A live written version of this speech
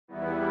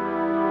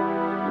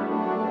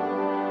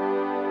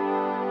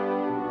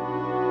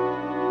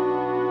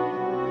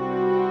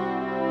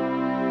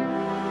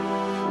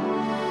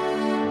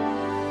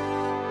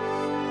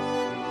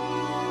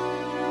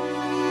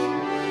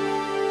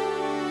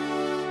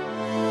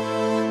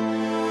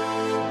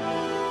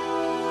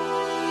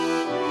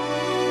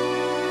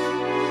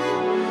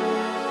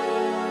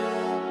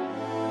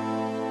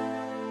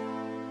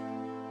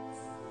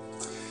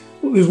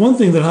there's one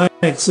thing that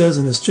Hayek says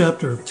in this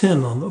chapter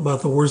 10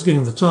 about the worst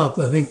getting to the top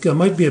that I think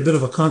might be a bit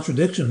of a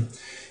contradiction.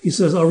 He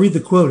says, I'll read the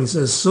quote. He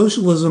says,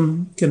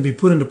 socialism can be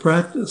put into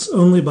practice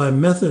only by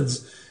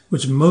methods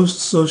which most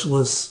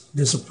socialists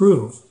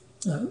disapprove,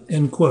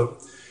 end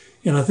quote.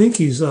 And I think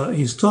he's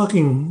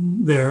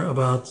talking there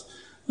about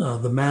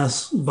the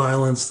mass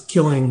violence, the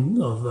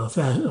killing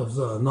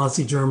of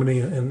Nazi Germany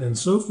and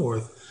so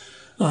forth.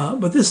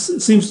 But this, it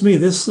seems to me,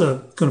 this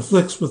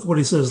conflicts with what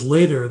he says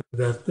later,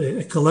 that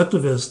a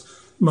collectivist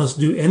must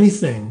do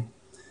anything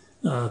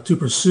to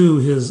pursue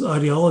his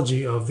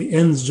ideology of the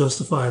ends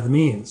justify the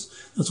means.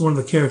 That's one of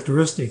the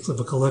characteristics of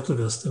a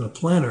collectivist and a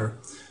planner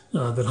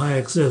that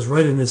Hayek says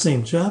right in the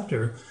same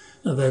chapter,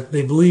 that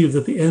they believe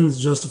that the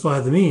ends justify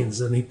the means.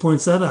 And he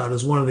points that out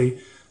as one of the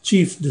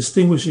chief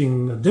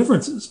distinguishing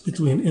differences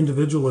between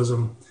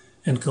individualism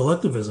and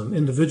collectivism.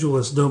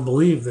 Individualists don't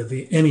believe that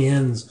any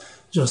ends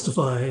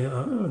justify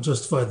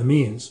the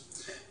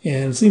means.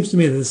 And it seems to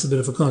me that it's a bit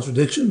of a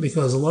contradiction,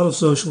 because a lot of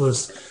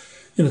socialists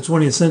in the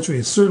 20th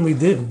century certainly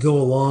did go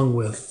along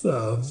with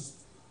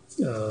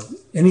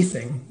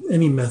anything,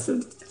 any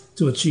method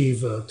to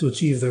achieve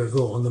their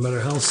goal, no matter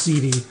how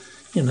seedy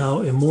and how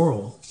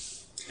immoral.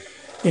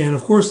 And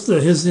of course,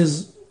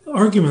 his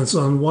arguments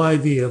on why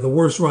the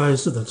worst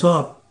rise to the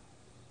top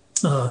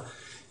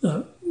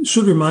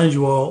should remind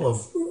you all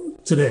of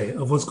today,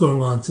 of what's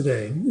going on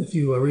today. If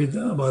you read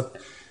about,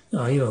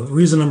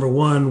 reason number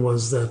one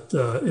was that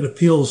it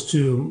appeals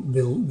to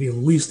the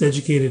least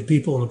educated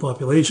people in the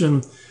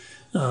population,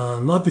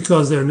 not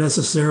because they're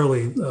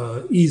necessarily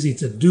easy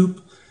to dupe,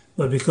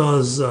 but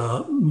because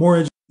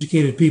more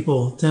educated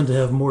people tend to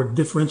have more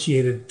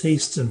differentiated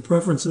tastes and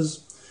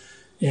preferences,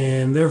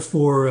 and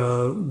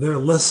therefore they're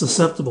less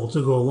susceptible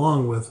to go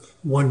along with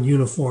one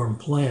uniform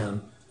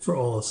plan for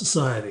all of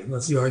society.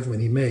 That's the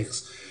argument he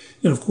makes.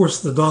 And of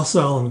course, the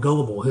docile and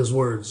gullible, his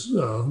words,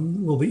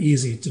 will be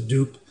easy to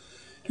dupe.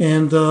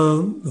 And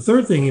the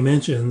third thing he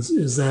mentions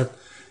is that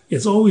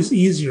it's always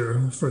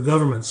easier for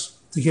governments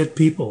to get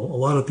people, a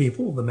lot of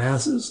people, the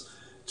masses,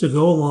 to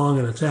go along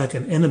and attack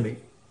an enemy,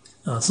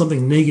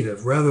 something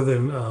negative, rather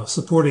than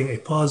supporting a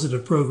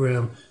positive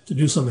program to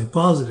do something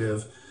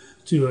positive,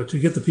 to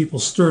get the people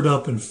stirred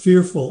up and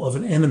fearful of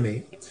an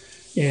enemy.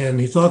 And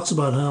he talks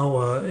about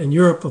how in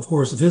Europe, of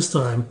course, of his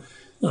time,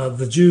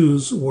 the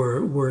Jews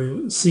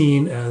were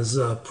seen as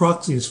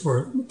proxies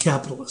for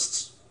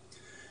capitalists.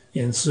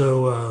 And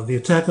so the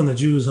attack on the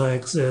Jews,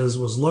 Hayek says,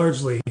 was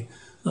largely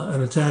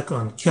an attack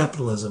on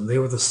capitalism. They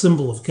were the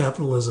symbol of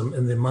capitalism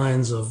in the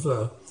minds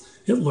of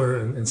Hitler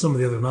and some of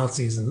the other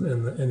Nazis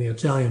and the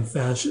Italian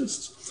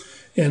fascists.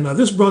 And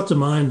this brought to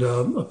mind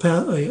a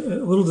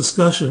little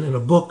discussion in a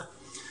book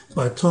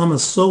by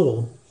Thomas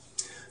Sowell,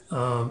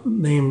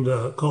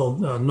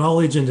 called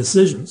Knowledge and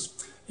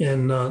Decisions.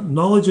 And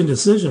Knowledge and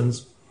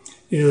Decisions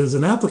is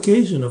an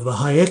application of the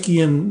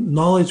Hayekian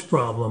knowledge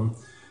problem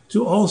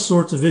to all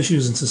sorts of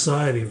issues in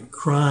society,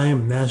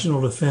 crime,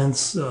 national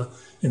defense,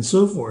 and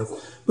so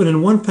forth. But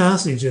in one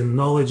passage in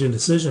Knowledge and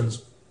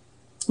Decisions,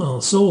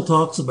 Sowell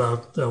talks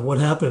about what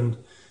happened,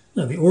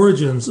 the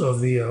origins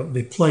of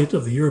the plight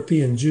of the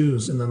European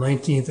Jews in the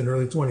 19th and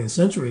early 20th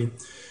century.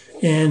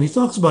 And he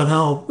talks about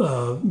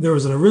how there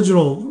was an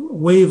original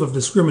wave of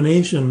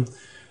discrimination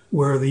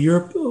where a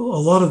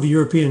lot of the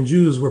European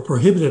Jews were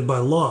prohibited by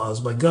laws,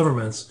 by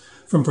governments,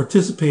 from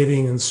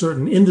participating in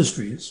certain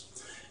industries.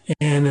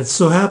 And it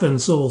so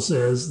happened, Sowell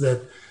says,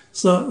 that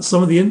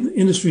some of the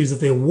industries that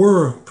they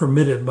were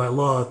permitted by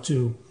law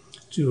to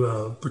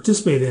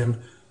participate in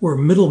were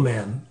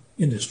middleman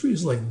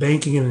industries like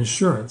banking and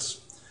insurance.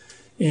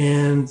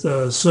 And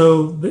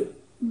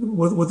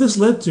what this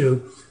led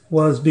to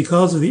was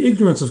because of the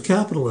ignorance of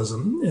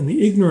capitalism and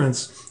the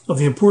ignorance of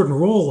the important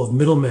role of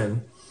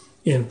middlemen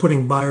in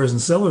putting buyers and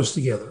sellers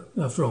together.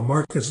 After all,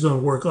 markets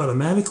don't work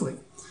automatically.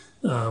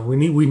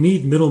 We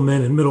need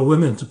middlemen and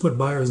middlewomen to put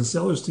buyers and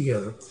sellers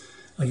together.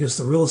 I guess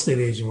the real estate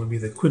agent would be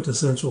the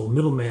quintessential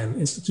middleman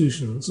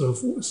institution,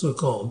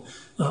 so-called.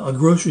 A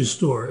grocery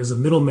store is a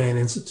middleman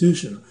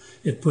institution.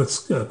 It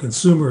puts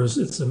consumers,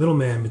 it's a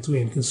middleman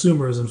between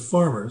consumers and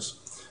farmers,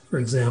 for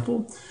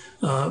example.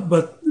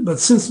 But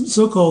since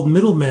so-called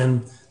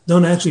middlemen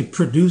don't actually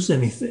produce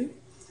anything,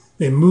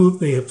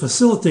 they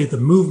facilitate the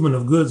movement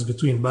of goods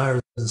between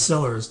buyers and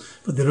sellers,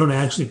 but they don't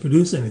actually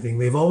produce anything.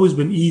 They've always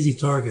been easy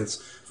targets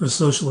for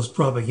socialist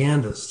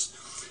propagandists.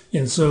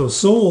 And so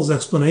Sowell's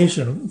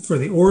explanation for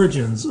the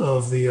origins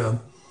of the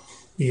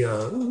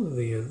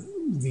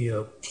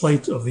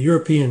plight of the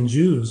European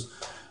Jews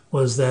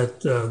was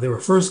that they were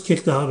first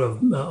kicked out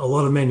of a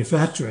lot of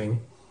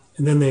manufacturing,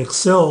 and then they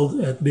excelled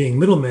at being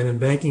middlemen in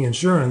banking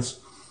insurance,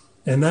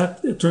 and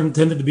that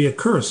tended to be a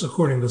curse,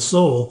 according to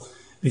Sowell,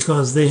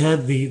 because they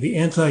had the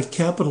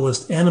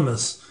anti-capitalist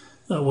animus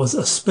was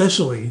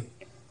especially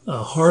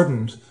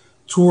hardened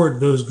toward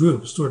those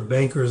groups, toward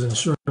bankers,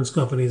 insurance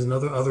companies, and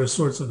other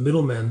sorts of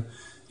middlemen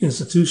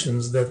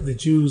institutions that the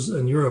Jews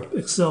in Europe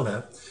excelled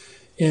at.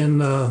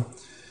 And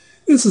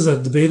this is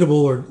a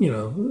debatable or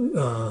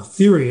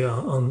theory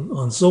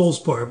on Sowell's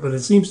part, but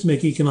it seems to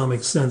make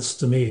economic sense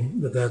to me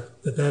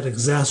that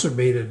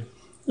exacerbated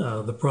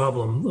the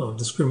problem of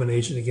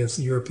discrimination against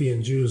the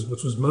European Jews,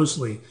 which was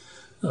mostly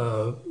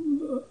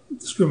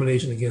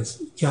discrimination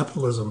against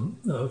capitalism,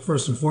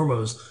 first and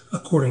foremost,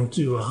 according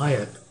to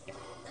Hayek,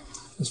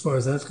 as far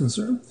as that's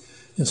concerned.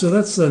 And so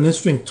that's an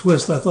interesting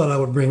twist I thought I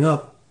would bring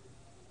up.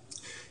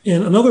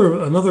 And another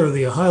of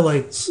the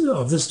highlights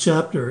of this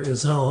chapter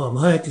is how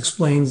Hayek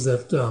explains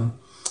that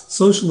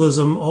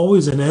socialism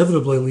always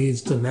inevitably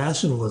leads to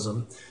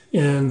nationalism.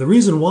 And the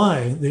reason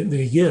why that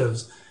he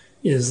gives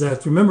is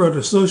that, remember,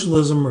 under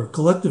socialism or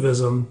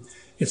collectivism,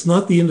 it's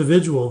not the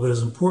individual that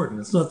is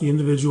important. It's not the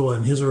individual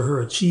and his or her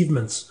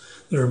achievements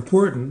that are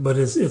important, but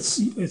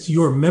it's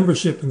your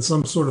membership in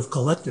some sort of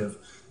collective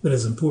that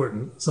is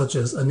important, such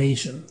as a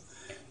nation.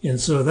 And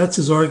so that's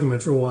his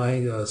argument for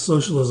why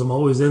socialism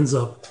always ends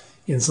up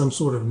in some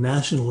sort of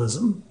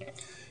nationalism.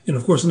 And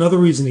of course, another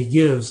reason he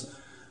gives,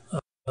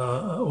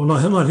 well,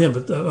 not him,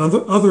 but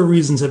other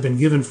reasons have been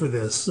given for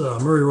this.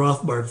 Murray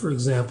Rothbard, for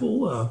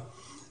example,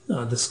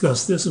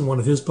 discussed this in one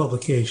of his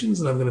publications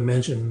that I'm going to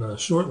mention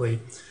shortly.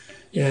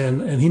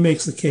 And he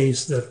makes the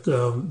case that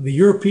the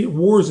European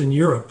wars in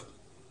Europe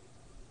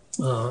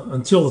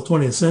until the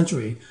 20th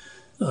century,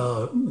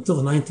 until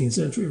the 19th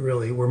century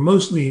really, were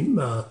mostly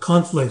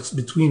conflicts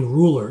between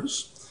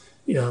rulers.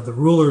 The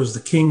rulers, the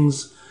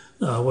kings,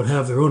 would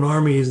have their own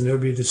armies, and there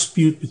would be a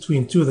dispute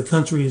between two of the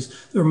countries.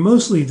 There were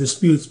mostly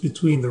disputes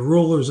between the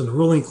rulers and the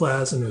ruling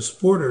class and their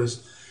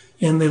supporters,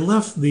 and they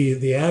left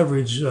the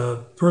average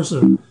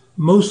person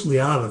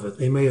mostly out of it.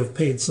 They may have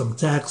paid some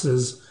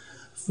taxes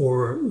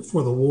for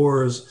the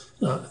wars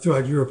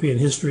throughout European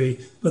history,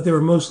 but they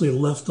were mostly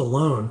left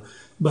alone.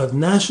 But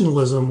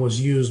nationalism was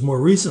used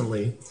more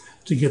recently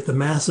to get the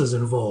masses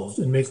involved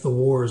and make the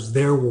wars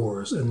their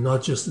wars, and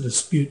not just a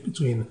dispute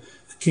between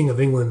the King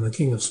of England and the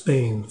King of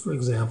Spain, for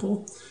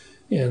example.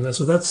 And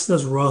so that's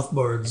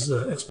Rothbard's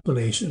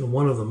explanation,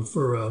 one of them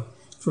for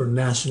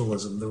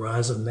nationalism, the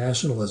rise of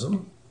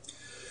nationalism.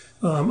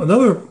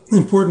 Another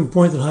important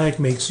point that Hayek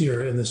makes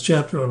here in this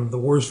chapter on the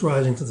worst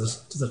rising to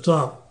the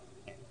top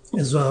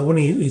is when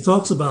he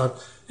talks about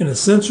an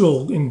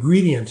essential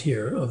ingredient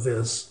here of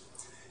this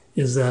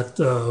is that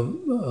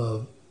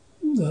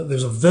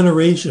there's a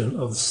veneration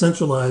of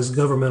centralized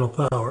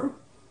governmental power.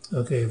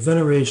 Okay,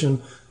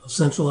 veneration of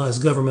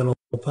centralized governmental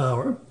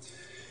power.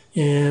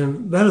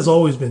 And that has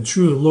always been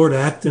true. Lord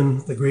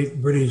Acton, the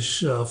great British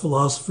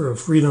philosopher of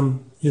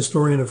freedom,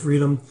 historian of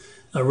freedom,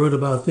 wrote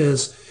about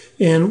this.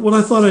 And what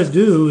I thought I'd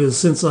do is,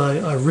 since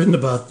I've written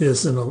about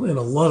this in a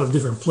lot of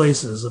different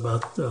places,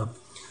 about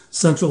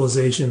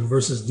centralization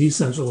versus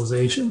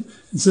decentralization,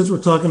 and since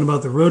we're talking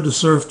about The Road to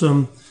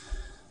Serfdom,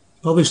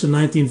 published in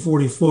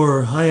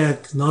 1944,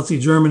 Hayek, Nazi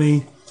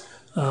Germany,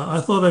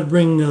 I thought I'd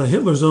bring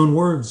Hitler's own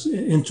words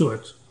into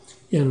it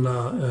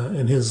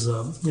in his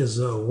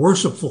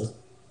worshipful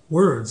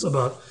words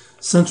about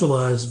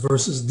centralized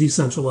versus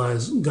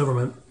decentralized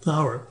government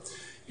power.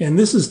 And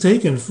this is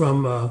taken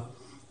from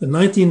the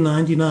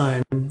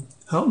 1999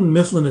 Houghton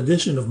Mifflin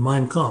edition of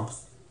Mein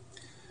Kampf,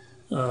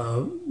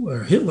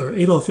 where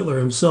Adolf Hitler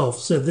himself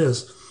said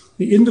this: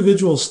 the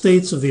individual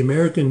states of the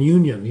American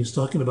Union, he's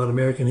talking about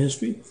American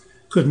history,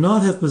 could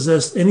not have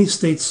possessed any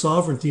state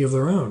sovereignty of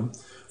their own,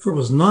 for it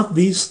was not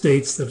these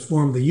states that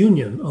formed the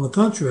Union. On the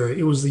contrary,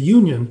 it was the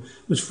Union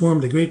which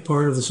formed a great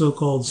part of the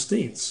so-called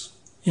states.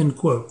 End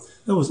quote.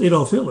 That was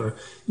Adolf Hitler.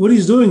 What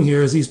he's doing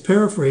here is he's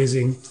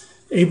paraphrasing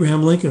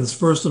Abraham Lincoln's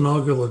first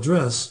inaugural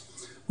address,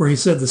 where he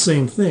said the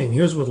same thing.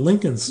 Here's what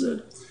Lincoln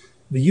said: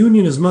 the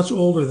Union is much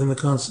older than the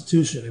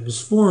Constitution. It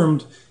was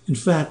formed, in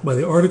fact, by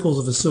the Articles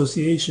of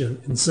Association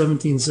in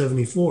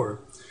 1774.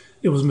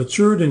 It was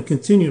matured and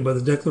continued by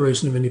the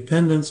Declaration of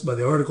Independence, by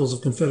the Articles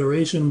of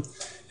Confederation,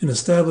 and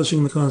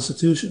establishing the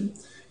Constitution.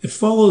 It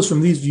follows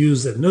from these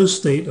views that no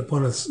state,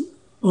 upon its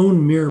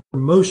own mere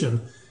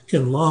motion,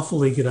 can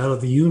lawfully get out of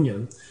the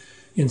Union.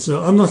 And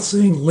so I'm not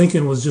saying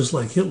Lincoln was just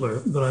like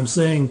Hitler, but I'm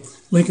saying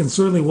Lincoln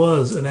certainly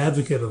was an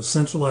advocate of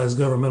centralized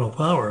governmental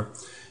power.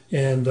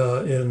 And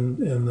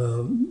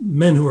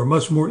men who are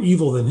much more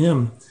evil than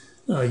him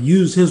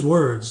used his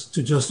words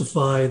to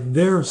justify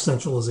their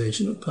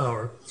centralization of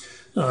power.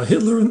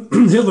 Hitler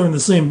in the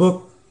same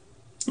book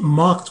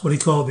mocked what he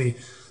called the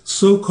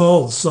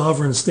so-called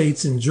sovereign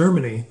states in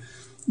Germany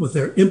with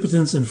their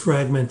impotence and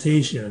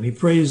fragmentation. And he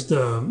praised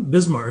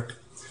Bismarck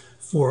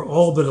for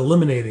all but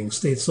eliminating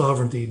state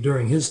sovereignty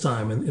during his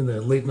time in the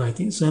late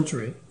 19th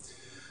century.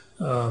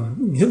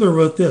 Hitler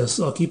wrote this,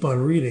 I'll keep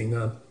on reading.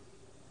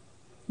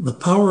 The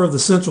power of the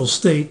central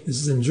state, this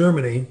is in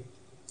Germany,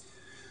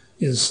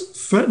 is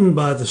threatened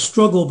by the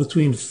struggle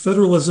between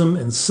federalism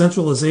and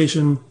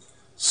centralization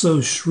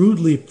so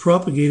shrewdly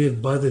propagated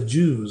by the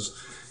Jews.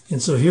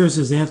 And so here's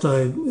his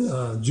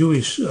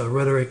anti-Jewish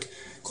rhetoric,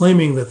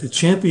 claiming that the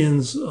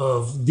champions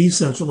of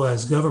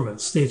decentralized government,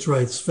 states'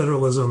 rights,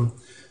 federalism,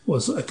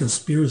 was a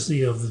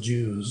conspiracy of the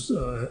Jews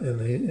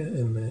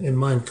in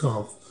Mein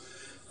Kampf.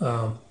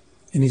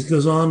 And he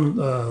goes on,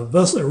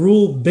 thus a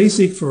rule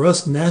basic for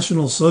us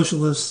National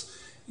Socialists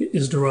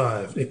is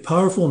derived, a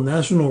powerful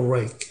national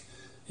Reich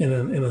in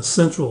a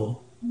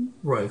central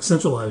Reich,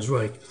 centralized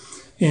Reich.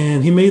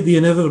 And he made the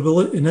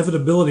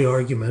inevitability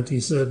argument.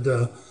 He said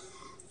the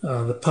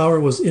power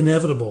was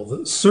inevitable.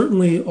 That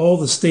certainly all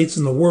the states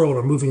in the world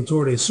are moving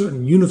toward a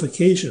certain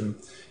unification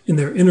in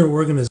their inner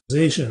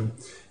organization.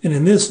 And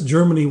in this,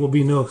 Germany will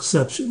be no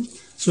exception.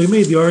 So he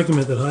made the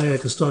argument that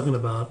Hayek is talking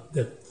about,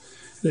 that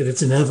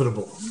it's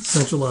inevitable.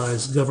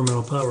 Centralized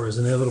governmental power is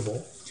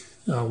inevitable.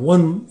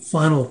 One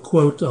final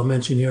quote I'll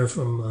mention here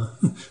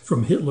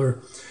from Hitler.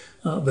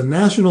 The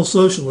National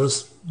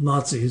Socialists,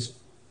 Nazis,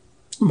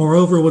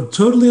 moreover, would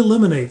totally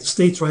eliminate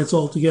states' rights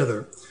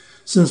altogether,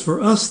 since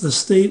for us the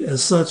state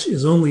as such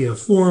is only a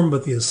form,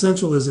 but the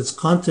essential is its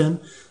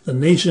content, the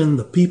nation,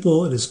 the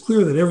people. It is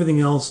clear that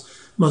everything else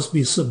must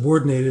be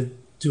subordinated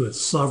to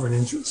its sovereign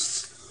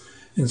interests.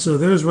 And so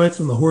there's right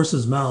from the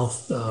horse's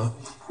mouth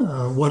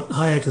what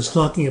Hayek is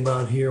talking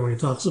about here when he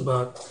talks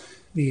about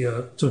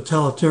the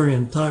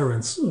totalitarian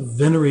tyrants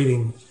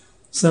venerating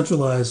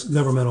centralized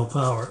governmental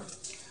power.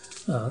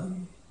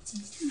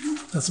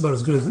 That's about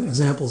as good an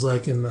example as I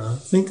can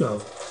think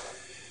of.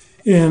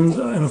 And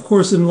of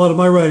course, in a lot of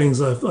my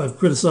writings, I've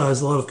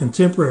criticized a lot of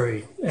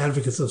contemporary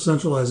advocates of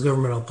centralized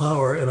governmental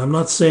power, and I'm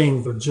not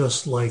saying they're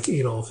just like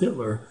Adolf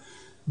Hitler,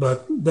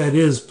 but that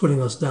is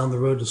putting us down the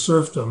road to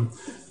serfdom.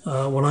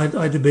 When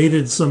I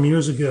debated some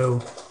years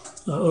ago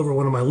over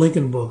one of my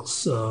Lincoln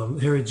books,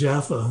 Harry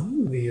Jaffa,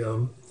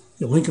 the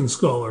Lincoln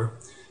scholar,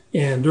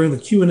 and during the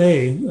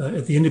Q&A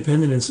at the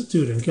Independent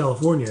Institute in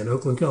California, in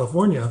Oakland,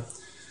 California,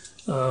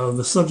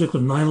 the subject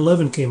of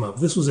 9/11 came up.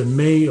 This was in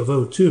May of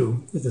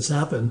 '02 that this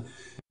happened,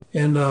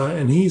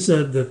 and he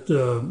said that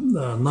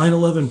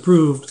 9/11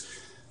 proved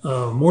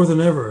more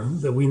than ever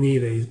that we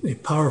need a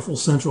powerful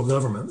central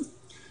government.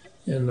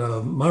 And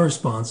my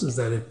response is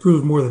that it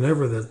proved more than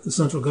ever that the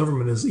central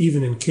government is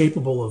even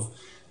incapable of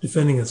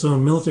defending its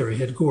own military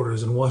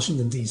headquarters in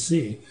Washington,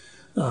 D.C.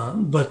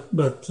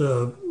 But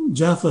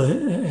Jaffa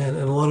and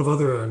a lot of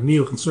other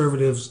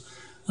neoconservatives,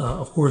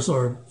 of course,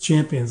 are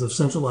champions of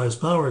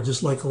centralized power,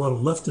 just like a lot of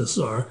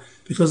leftists are,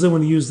 because they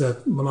want to use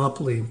that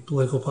monopoly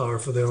political power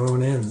for their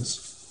own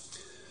ends.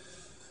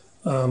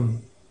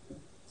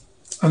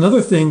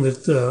 Another thing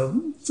that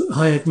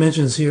Hayek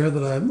mentions here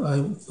that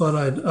I thought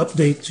I'd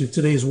update to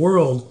today's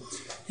world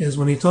is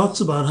when he talks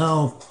about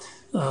how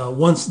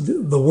once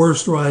the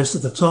worst rise to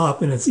the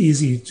top, and it's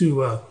easy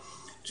to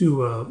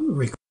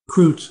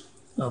recruit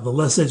the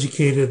less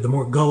educated, the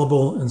more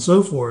gullible, and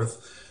so forth.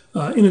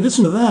 In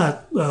addition to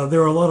that,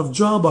 there are a lot of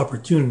job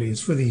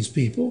opportunities for these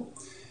people.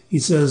 He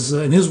says,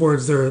 in his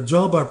words, there are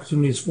job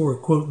opportunities for,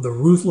 quote, the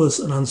ruthless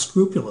and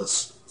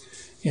unscrupulous.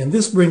 And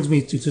this brings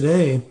me to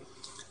today.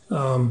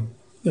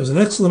 There's an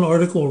excellent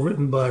article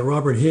written by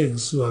Robert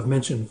Higgs, who I've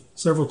mentioned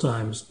several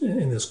times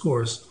in this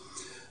course,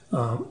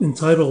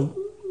 entitled,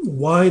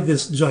 Why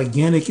This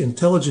Gigantic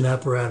Intelligence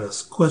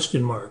Apparatus?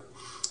 Question mark.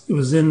 It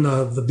was in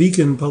The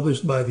Beacon,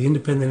 published by the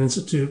Independent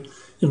Institute,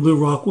 and Lou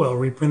Rockwell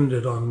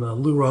reprinted it on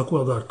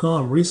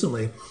LouRockwell.com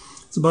recently.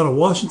 It's about a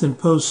Washington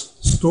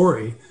Post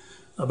story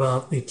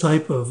about the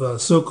type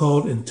of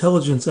so-called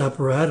intelligence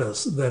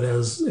apparatus that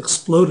has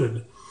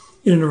exploded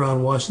in and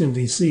around Washington,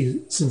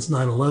 D.C. since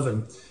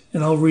 9/11.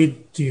 And I'll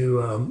read to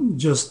you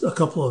just a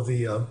couple of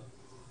the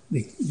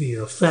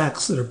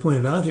facts that are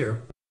pointed out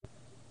here.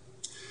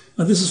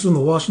 Now, this is from the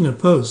Washington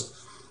Post.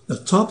 The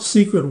top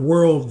secret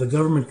world the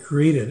government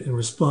created in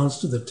response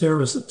to the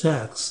terrorist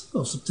attacks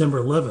of September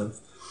 11th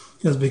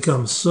has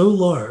become so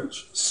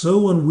large,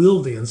 so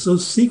unwieldy, and so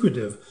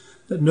secretive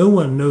that no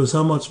one knows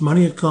how much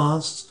money it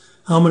costs,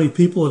 how many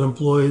people it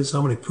employs,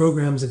 how many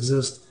programs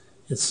exist,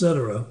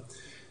 etc.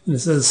 And it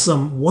says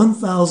some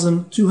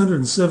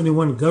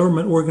 1,271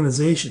 government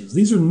organizations,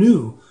 these are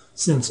new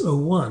since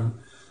 '01,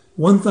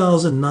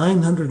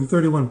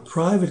 1,931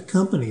 private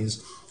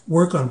companies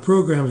work on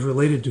programs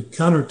related to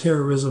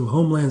counterterrorism,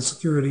 homeland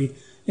security,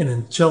 and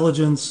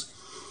intelligence.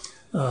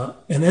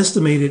 An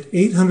estimated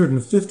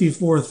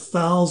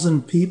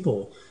 854,000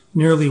 people,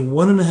 nearly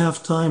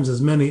 1.5 times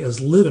as many as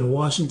live in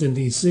Washington,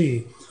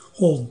 D.C.,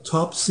 hold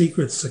top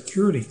secret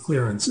security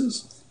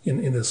clearances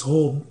in this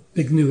whole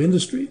big new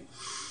industry.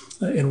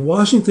 In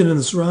Washington and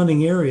the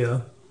surrounding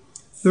area,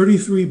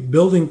 33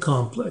 building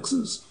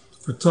complexes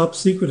for top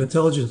secret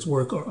intelligence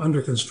work are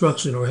under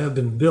construction or have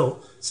been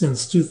built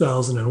since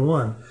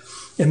 2001.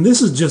 And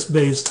this is just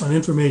based on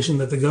information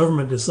that the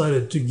government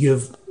decided to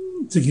give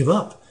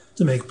up,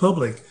 to make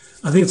public.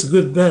 I think it's a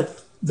good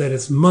bet that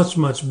it's much,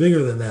 much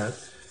bigger than that.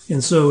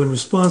 And so in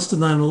response to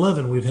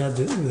 9/11, we've had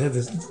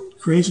this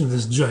creation of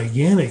this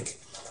gigantic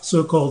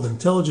so-called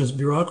intelligence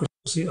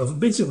bureaucracy of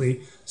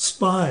basically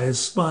spies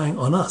spying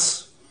on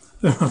us.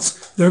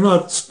 They're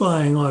not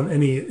spying on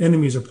any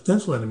enemies or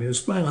potential enemies.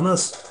 They're spying on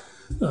us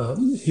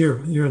here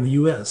in the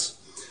U.S.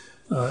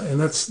 And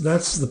that's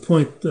the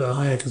point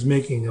Hayek is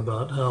making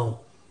about how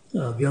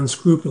the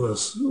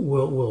unscrupulous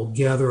will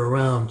gather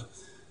around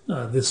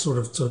this sort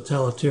of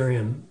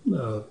totalitarian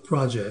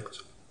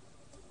project.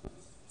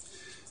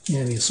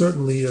 And he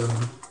certainly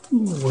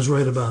was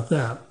right about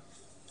that.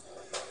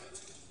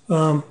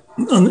 And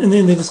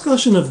in the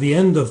discussion of the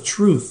end of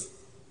truth,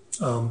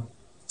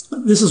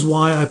 this is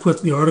why I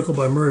put the article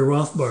by Murray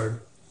Rothbard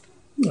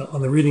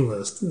on the reading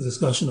list, the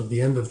discussion of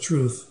the end of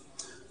truth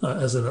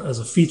as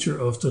a feature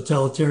of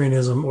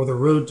totalitarianism or the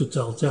road to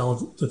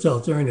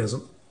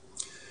totalitarianism.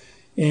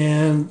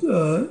 And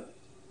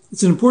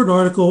it's an important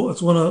article.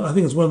 I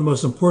think it's one of the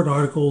most important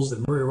articles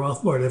that Murray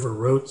Rothbard ever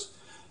wrote.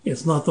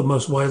 It's not the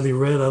most widely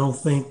read, I don't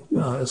think,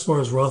 as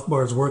far as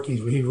Rothbard's work.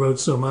 He wrote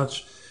so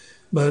much.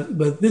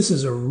 But this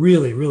is a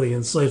really, really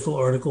insightful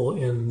article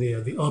in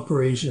the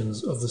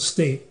operations of the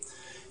state.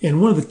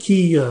 And one of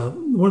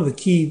the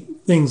key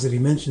things that he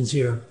mentions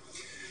here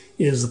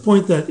is the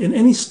point that in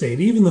any state,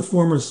 even the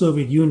former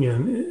Soviet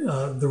Union,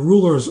 the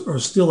rulers are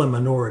still a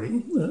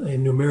minority, a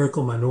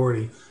numerical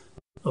minority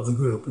of the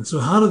group. And so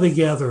how do they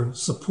gather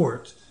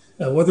support?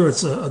 Whether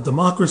it's a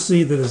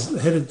democracy that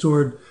is headed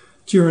toward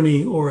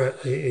tyranny or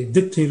a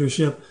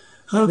dictatorship,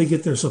 how do they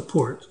get their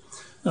support?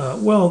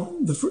 Well,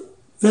 the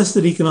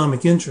vested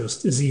economic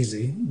interest is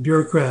easy.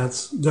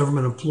 Bureaucrats,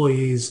 government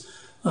employees,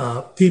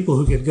 people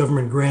who get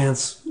government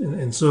grants,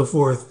 and so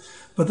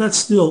forth. But that's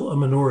still a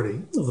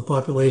minority of the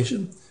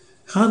population.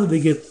 How do they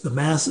get the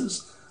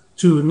masses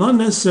to not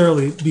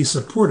necessarily be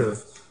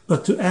supportive,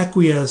 but to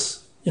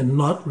acquiesce and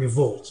not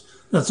revolt?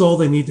 That's all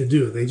they need to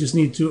do. They just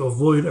need to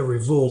avoid a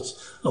revolt,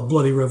 a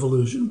bloody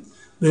revolution.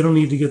 They don't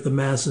need to get the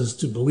masses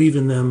to believe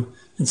in them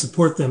and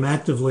support them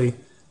actively,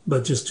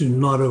 but just to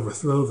not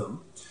overthrow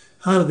them.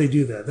 How do they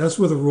do that? That's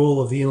where the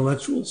role of the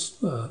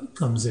intellectuals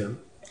comes in,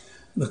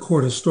 the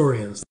court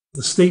historians.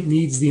 The state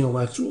needs the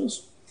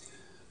intellectuals.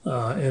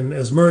 And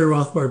as Murray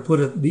Rothbard put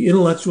it, the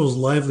intellectual's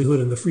livelihood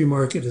in the free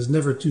market is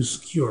never too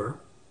secure.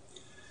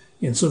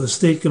 And so the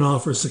state can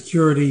offer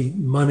security,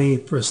 money,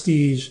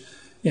 prestige,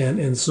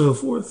 and so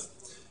forth.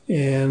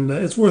 And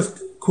it's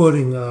worth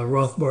quoting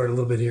Rothbard a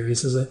little bit here. He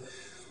says,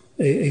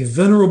 a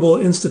venerable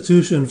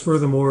institution,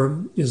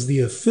 furthermore, is the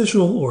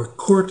official or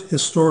court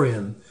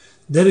historian,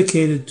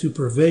 dedicated to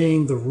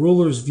purveying the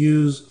ruler's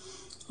views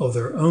of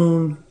their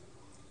own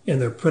and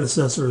their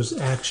predecessors'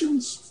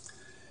 actions.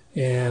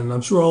 And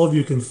I'm sure all of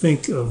you can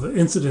think of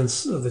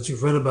incidents that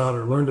you've read about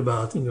or learned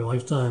about in your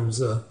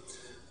lifetimes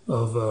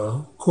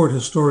of court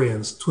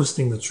historians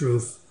twisting the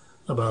truth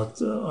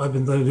about. I've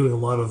been doing a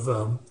lot of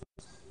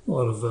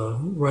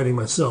writing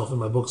myself in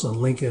my books on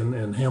Lincoln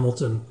and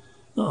Hamilton,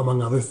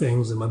 among other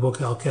things, in my book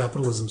How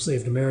Capitalism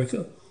Saved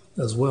America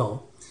as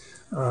well.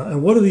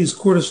 And what do these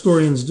court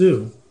historians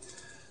do?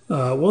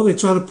 Well, they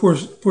try to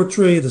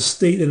portray the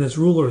state and its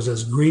rulers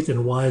as great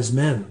and wise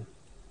men.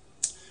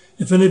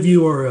 If any of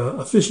you are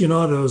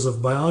aficionados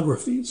of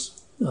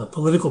biographies,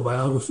 political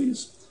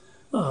biographies,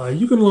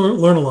 you can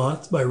learn a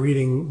lot by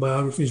reading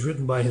biographies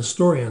written by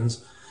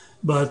historians,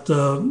 but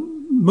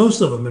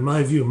most of them, in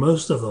my view,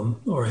 most of them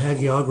are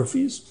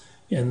hagiographies,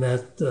 and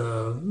that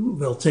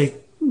they'll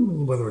take,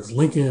 whether it's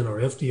Lincoln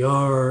or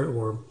FDR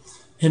or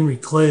Henry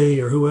Clay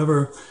or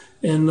whoever,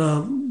 and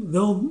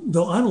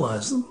they'll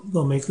idolize them.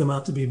 They'll make them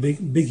out to be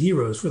big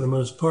heroes for the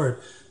most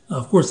part.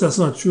 Of course, that's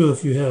not true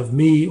if you have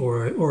me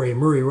or a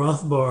Murray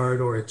Rothbard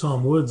or a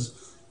Tom Woods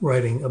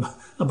writing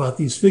about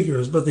these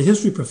figures. But the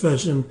history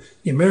profession,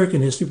 the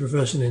American history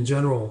profession in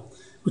general,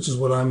 which is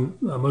what I'm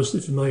mostly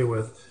familiar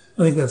with,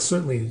 I think that's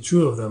certainly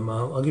true of them.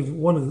 I'll give you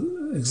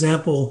one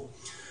example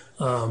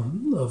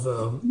of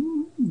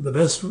the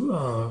best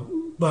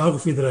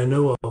biography that I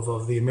know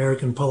of the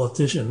American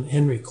politician,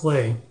 Henry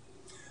Clay.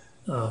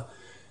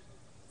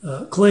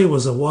 Clay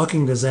was a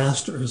walking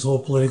disaster his whole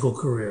political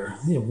career.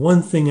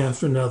 One thing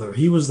after another.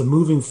 He was the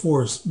moving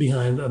force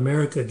behind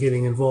America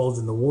getting involved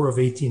in the War of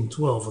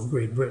 1812 with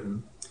Great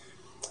Britain.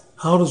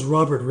 How does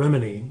Robert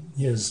Remini,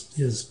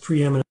 his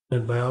preeminent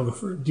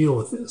biographer, deal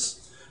with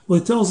this? Well,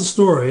 he tells the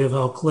story of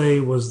how Clay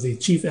was the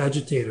chief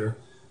agitator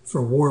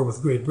for war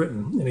with Great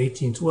Britain in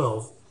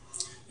 1812.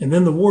 And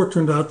then the war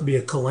turned out to be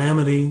a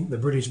calamity. The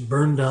British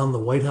burned down the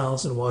White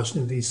House in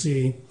Washington,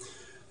 D.C.,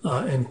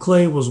 and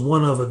Clay was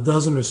one of a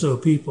dozen or so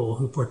people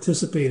who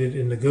participated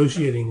in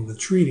negotiating the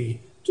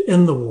treaty to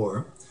end the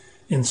war.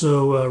 And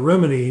so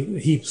Remini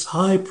heaps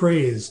high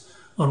praise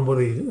on what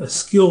a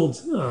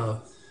skilled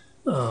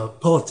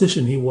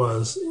politician he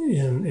was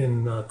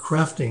in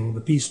crafting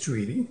the peace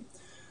treaty.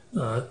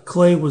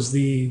 Clay was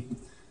the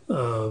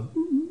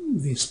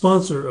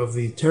sponsor of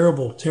the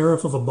terrible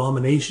Tariff of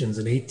Abominations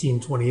in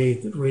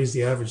 1828 that raised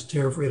the average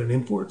tariff rate on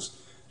imports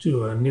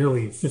to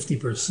nearly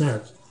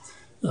 50%.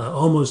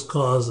 Almost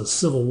caused a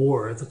civil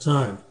war at the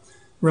time.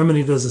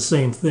 Remini does the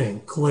same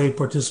thing. Clay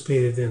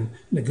participated in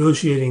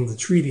negotiating the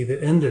treaty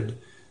that ended,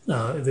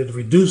 that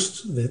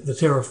reduced the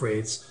tariff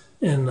rates,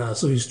 and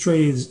so he's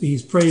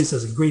praised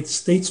as a great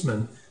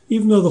statesman,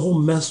 even though the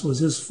whole mess was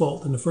his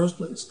fault in the first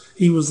place.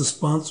 He was the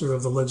sponsor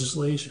of the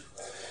legislation.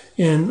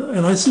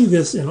 And I see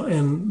this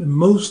in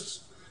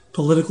most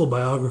political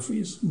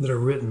biographies that are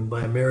written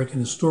by American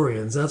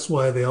historians. That's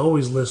why they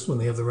always list, when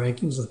they have the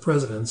rankings of the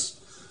presidents,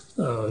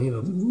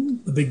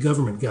 the big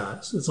government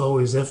guys. It's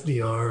always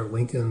FDR,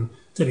 Lincoln,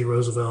 Teddy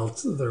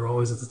Roosevelt. They're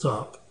always at the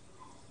top.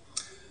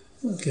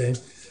 Okay.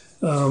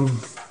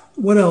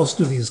 What else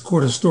do these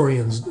court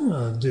historians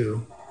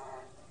do?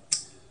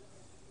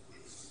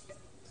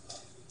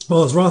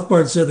 Well, as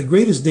Rothbard said, the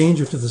greatest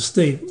danger to the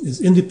state is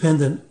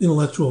independent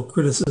intellectual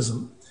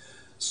criticism.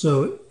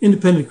 So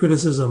independent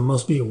criticism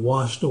must be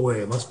washed away,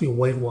 it must be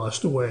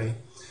whitewashed away.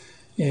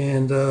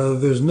 And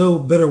there's no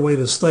better way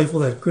to stifle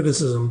that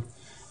criticism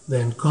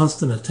than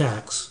constant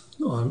attacks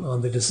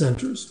on the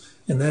dissenters.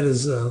 And that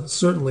is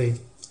certainly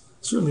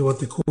what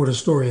the court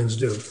historians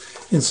do.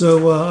 And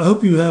so I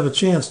hope you have a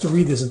chance to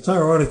read this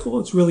entire article.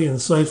 It's really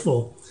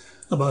insightful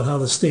about how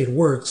the state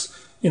works,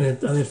 and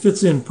it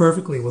fits in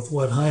perfectly with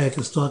what Hayek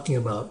is talking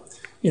about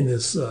in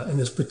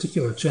this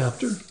particular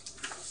chapter.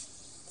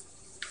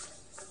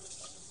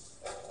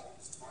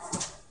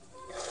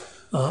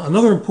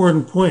 Another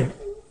important point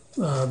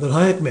that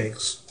Hayek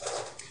makes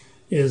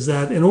is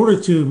that in order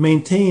to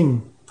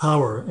maintain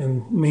power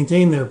and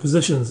maintain their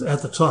positions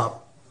at the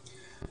top,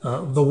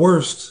 the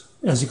worst,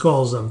 as he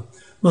calls them,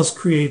 must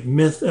create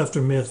myth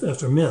after myth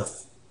after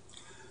myth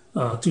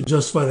to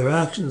justify their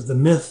actions. The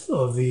myth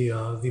of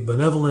the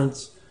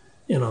benevolent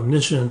and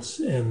omniscient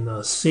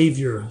and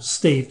savior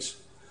state,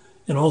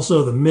 and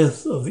also the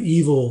myth of the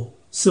evil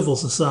civil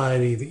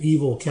society, the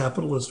evil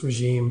capitalist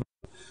regime,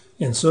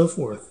 and so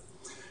forth.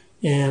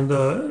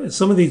 And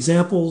some of the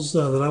examples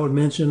that I would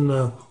mention,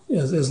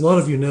 as a lot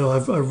of you know,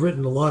 I've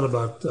written a lot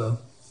about the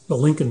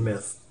Lincoln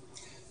myth.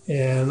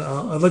 And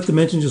I'd like to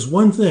mention just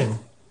one thing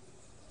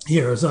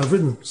here. So I've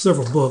written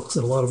several books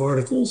and a lot of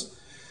articles,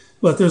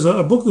 but there's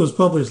a book that was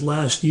published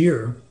last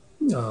year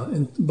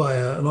by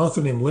an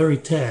author named Larry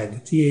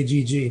Tagg,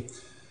 T-A-G-G,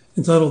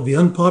 entitled The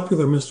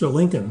Unpopular Mr.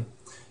 Lincoln.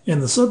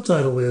 And the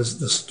subtitle is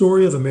The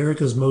Story of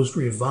America's Most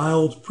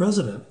Reviled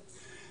President.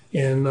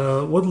 And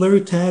what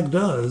Larry Tagg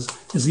does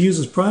is he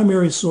uses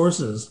primary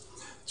sources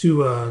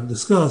to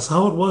discuss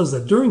how it was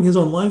that during his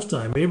own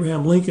lifetime,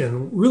 Abraham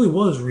Lincoln really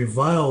was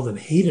reviled and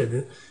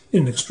hated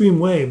in an extreme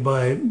way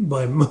by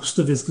most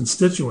of his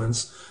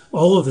constituents,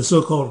 all of the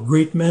so-called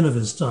great men of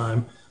his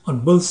time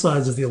on both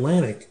sides of the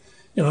Atlantic.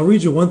 And I'll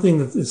read you one thing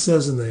that it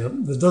says in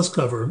the dust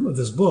cover of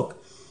this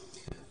book.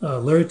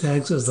 Larry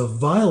Tagg says, the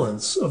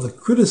violence of the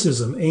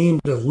criticism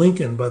aimed at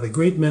Lincoln by the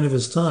great men of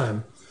his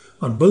time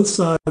on both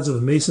sides of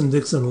the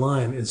Mason-Dixon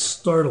line is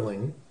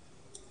startling.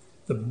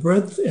 The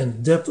breadth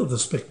and depth of the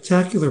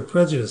spectacular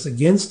prejudice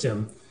against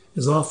him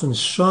is often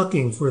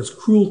shocking for its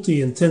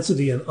cruelty,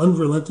 intensity, and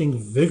unrelenting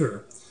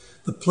vigor.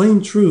 The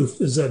plain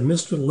truth is that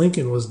Mr.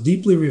 Lincoln was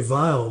deeply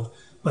reviled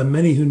by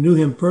many who knew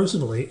him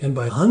personally and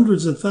by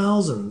hundreds of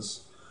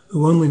thousands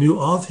who only knew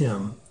of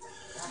him.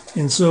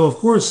 And so, of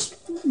course,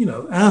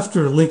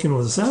 after Lincoln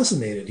was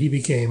assassinated, he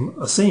became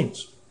a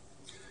saint.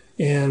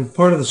 And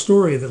part of the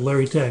story that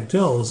Larry Tagg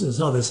tells is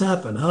how this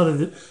happened. How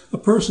did a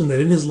person that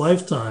in his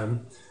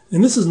lifetime,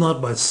 and this is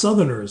not by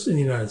Southerners in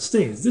the United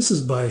States, this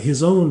is by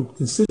his own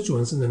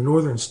constituents in the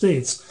northern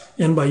states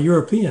and by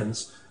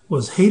Europeans,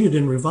 was hated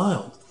and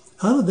reviled.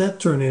 How did that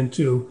turn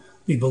into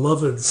the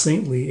beloved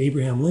saintly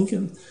Abraham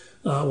Lincoln?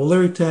 Well,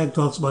 Larry Tagg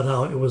talks about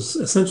how it was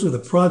essentially the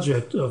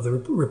project of the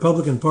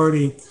Republican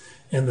Party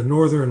and the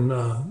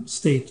northern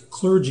state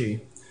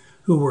clergy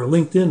who were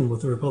linked in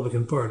with the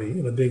Republican Party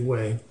in a big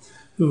way,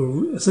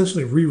 who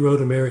essentially rewrote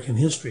American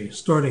history,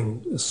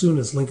 starting as soon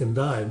as Lincoln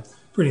died,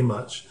 pretty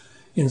much.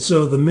 And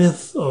so the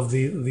myth of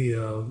the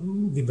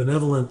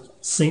benevolent,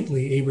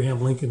 saintly Abraham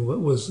Lincoln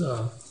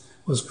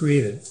was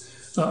created.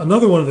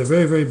 Another one of the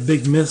very, very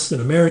big myths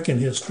in American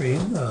history,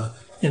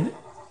 and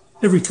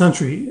every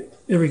country,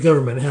 every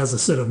government has a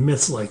set of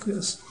myths like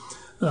this,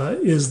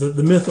 is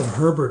the myth of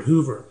Herbert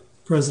Hoover,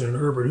 President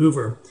Herbert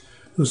Hoover,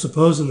 who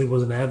supposedly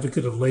was an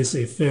advocate of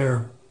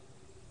laissez-faire,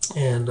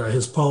 and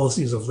his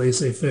policies of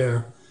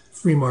laissez-faire,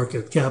 free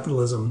market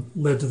capitalism,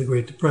 led to the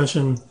Great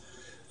Depression.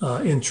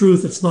 In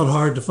truth, it's not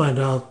hard to find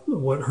out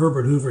what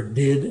Herbert Hoover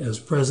did as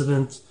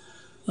president.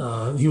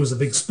 He was a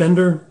big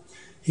spender.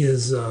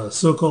 His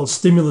so-called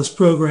stimulus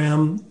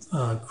program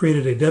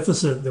created a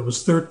deficit that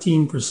was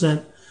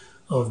 13%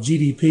 of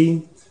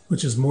GDP,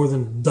 which is more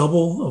than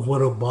double of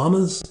what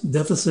Obama's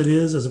deficit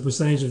is as a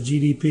percentage of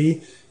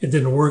GDP. It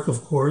didn't work,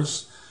 of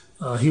course.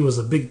 He was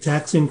a big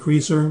tax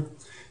increaser.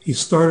 He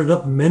started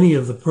up many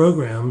of the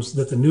programs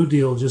that the New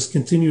Deal just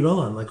continued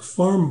on, like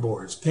farm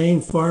boards,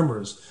 paying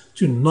farmers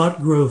to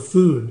not grow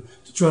food,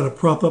 to try to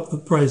prop up the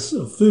price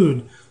of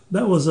food.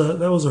 That was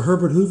a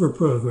Herbert Hoover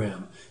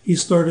program. He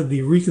started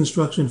the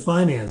Reconstruction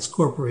Finance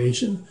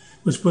Corporation,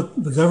 which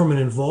put the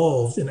government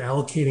involved in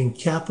allocating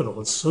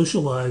capital. It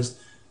socialized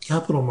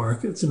capital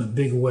markets in a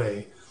big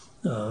way.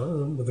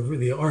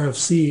 The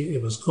RFC,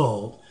 it was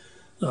called.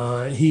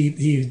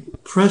 He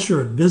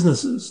pressured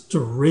businesses to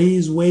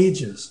raise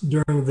wages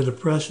during the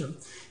Depression.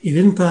 He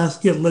didn't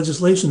get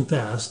legislation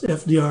passed.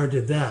 FDR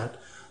did that.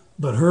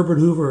 But Herbert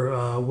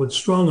Hoover would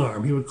strong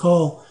arm. He would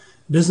call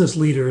business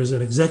leaders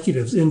and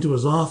executives into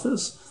his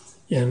office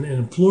and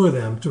implore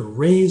them to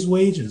raise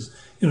wages.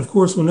 And of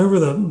course, whenever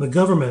the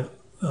government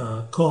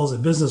calls a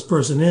business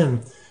person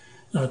in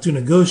to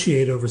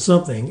negotiate over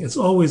something, it's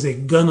always a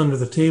gun under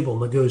the table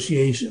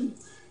negotiation.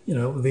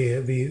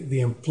 the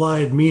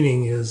implied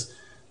meaning is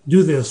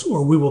do this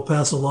or we will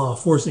pass a law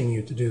forcing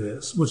you to do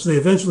this, which they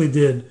eventually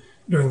did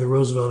during the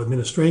Roosevelt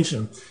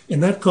administration.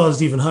 And that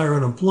caused even higher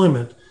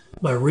unemployment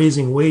by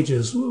raising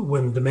wages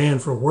when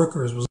demand for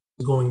workers was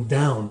going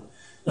down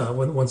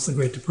once the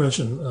Great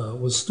Depression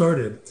was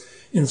started.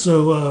 And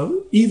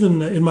so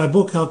even in my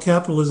book, How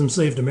Capitalism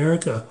Saved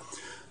America,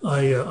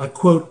 I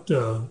quote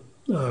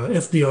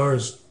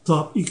FDR's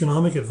top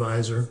economic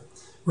advisor,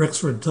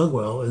 Rexford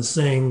Tugwell, as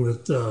saying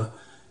that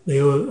they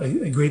owe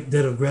a great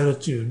debt of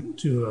gratitude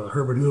to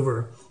Herbert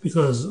Hoover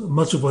because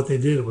much of what they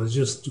did was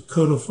just to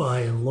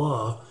codify in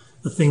law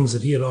the things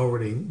that he had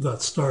already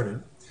got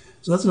started.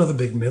 So that's another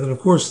big myth. And of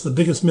course, the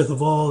biggest myth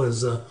of all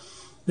is that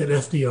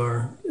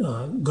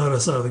FDR got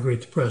us out of the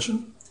Great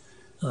Depression.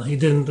 He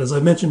didn't, as I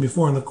mentioned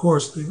before in the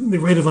course, the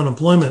rate of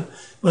unemployment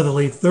by the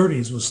late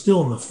 30s was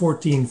still in the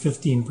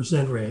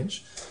 14-15%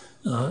 range,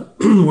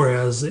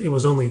 whereas it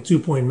was only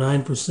 2.9% in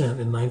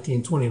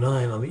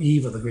 1929 on the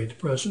eve of the Great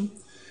Depression.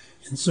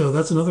 And so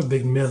that's another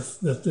big myth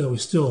that we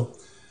still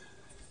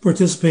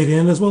participate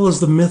in, as well as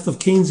the myth of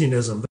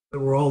Keynesianism that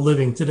we're all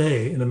living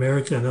today in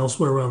America and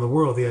elsewhere around the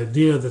world, the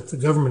idea that the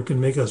government can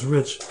make us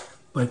rich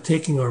by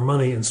taking our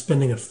money and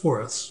spending it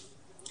for us.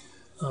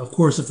 Of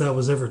course, if that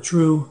was ever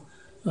true,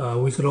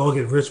 we could all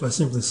get rich by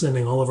simply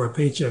sending all of our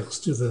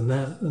paychecks to the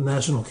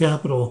national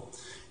capital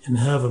and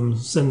have them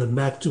send them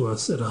back to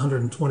us at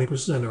 120%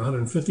 or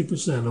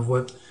 150% of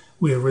what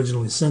we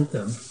originally sent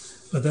them.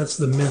 But that's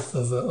the myth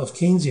of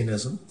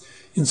Keynesianism.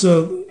 And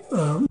so,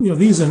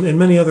 these and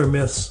many other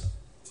myths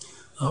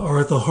are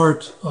at the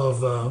heart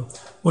of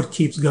what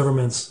keeps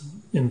governments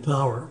in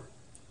power.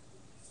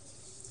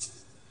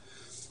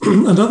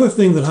 Another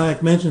thing that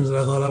Hayek mentions that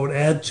I thought I would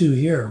add to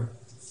here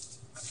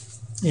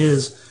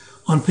is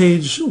on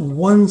page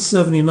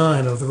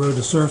 179 of The Road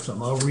to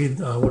Serfdom. I'll read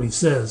what he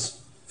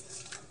says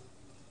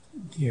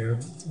here,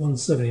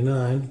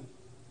 179.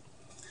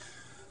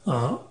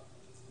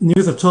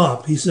 Near the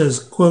top, he says,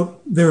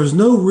 quote, "There is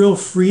no real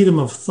freedom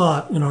of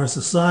thought in our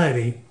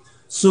society,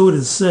 so it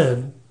is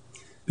said,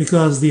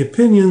 because the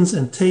opinions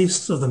and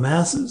tastes of the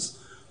masses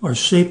are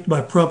shaped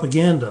by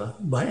propaganda,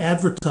 by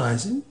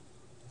advertising."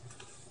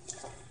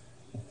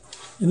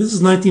 And this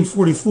is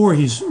 1944,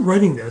 he's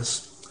writing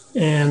this.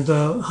 And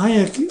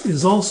Hayek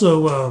is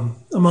also,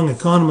 among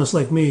economists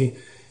like me,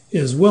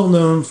 is well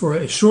known for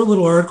a short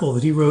little article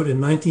that he wrote in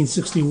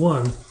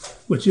 1961,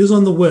 which is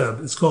on the web.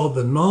 It's called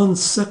The Non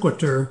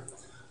Sequitur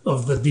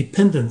of the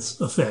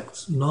Dependence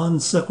Effect. Non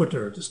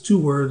sequitur, just two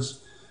words,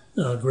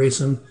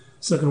 Grayson.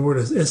 Second word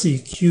is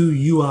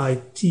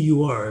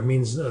sequitur. It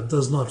means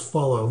does not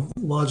follow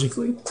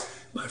logically,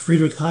 by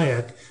Friedrich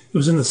Hayek. It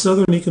was in the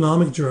Southern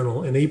Economic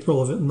Journal in April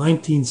of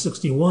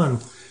 1961,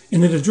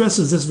 and it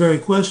addresses this very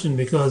question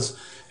because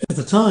at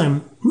the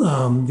time,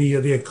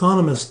 the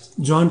economist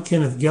John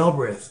Kenneth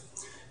Galbraith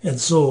had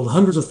sold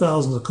hundreds of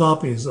thousands of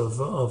copies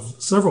of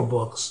several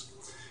books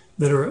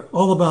that are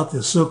all about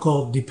this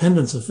so-called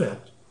dependence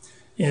effect.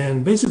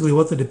 And basically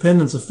what the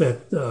dependence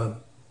effect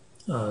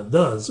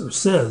does or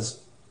says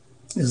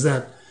is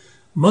that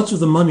much of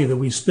the money that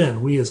we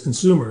spend, we as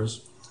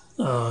consumers,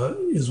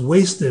 is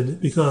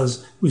wasted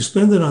because we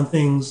spend it on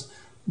things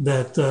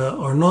that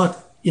are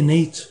not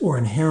innate or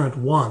inherent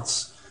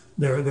wants.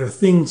 They're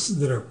things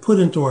that are put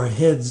into our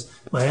heads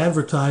by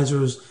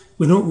advertisers.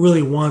 We don't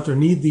really want or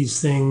need these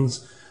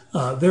things.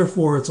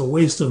 Therefore, it's a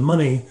waste of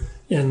money,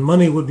 and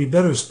money would be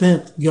better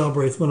spent,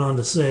 Galbraith went on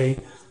to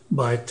say,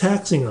 by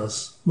taxing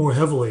us more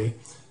heavily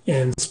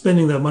and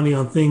spending that money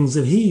on things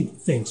that he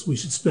thinks we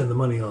should spend the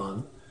money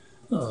on,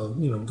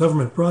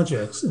 government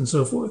projects and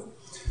so forth.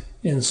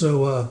 And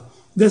so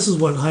this is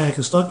what Hayek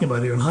is talking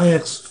about here. And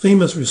Hayek's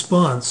famous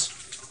response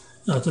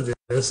to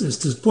this is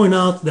to point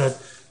out that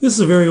this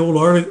is a very old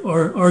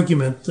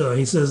argument.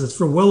 He says that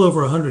for well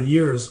over 100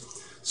 years,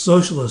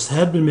 socialists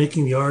had been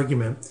making the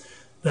argument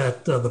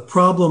that the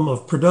problem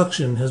of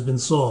production has been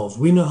solved.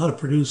 We know how to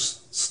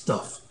produce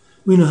stuff.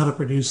 We know how to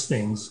produce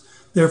things.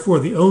 Therefore,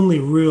 the only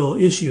real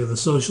issue, the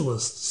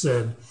socialists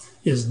said,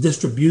 is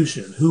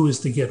distribution. Who is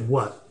to get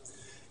what?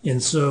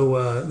 And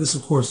so this,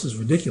 of course, is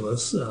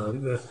ridiculous.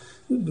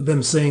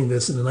 Them saying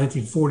this in the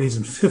 1940s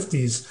and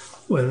 50s,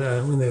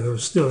 when there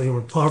was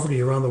still,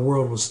 poverty around the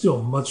world was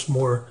still much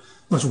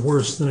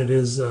worse than it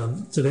is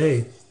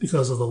today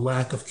because of the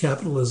lack of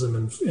capitalism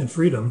and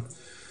freedom.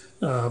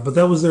 But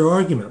that was their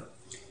argument.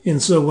 And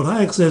so what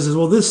Hayek says is,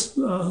 well, this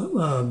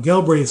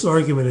Galbraith's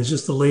argument is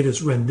just the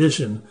latest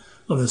rendition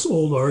of this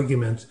old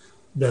argument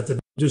that the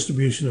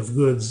distribution of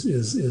goods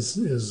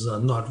is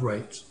not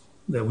right,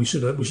 that we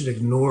should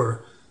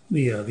ignore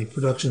the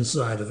production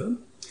side of it.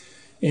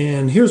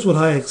 And here's what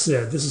Hayek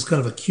said. This is kind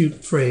of a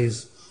cute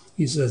phrase.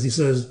 He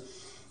says,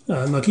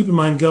 now keep in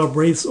mind,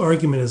 Galbraith's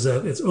argument is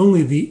that it's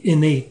only the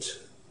innate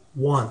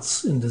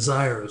wants and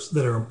desires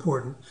that are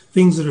important,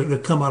 things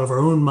that come out of our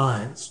own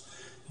minds.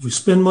 If we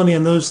spend money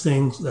on those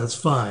things, that's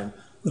fine.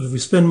 But if we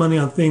spend money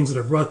on things that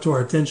are brought to our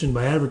attention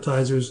by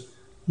advertisers,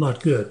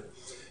 not good.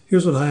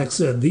 Here's what Hayek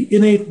said. The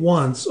innate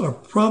wants are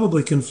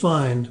probably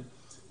confined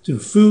to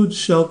food,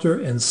 shelter,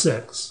 and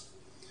sex.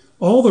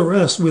 All the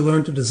rest we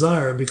learn to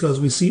desire because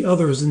we see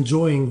others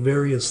enjoying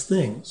various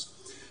things.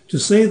 To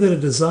say that a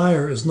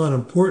desire is not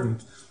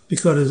important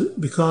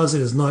because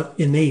it is not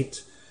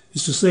innate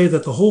is to say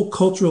that the whole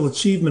cultural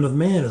achievement of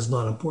man is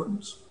not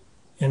important."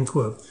 End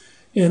quote.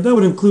 And that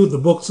would include the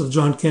books of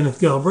John Kenneth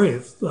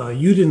Galbraith.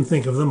 You didn't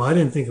think of them. I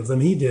didn't think of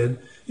them. He did.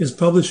 His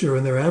publisher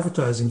and their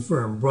advertising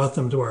firm brought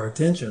them to our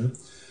attention.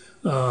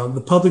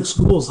 The public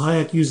schools,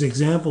 Hayek used the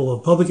example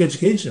of public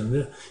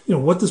education.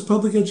 What does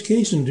public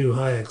education do,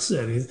 Hayek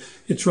said?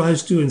 It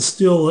tries to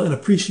instill an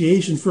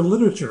appreciation for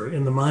literature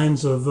in the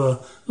minds of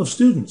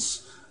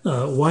students.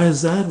 Why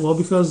is that? Well,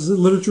 because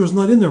literature is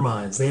not in their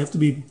minds. It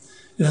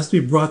has to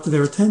be brought to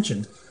their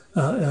attention.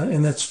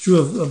 And that's true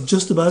of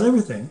just about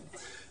everything.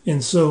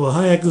 And so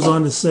Hayek goes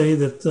on to say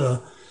that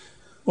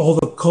all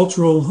the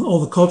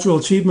cultural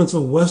achievements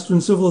of Western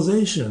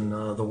civilization,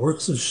 the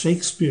works of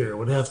Shakespeare,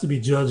 would have to be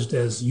judged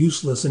as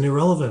useless and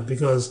irrelevant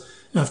because,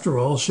 after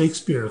all,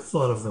 Shakespeare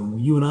thought of them.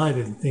 You and I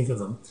didn't think of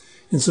them.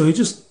 And so he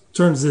just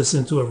turns this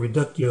into a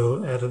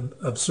reductio ad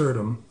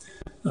absurdum,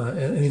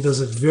 and he does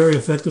it very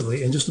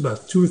effectively in just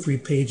about 2 or 3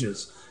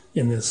 pages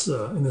in this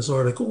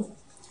article.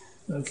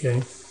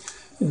 Okay,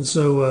 and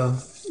so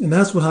and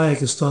that's what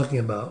Hayek is talking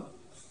about.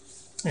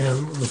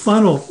 And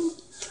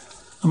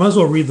I might as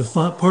well read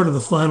part of the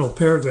final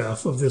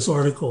paragraph of this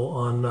article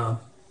on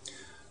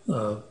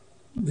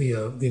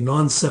the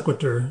non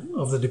sequitur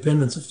of the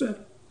dependence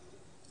effect,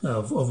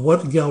 of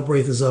what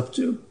Galbraith is up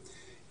to.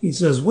 He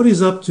says what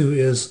he's up to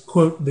is,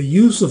 quote, "the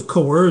use of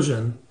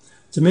coercion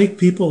to make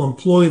people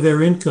employ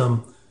their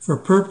income for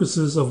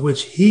purposes of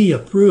which he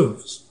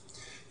approves.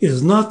 It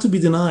is not to be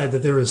denied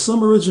that there is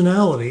some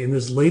originality in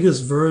this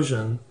latest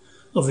version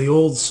of the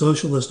old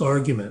socialist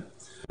argument.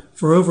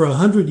 For over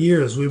 100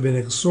 years, we've been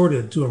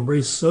exhorted to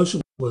embrace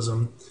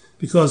socialism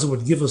because it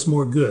would give us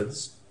more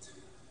goods.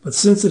 But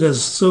since it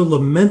has so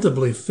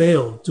lamentably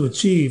failed to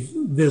achieve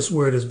this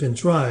where it has been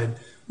tried,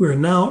 we are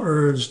now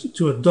urged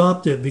to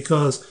adopt it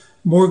because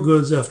more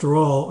goods, after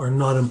all, are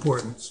not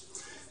important."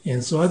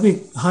 And so I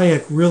think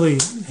Hayek really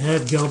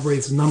had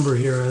Galbraith's number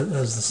here,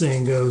 as the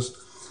saying goes,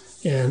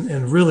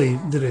 and really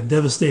did a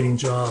devastating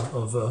job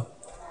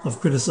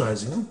of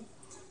criticizing him.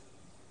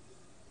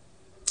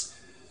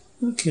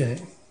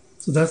 Okay.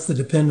 So that's the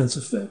dependence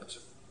effect.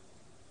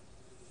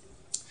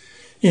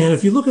 And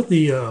if you look at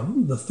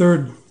the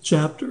third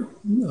chapter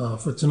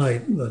for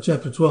tonight,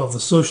 chapter 12, the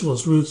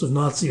socialist roots of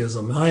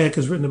Nazism, Hayek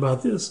has written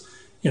about this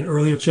in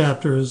earlier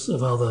chapters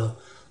of how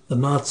the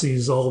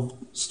Nazis all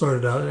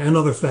started out, and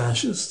other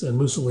fascists, and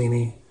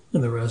Mussolini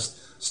and the rest,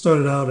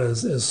 started out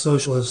as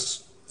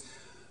socialists.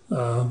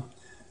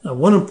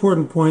 One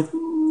important point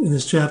in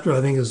this chapter, I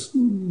think, is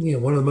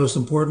one of the most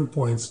important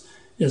points,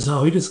 is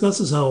how he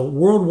discusses how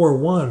World War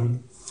I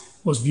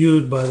was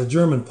viewed by the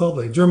German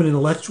public, German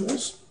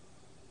intellectuals,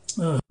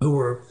 who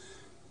were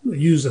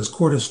used as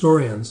court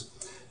historians,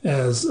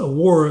 as a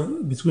war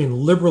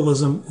between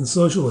liberalism and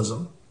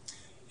socialism.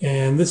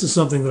 And this is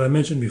something that I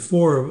mentioned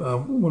before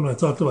when I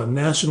talked about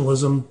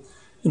nationalism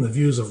and the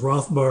views of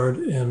Rothbard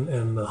and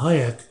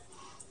Hayek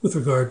with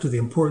regard to the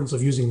importance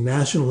of using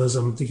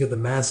nationalism to get the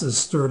masses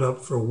stirred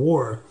up for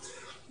war.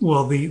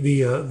 Well,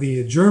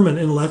 the German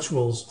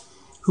intellectuals,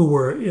 who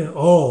were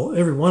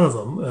every one of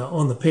them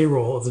on the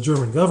payroll of the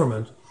German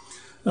government,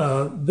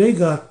 they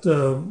got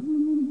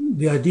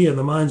the idea in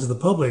the minds of the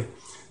public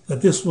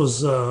that this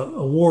was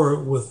a war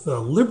with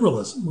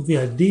liberalism, with the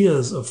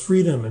ideas of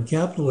freedom and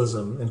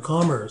capitalism and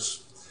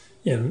commerce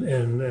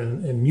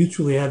and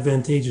mutually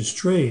advantageous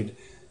trade,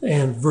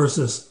 and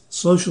versus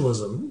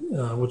socialism,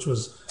 which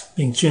was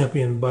being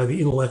championed by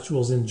the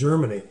intellectuals in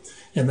Germany.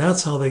 And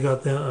that's how they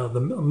got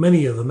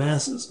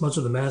much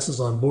of the masses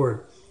on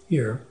board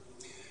here.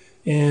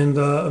 And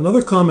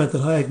another comment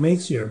that Hayek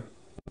makes here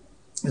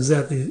is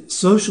that the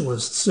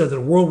socialists said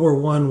that World War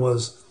I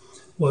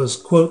was,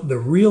 quote, "the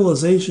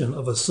realization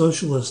of a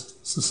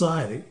socialist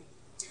society."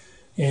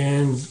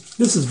 And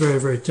this is very,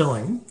 very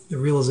telling, the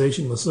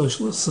realization of a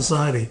socialist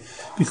society,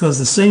 because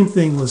the same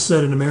thing was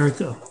said in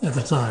America at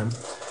the time.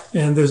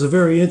 And there's a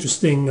very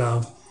interesting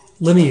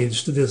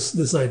lineage to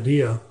this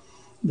idea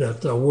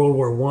that World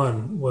War I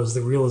was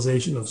the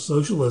realization of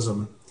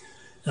socialism.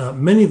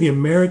 Many of the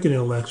American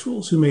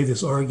intellectuals who made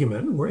this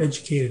argument were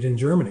educated in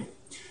Germany.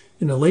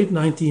 In the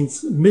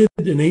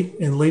mid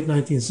and late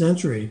 19th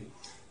century,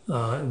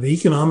 the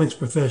economics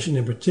profession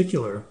in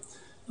particular,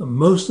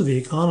 most of the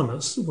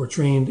economists were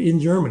trained in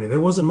Germany.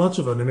 There wasn't much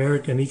of an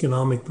American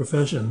economic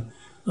profession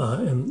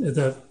at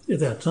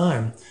that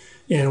time.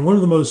 And one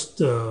of the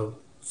most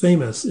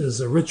famous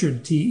is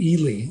Richard T.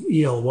 Ely,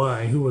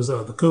 E-L-Y, who was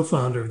the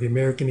co-founder of the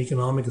American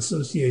Economic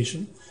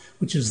Association,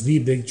 which is the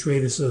big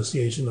trade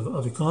association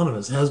of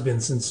economists, has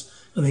been since,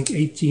 I think,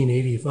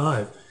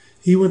 1885.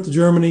 He went to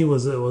Germany,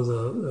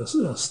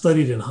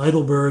 studied in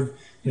Heidelberg,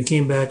 and he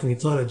came back and he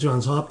taught at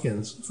Johns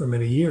Hopkins for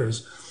many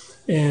years.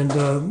 And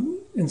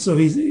so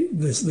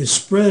the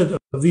spread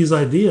of these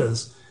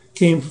ideas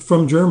came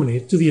from Germany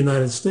to the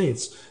United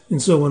States.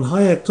 And so when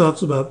Hayek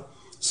talks about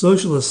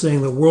socialists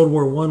saying that World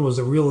War I was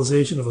a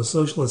realization of a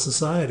socialist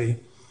society,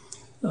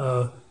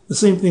 the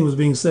same thing was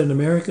being said in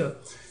America.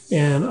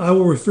 And I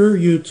will refer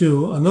you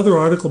to another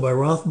article by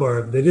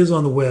Rothbard that is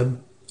on the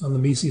web, on the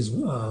Mises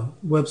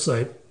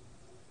website,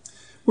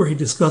 where he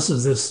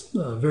discusses this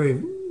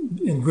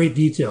in great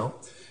detail.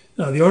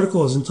 The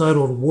article is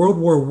entitled World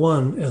War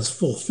I as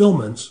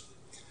Fulfillment.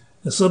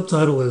 The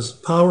subtitle is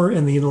Power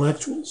and the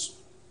Intellectuals.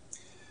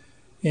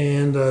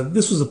 And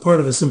this was a part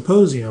of a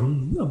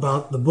symposium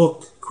about the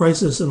book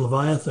Crisis and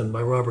Leviathan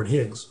by Robert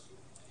Higgs.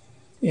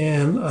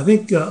 And I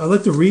think I'd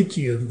like to read to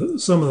you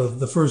some of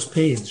the first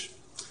page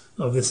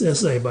of this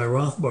essay by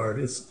Rothbard.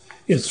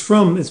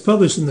 It's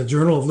published in the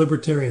Journal of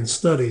Libertarian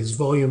Studies,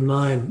 Volume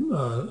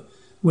 9,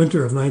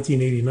 winter of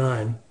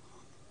 1989.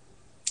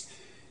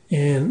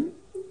 And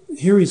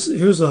here's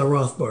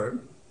Rothbard.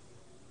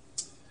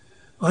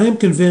 I am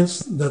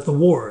convinced that the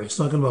war, he's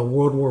talking about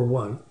World War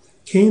I,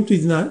 came to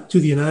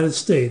the United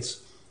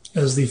States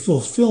as the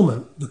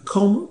fulfillment, the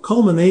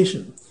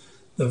culmination,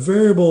 the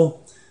variable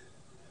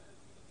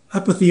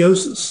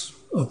apotheosis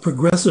of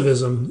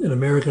progressivism in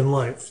American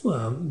life.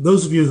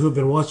 Those of you who have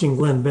been watching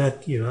Glenn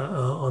Beck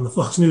on the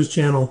Fox News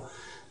channel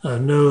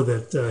know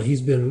that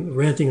he's been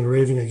ranting and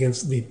raving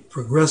against the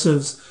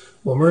progressives.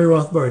 Well, Murray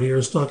Rothbard here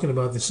is talking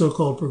about the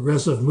so-called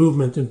progressive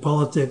movement in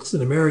politics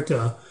in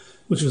America,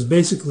 which was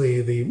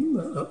basically the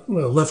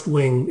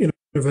left-wing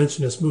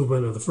interventionist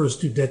movement of the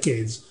first 2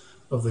 decades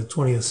of the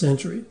 20th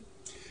century.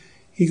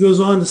 He goes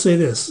on to say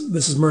this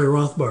is Murray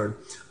Rothbard,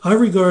 I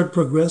regard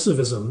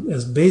progressivism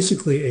as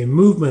basically a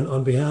movement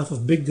on behalf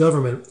of big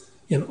government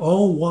in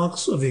all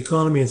walks of the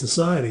economy and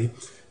society,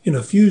 in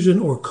a fusion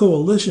or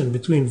coalition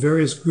between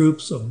various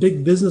groups of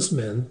big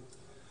businessmen,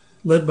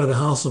 led by the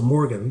House of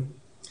Morgan,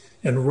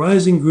 and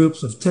rising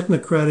groups of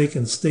technocratic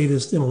and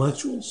statist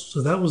intellectuals.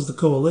 So that was the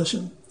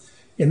coalition.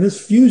 In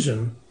this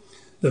fusion,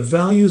 the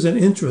values and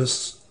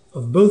interests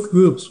of both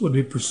groups would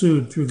be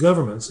pursued through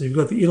government. So you've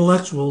got the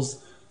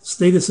intellectuals,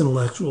 statist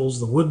intellectuals,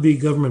 the would-be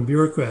government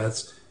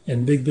bureaucrats,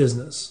 and big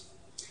business.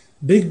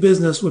 Big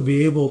business would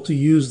be able to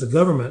use the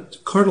government to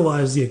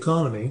cartelize the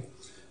economy,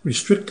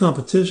 restrict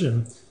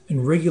competition,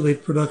 and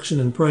regulate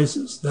production and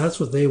prices. That's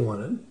what they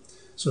wanted.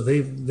 So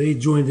they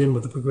joined in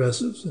with the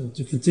progressives. And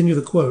to continue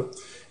the quote,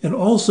 and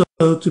also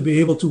to be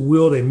able to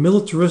wield a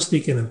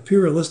militaristic and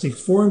imperialistic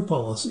foreign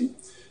policy,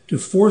 to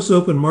force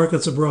open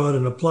markets abroad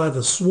and apply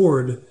the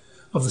sword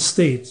of the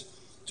state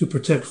to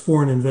protect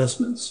foreign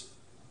investments.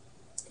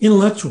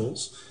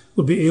 Intellectuals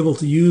would be able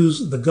to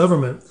use the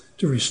government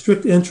to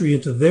restrict entry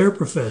into their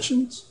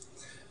professions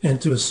and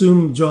to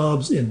assume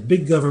jobs in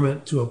big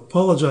government, to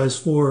apologize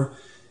for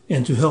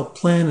and to help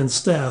plan and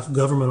staff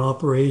government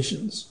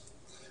operations.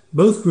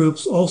 Both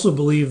groups also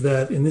believe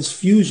that in this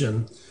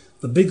fusion,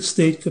 the big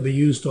state could be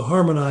used to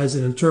harmonize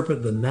and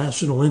interpret the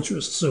national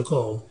interest,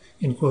 so-called,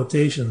 in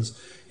quotations,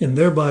 and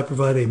thereby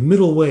provide a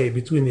middle way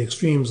between the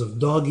extremes of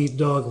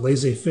dog-eat-dog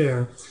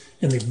laissez-faire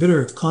and the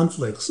bitter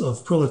conflicts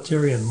of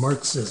proletarian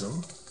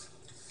Marxism.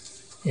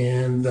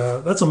 And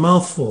that's a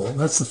mouthful.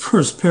 That's the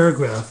first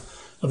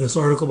paragraph of this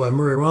article by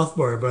Murray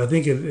Rothbard, but I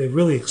think it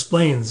really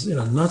explains in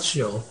a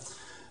nutshell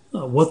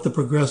what the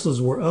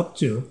progressives were up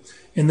to.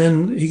 And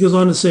then he goes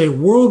on to say,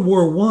 World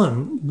War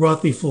I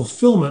brought the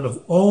fulfillment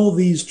of all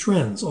these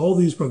trends, all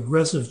these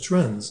progressive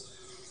trends.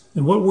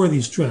 And what were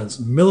these trends?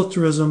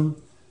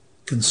 Militarism,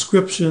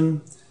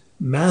 conscription,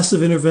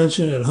 massive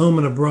intervention at home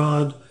and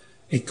abroad,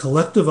 a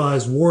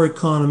collectivized war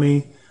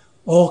economy,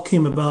 all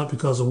came about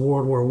because of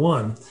World War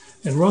I.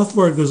 And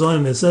Rothbard goes on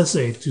in this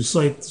essay to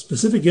cite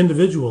specific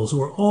individuals who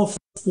were all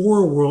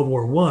for World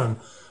War I,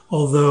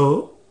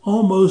 although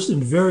almost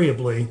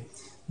invariably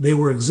they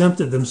were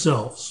exempted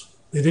themselves.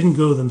 They didn't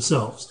go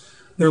themselves.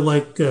 They're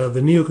like the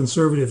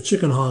neoconservative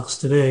chicken hawks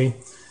today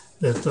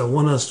that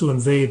want us to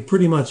invade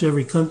pretty much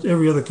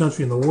every other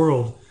country in the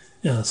world,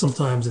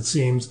 sometimes it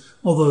seems,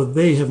 although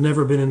they have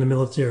never been in the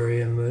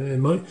military,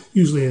 and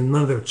usually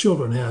none of their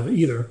children have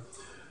either,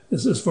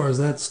 as far as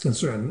that's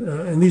concerned.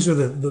 And these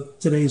are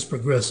today's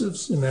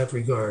progressives in that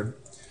regard.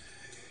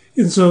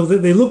 And so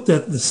they looked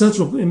at the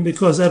central, and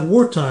because at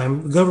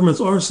wartime,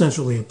 governments are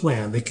centrally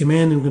planned. They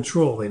command and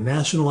control. They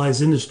nationalize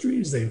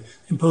industries. They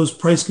impose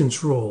price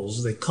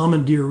controls. They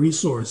commandeer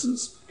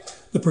resources.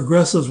 The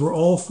progressives were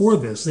all for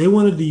this. They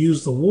wanted to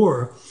use the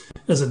war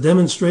as a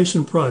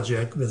demonstration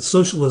project that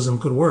socialism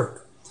could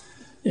work.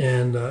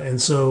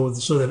 And so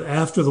that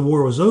after the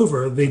war was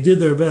over, they did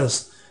their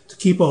best to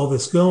keep all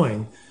this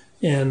going.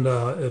 And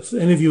if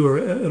any of you are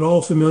at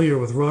all familiar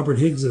with Robert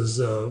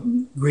Higgs's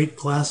great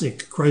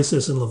classic,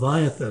 Crisis and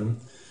Leviathan,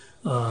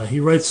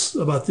 he writes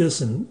about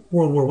this in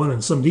World War I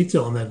in some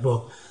detail in that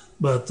book.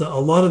 But a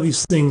lot of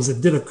these things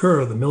that did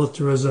occur, the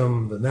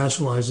militarism, the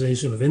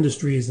nationalization of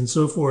industries and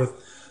so forth,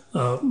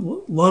 a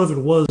lot of it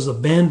was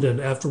abandoned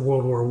after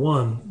World War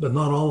I, but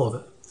not all of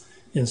it.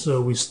 And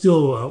so we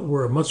still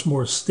were much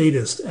more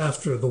statist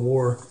after the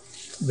war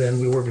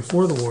than we were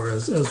before the war,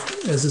 as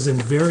is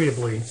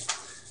invariably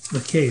the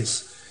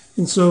case.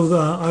 And so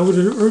I would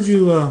urge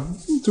you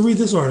to read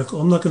this article.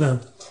 I'm not going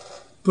to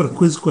put a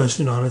quiz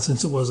question on it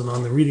since it wasn't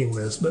on the reading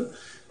list, but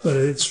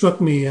it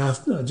struck me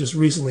just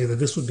recently that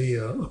this would be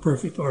a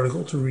perfect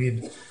article to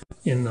read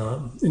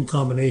in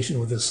combination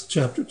with this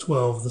chapter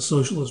 12, the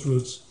socialist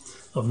roots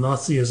of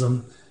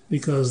Nazism,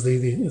 because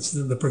it's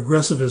the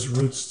progressivist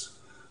roots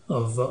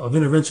of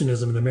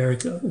interventionism in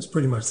America is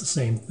pretty much the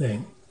same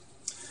thing.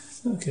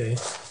 Okay,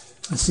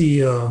 I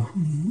see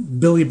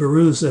Billy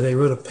Baru said he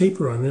wrote a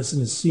paper on this in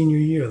his senior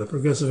year, the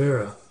progressive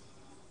era.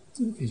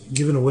 He's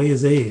giving away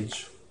his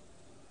age.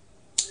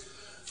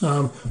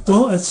 Well,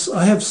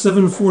 I have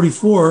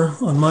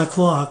 7:44 on my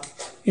clock,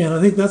 and I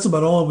think that's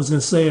about all I was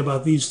going to say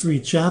about these three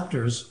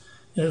chapters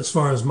as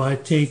far as my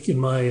take and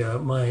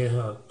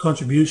my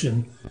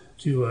contribution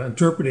to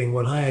interpreting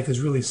what Hayek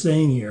is really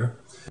saying here.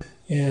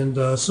 And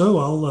so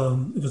I'll,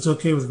 if it's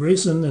okay with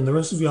Grayson and the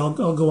rest of you, I'll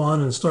go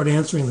on and start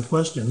answering the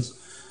questions.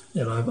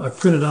 And I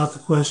printed out the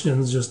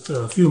questions just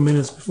a few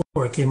minutes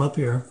before I came up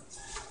here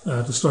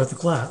to start the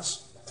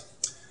class.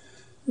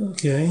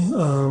 Okay,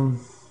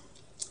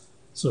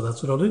 so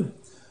that's what I'll do.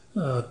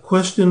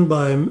 Question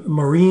by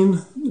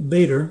Maureen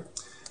Bader.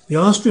 The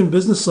Austrian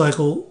business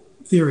cycle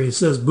theory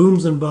says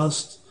booms and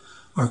busts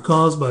are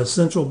caused by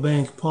central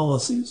bank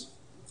policies.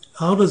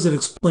 How does it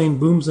explain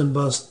booms and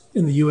busts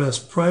in the U.S.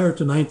 prior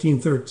to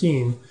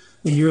 1913,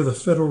 the year the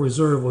Federal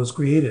Reserve was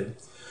created?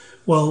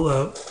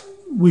 Well,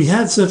 we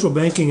had central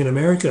banking in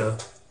America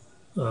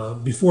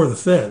before the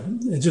Fed.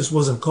 It just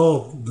wasn't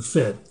called the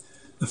Fed.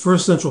 The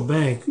first central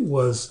bank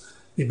was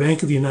the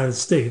Bank of the United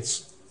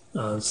States,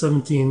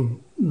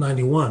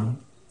 1791,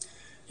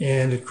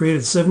 and it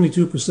created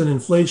 72%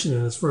 inflation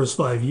in its first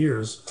 5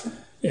 years.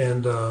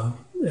 And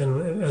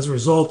as a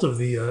result of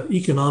the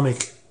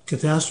economic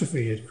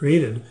catastrophe it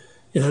created,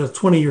 it had a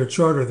 20-year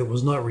charter that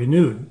was not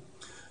renewed.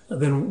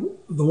 Then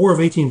the War of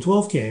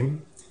 1812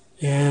 came,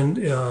 and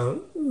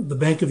the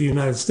Bank of the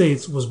United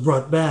States was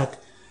brought back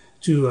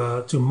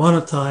to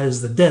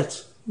monetize the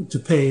debt, to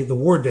pay the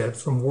war debt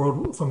from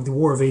the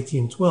War of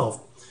 1812.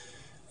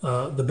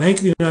 The Bank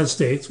of the United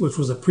States, which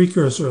was a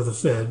precursor of the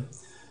Fed,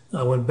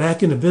 went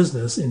back into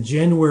business in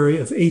January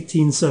of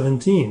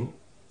 1817.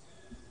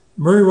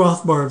 Murray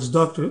Rothbard's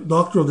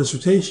doctoral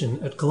dissertation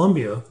at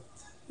Columbia,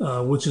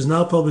 which is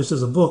now published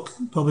as a book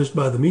published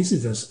by the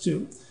Mises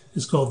Institute,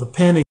 is called The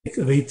Panic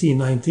of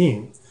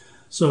 1819.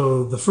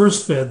 So the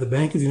first Fed, the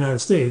Bank of the United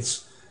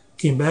States,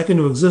 came back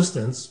into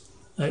existence.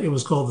 It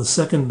was called the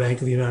Second Bank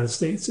of the United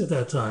States at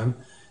that time,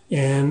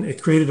 and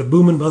it created a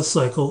boom and bust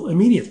cycle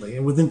immediately.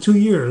 And within 2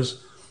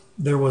 years,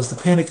 there was the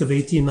Panic of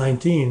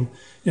 1819,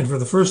 and for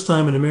the first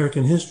time in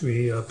American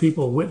history,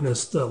 people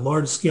witnessed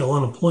large-scale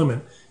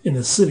unemployment in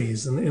the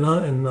cities. And in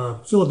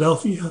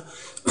Philadelphia,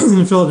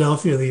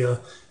 the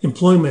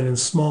employment in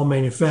small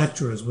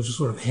manufacturers, which is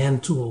sort of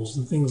hand tools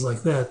and things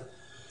like that,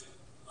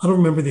 I don't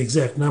remember the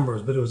exact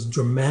numbers, but it was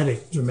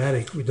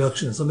dramatic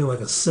reduction, something like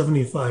a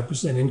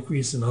 75%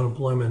 increase in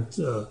unemployment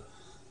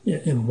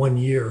in 1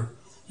 year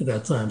at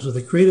that time. So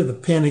they created the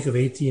Panic of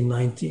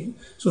 1819.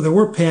 So there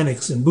were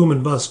panics and boom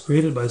and bust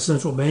created by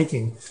central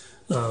banking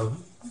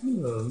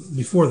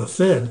before the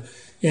Fed.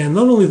 And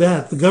not only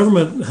that, the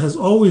government has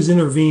always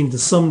intervened to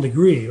some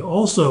degree.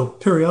 Also,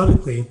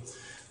 periodically,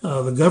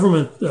 the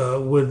government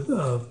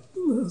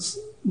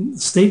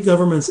state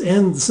governments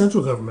and the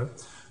central government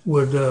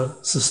would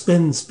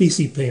suspend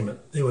specie payment.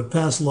 They would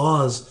pass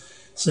laws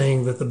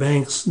saying that the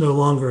banks no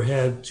longer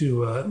had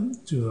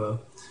to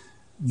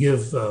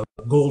give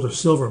gold or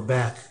silver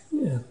back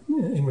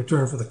in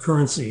return for the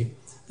currency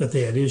that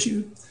they had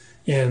issued.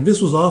 And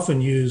this was often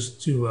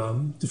used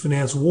to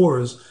finance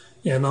wars.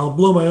 And I'll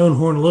blow my own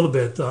horn a little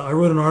bit. I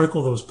wrote an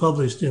article that was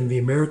published in the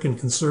American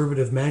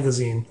Conservative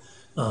magazine,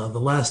 the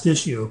last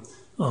issue,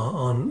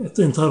 it's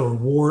entitled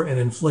War and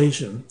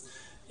Inflation.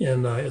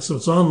 And so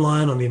it's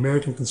online on the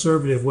American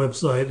Conservative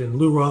website, and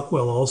Lou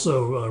Rockwell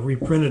also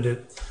reprinted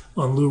it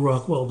on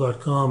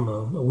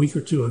LouRockwell.com a week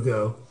or two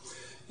ago.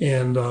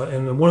 And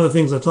one of the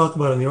things I talk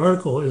about in the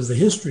article is the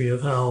history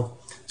of how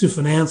to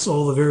finance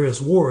all the various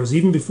wars.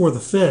 Even before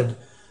the Fed,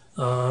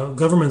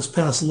 governments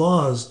passed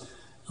laws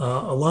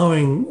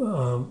allowing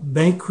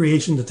bank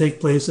creation to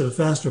take place at a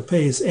faster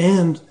pace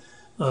and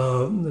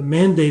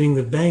mandating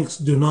that banks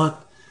do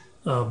not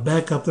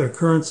back up their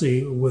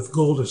currency with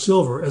gold or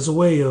silver as a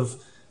way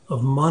of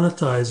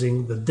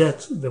monetizing the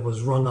debt that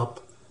was run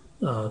up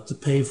to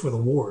pay for the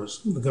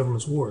wars, the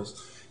government's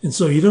wars. And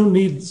so you don't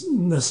need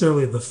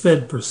necessarily the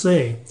Fed per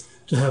se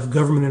to have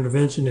government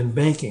intervention in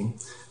banking.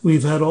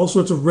 We've had all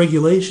sorts of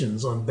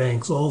regulations on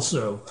banks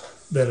also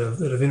that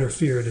have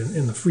interfered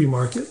in the free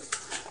market,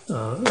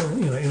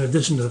 in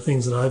addition to the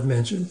things that I've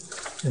mentioned.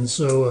 And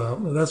so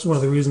that's one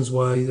of the reasons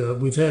why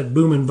we've had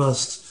boom and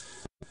busts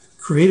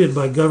created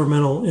by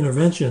governmental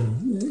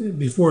intervention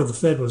before the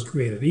Fed was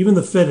created. Even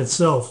the Fed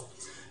itself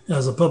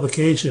has a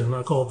publication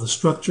called The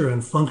Structure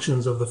and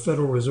Functions of the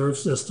Federal Reserve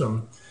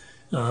System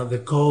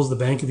that calls the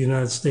Bank of the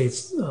United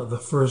States the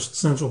first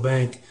central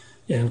bank,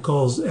 and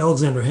calls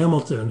Alexander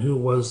Hamilton, who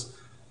was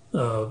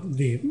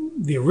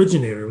the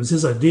originator. It was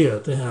his idea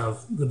to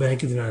have the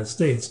Bank of the United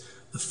States.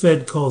 The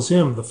Fed calls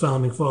him the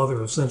founding father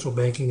of central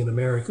banking in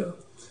America.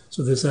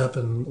 So this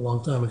happened a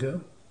long time ago.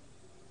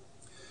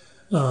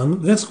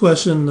 Next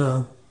question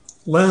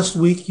Last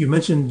week, you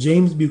mentioned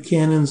James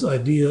Buchanan's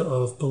idea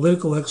of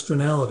political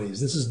externalities.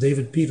 This is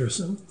David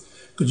Peterson.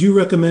 Could you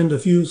recommend a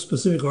few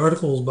specific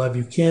articles by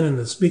Buchanan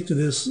that speak to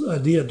this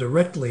idea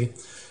directly?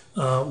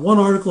 One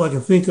article I can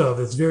think of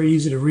that's very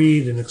easy to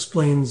read and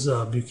explains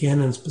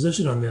Buchanan's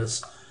position on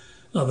this.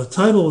 The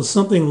title is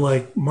something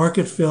like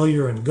Market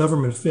Failure and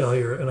Government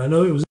Failure, and I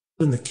know it was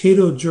in the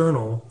Cato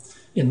Journal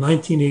in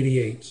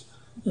 1988.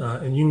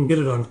 And you can get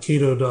it on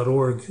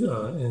cato.org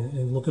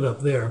and look it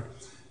up there.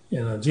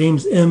 And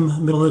James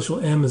M., middle initial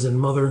M is in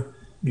Mother,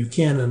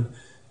 Buchanan,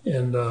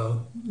 and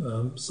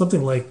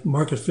something like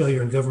Market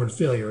Failure and Government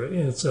Failure.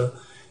 And it's and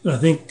I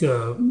think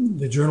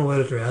the journal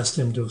editor asked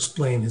him to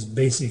explain his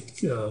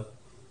basic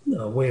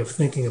way of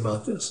thinking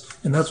about this.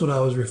 And that's what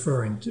I was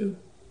referring to.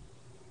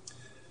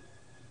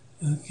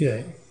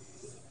 Okay.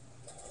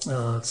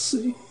 Let's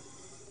see.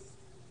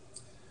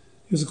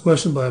 Here's a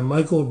question by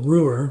Michael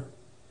Brewer.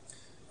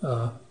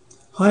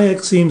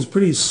 Hayek seems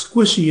pretty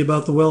squishy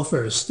about the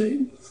welfare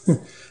state.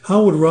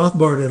 How would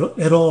Rothbard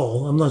et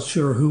al., I'm not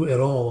sure who et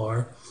al.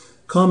 Are,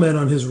 comment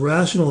on his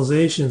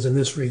rationalizations in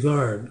this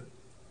regard?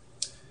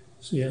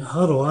 So yeah,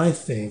 how do I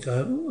think?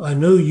 I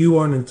know you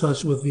aren't in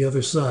touch with the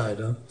other side.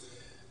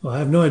 Well, I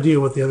have no idea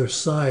what the other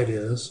side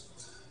is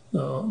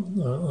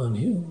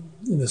in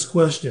this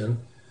question.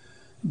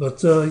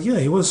 But yeah,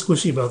 he was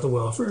squishy about the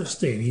welfare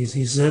state. He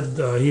said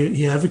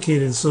he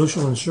advocated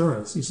social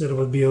insurance. He said it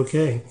would be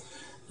okay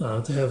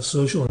to have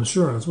social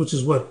insurance, which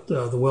is what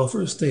the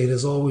welfare state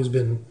has always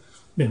been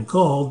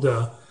called.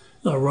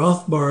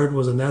 Rothbard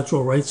was a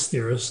natural rights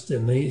theorist,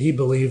 and he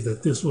believed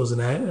that this was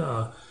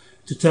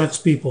to tax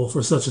people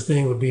for such a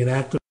thing would be an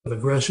act of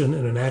aggression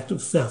and an act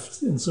of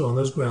theft, and so on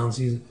those grounds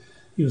he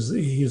was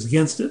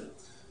against it.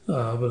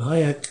 But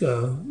Hayek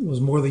was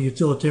more the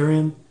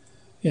utilitarian,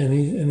 and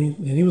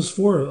he was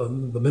for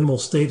the minimal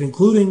state,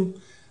 including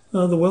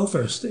the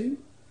welfare state.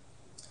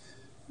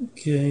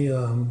 Okay.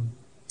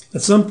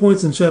 At some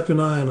points in Chapter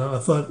 9, I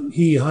thought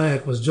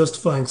Hayek, was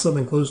justifying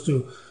something close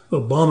to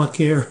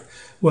Obamacare.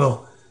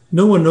 Well,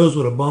 no one knows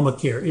what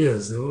Obamacare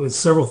is. It was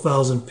several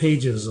thousand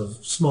pages of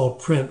small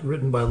print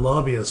written by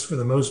lobbyists for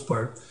the most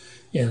part,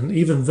 and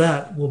even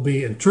that will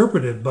be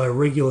interpreted by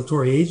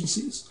regulatory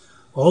agencies.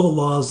 All the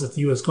laws that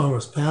the U.S.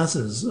 Congress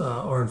passes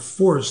are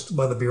enforced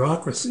by the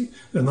bureaucracy.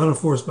 They're not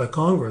enforced by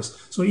Congress.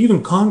 So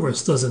even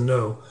Congress doesn't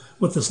know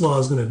what this law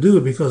is going to do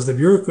because the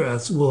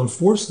bureaucrats will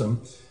enforce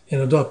them and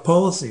adopt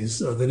policies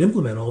that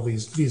implement all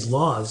these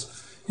laws.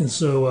 And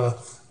so,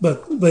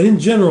 but in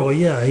general,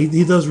 yeah,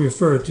 he does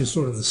refer to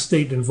sort of the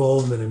state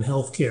involvement in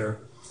healthcare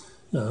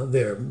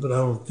there. But I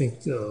don't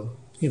think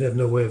he'd have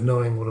no way of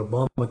knowing what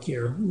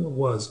Obamacare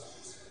was.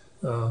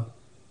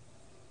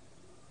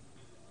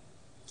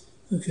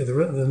 Okay,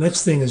 the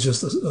next thing is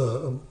just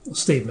a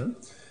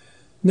statement.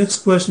 Next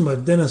question by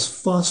Dennis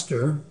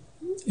Foster.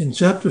 In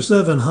Chapter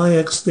 7,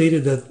 Hayek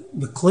stated that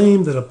the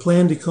claim that a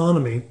planned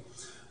economy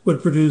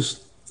would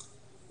produce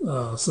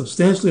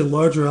substantially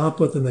larger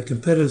output than the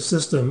competitive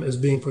system is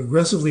being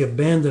progressively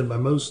abandoned by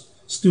most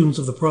students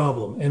of the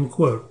problem, end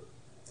quote.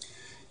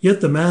 Yet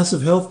the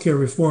massive healthcare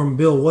reform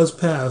bill was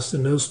passed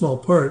in no small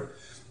part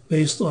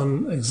based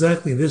on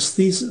exactly this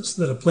thesis,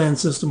 that a planned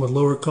system would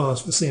lower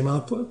costs for the same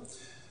output.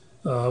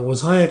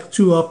 Was Hayek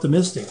too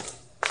optimistic?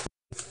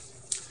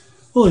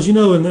 Well, as you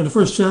know, in the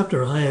first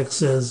chapter, Hayek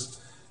says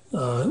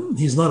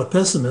he's not a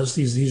pessimist.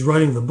 He's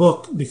writing the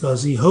book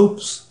because he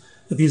hopes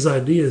that these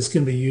ideas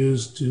can be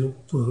used to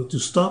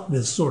stop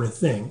this sort of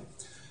thing.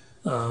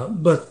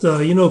 But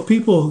you know,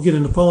 people who get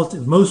into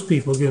politics, most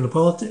people get into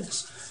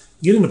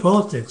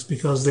politics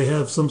because they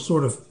have some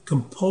sort of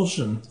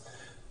compulsion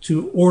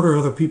to order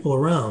other people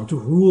around, to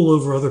rule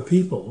over other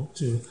people,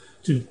 to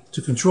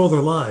control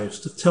their lives,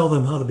 to tell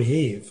them how to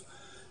behave.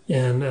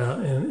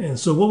 And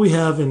so what we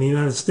have in the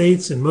United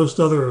States and most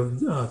other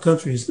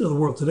countries of the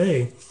world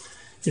today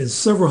is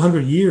several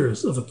hundred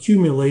years of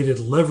accumulated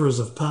levers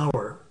of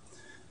power,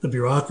 the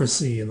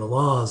bureaucracy and the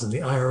laws and the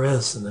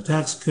IRS and the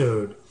tax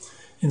code.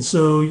 And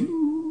so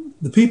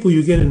the people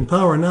you get in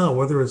power now,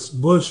 whether it's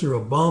Bush or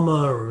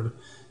Obama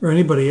or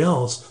anybody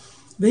else,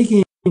 they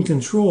gain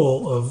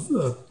control of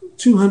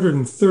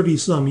 230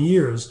 some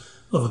years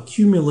of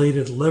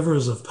accumulated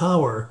levers of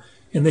power,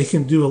 and they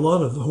can do a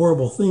lot of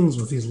horrible things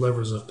with these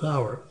levers of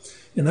power.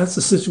 And that's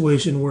the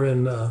situation we're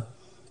in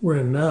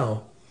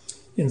now.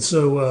 And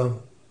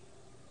so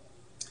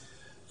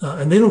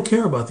and they don't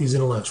care about these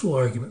intellectual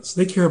arguments.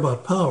 They care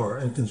about power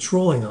and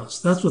controlling us.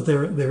 That's what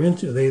they're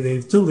into.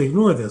 They totally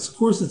ignore this. Of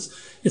course,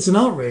 it's an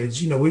outrage.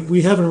 You know,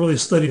 we haven't really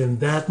studied in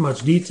that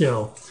much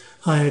detail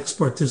Hayek's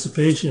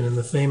participation in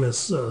the famous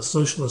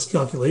socialist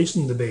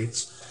calculation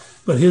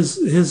debates, but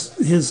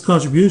his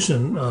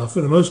contribution,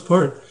 for the most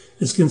part,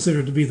 is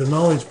considered to be the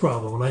knowledge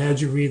problem. When I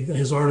had you read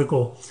his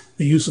article,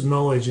 "The Use of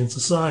Knowledge in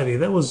Society,"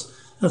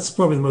 that's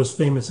probably the most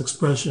famous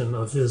expression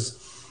of his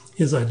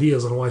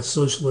ideas on why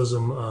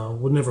socialism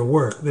would never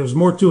work. There's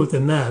more to it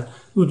than that.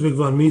 Ludwig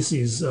von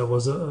Mises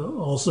was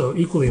also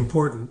equally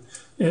important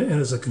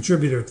and is a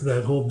contributor to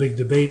that whole big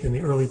debate in the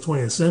early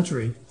 20th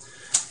century.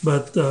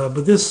 But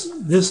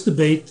this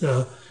debate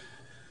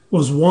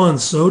was won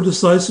so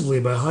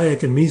decisively by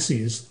Hayek and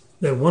Mises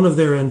that one of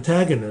their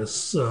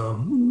antagonists,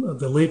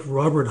 the late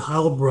Robert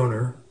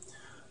Heilbronner,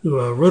 who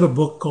wrote a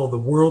book called The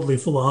Worldly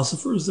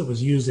Philosophers that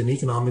was used in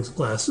economics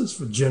classes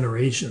for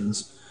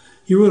generations.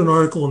 He wrote an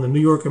article in the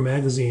New Yorker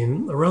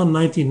magazine around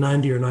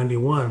 1990 or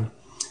 91.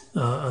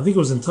 I think it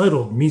was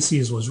entitled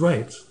Mises Was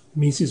Right.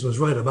 Mises was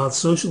right about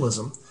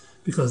socialism,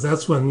 because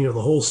that's when the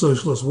whole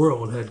socialist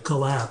world had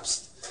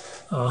collapsed.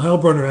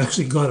 Heilbronner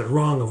actually got it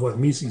wrong of what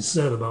Mises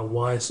said about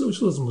why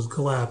socialism was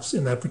collapsed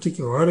in that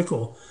particular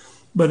article.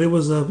 But it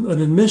was an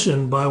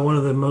admission by one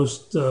of the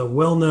most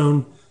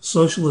well-known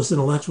socialist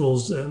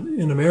intellectuals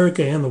in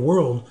America and the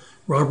world,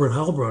 Robert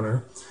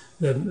Heilbronner,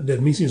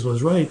 that Mises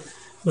was right.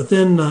 But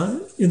then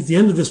at the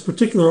end of this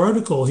particular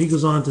article, he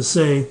goes on to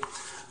say,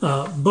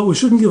 but we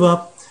shouldn't give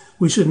up.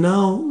 We should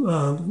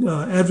now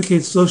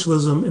advocate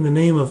socialism in the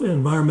name of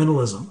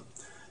environmentalism.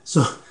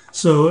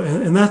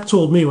 And that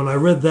told me when I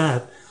read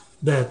that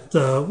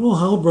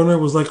Heilbronner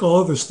was like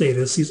all other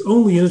statists. He's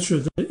only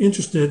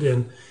interested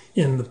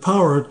in the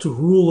power to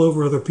rule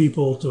over other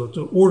people,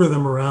 to order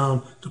them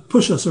around, to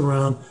push us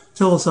around,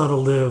 tell us how to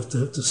live,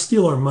 to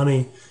steal our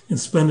money and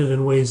spend it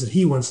in ways that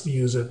he wants to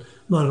use it,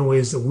 not in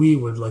ways that we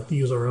would like to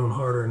use our own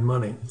hard-earned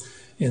money.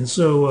 And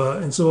so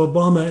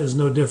Obama is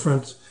no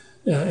different,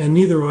 and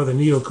neither are the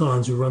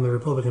neocons who run the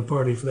Republican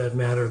Party, for that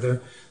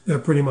matter. They're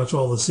pretty much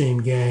all the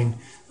same gang.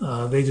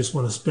 They just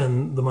want to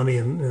spend the money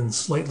in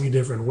slightly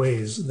different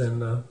ways than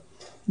the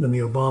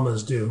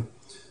Obamas do,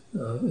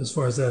 as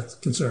far as that's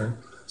concerned.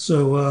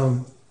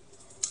 So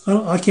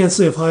I can't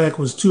say if Hayek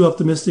was too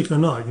optimistic or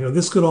not.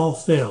 This could all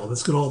fail.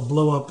 This could all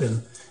blow up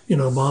in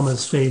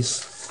Obama's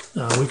face.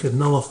 We could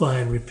nullify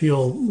and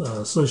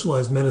repeal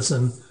socialized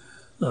medicine.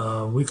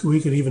 We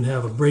could even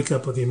have a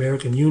breakup of the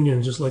American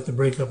Union, just like the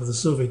breakup of the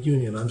Soviet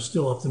Union. I'm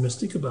still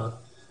optimistic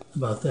about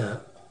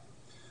that.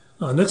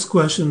 Next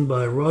question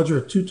by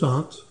Roger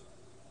Toutant.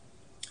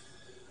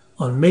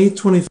 On May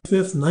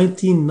 25th,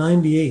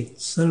 1998,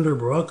 Senator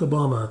Barack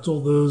Obama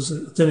told those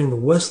attending the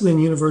Wesleyan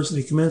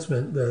University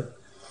commencement that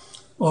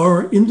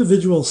our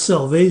individual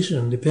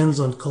salvation depends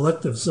on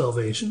collective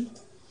salvation.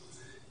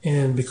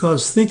 And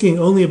because thinking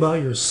only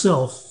about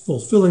yourself,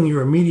 fulfilling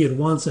your immediate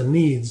wants and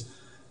needs,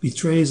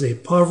 betrays a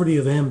poverty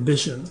of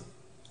ambition.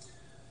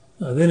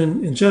 Then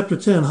in Chapter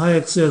 10,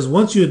 Hayek says,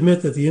 once you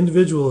admit that the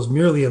individual is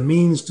merely a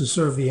means to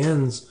serve the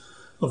ends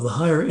of the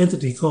higher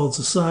entity called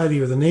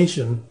society or the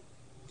nation,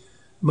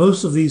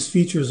 most of these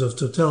features of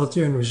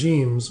totalitarian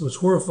regimes which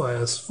horrify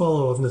us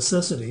follow of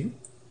necessity.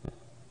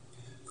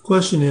 The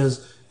question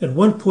is, at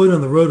what point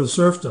on the road of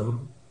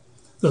serfdom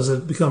does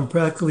it become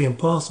practically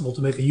impossible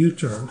to make a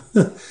U-turn?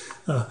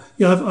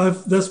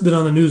 That's been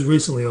on the news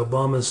recently,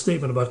 Obama's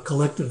statement about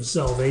collective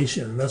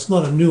salvation. That's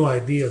not a new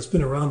idea. It's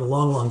been around a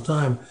long, long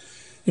time.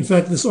 In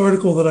fact, this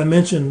article that I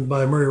mentioned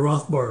by Murray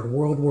Rothbard,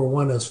 World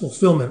War I as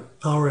Fulfillment,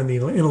 Power in the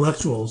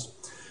Intellectuals,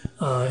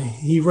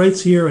 he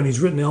writes here and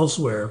he's written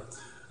elsewhere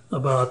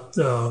about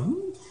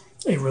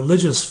a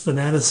religious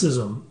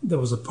fanaticism that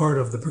was a part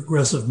of the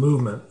progressive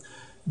movement.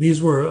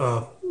 These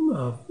were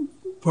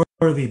part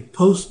of the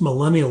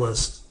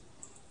post-millennialist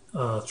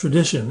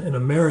tradition in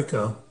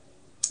America.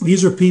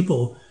 These are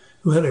people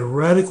who had a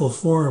radical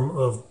form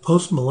of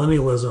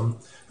post-millennialism,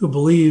 who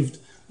believed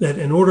that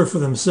in order for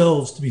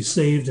themselves to be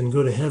saved and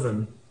go to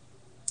heaven,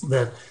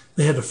 that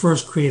they had to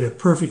first create a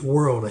perfect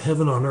world, a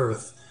heaven on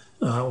earth,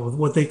 with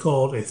what they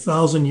called a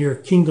 1,000-year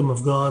kingdom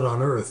of God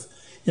on earth.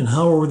 And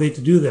how were they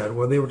to do that?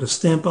 Well, they were to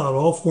stamp out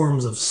all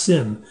forms of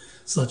sin,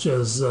 such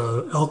as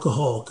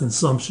alcohol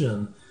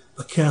consumption.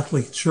 The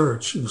Catholic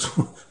Church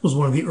was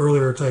one of the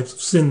earlier types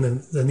of sin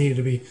that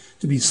needed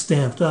to be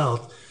stamped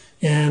out.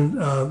 And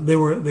they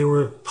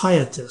were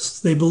pietists.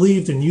 They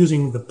believed in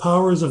using the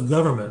powers of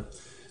government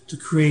to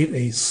create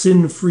a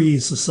sin-free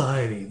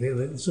society.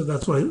 So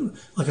that's why,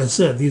 like I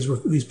said,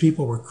 these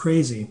people were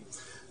crazy,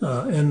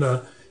 and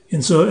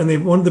they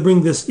wanted to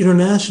bring this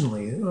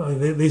internationally.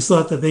 They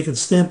thought that they could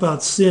stamp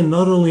out sin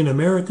not only in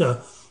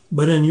America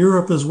but in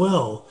Europe as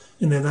well.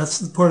 And then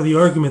that's part of the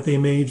argument they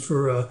made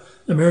for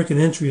American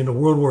entry into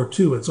World War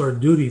II. It's our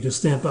duty to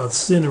stamp out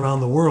sin around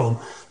the world.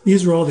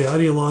 These are all the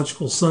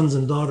ideological sons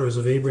and daughters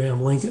of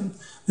Abraham Lincoln.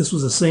 This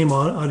was the same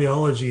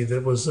ideology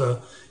that was,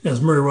 as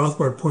Murray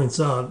Rothbard points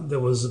out, that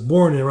was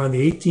born around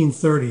the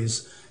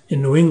 1830s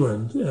in New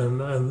England.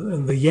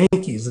 And the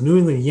Yankees, the New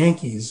England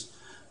Yankees,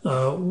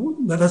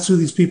 that's who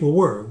these people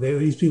were.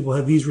 These people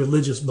had these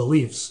religious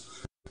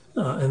beliefs.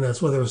 And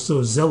that's why they were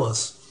so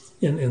zealous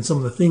in some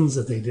of the things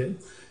that they did.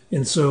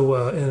 And so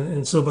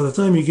by the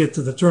time you get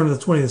to the turn of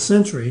the 20th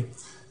century,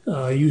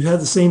 you had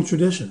the same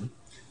tradition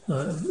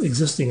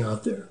existing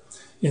out there.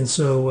 And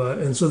so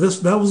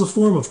that was a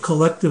form of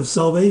collective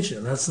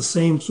salvation. That's the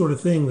same sort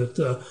of thing that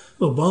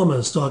Obama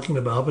is talking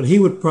about. But he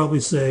would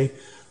probably say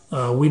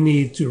we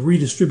need to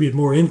redistribute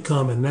more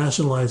income and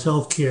nationalize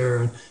health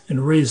care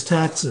and raise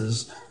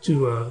taxes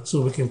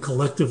so we can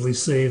collectively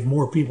save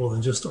more people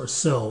than just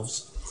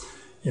ourselves.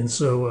 And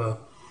so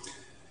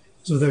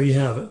there you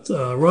have it.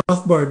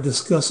 Rothbard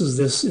discusses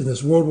this in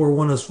this World War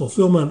I as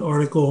Fulfillment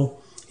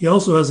article. He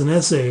also has an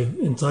essay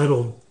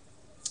entitled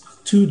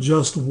Two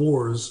Just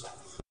Wars,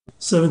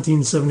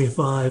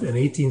 1775 and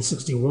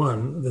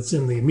 1861, that's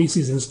in the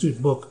Mises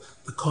Institute book,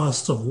 The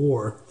Costs of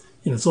War,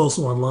 and it's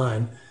also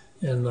online.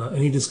 And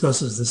he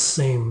discusses this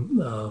same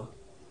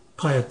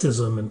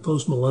pietism and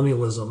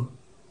postmillennialism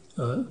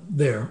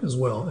there as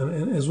well,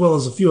 and as well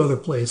as a few other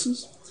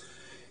places.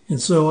 And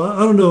so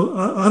I don't know,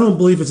 I don't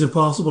believe it's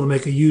impossible to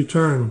make a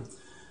U-turn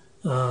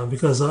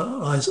because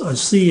I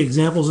see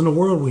examples in the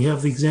world. We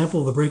have the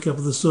example of the breakup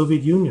of the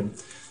Soviet Union.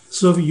 The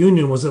Soviet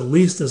Union was at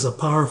least as a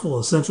powerful,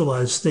 a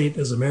centralized state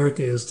as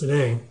America is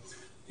today,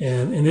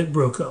 and it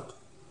broke up.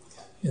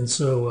 And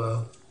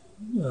so,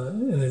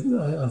 and it,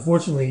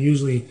 unfortunately,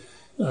 usually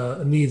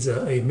needs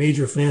a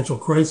major financial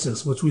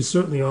crisis, which we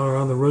certainly are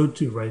on the road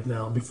to right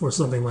now, before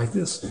something like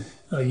this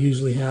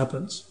usually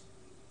happens.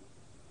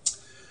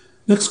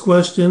 Next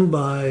question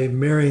by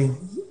Mary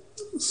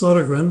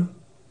Sodergren.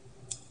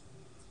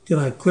 Can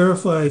I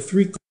clarify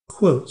 3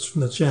 quotes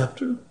from the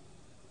chapter?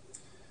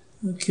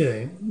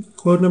 Okay,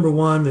 quote number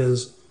 1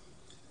 is,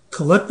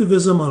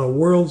 collectivism on a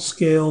world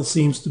scale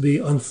seems to be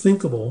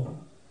unthinkable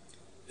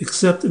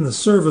except in the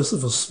service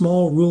of a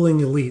small ruling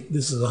elite.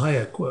 This is a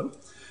Hayek quote.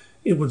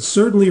 It would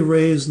certainly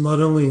raise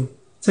not only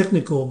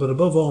technical but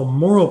above all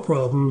moral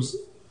problems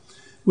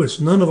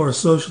which none of our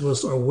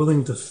socialists are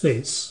willing to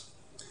face.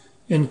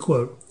 End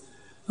quote.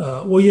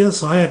 Well,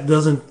 yes, Hayek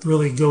doesn't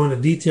really go into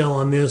detail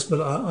on this,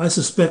 but I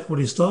suspect what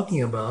he's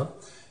talking about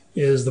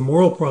is the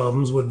moral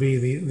problems would be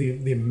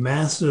the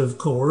massive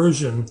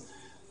coercion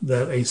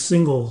that a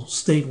single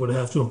state would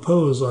have to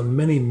impose on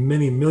many,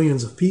 many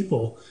millions of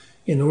people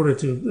in order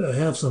to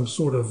have some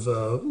sort of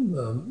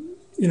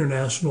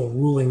international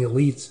ruling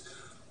elite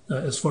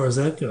as far as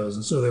that goes.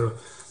 And so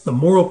the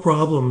moral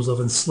problems of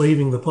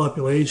enslaving the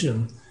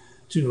population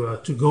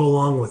to go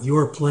along with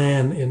your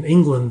plan in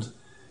England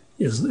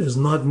is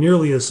not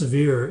nearly as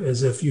severe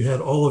as if you had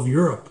all of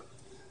Europe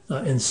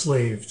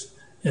enslaved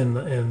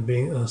and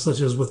being such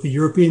as with the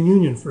European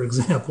Union, for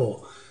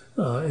example.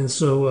 And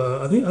so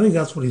I think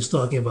that's what he's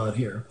talking about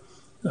here.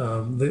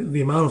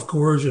 The amount of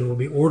coercion will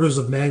be orders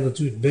of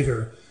magnitude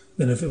bigger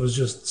than if it was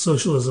just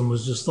socialism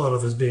was just thought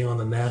of as being on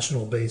a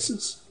national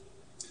basis.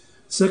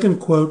 Second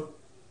quote,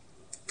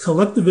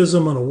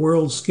 collectivism on a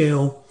world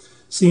scale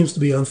seems to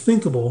be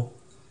unthinkable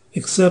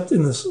except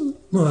in this,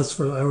 no, that's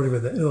for, I already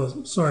read that.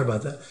 Oh, sorry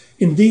about that.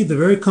 Indeed, the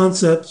very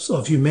concepts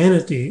of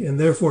humanity and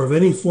therefore of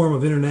any form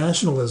of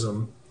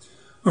internationalism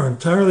are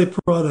entirely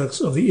products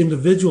of the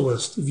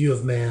individualist view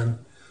of man,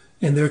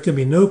 and there can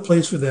be no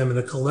place for them in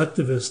a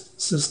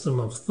collectivist system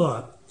of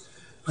thought.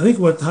 I think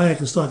what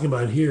Hayek is talking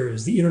about here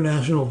is the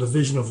international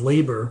division of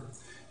labor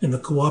and the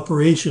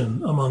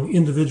cooperation among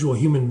individual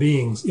human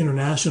beings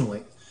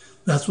internationally.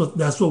 That's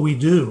what we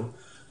do.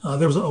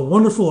 There was a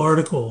wonderful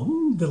article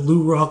that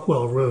Lou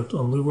Rockwell wrote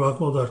on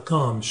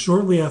LouRockwell.com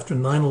shortly after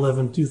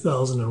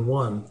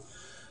 9/11/2001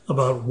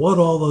 about what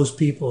all those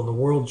people in the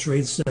World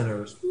Trade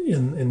Centers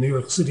in New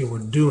York City were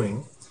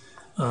doing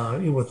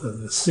with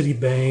the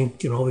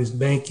Citibank and all these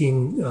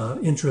banking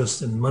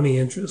interests and money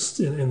interests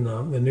in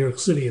New York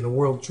City in the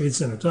World Trade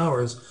Center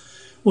towers.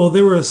 Well,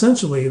 there were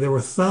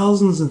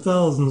thousands and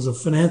thousands of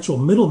financial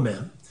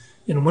middlemen.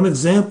 And one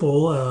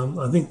example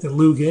I think that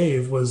Lou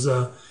gave was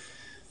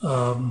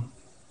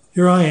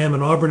here I am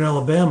in Auburn,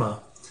 Alabama.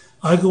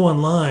 I go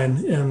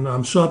online and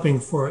I'm shopping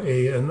for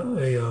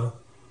an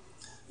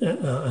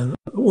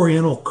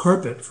oriental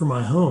carpet for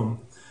my home.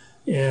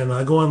 And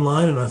I go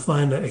online and I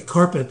find a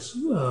carpet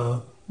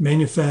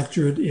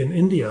manufactured in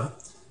India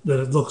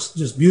that it looks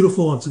just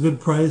beautiful and it's a good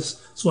price.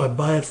 So I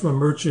buy it from a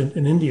merchant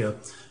in India.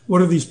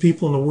 What are these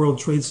people in the World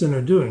Trade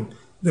Center doing?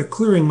 They're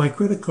clearing my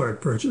credit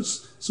card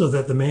purchase so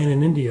that the man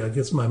in India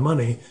gets my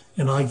money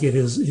and I get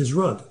his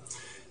rug.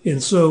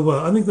 And so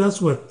I think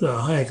that's what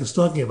Hayek is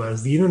talking about,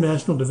 is the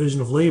international division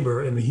of labor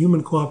and the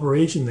human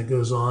cooperation that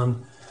goes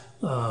on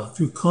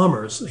through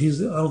commerce. I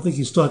don't think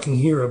he's talking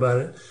here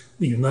about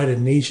the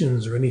United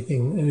Nations or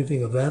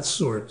anything of that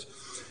sort.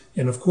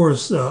 And of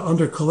course,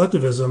 under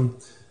collectivism,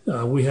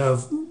 we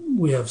have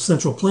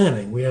central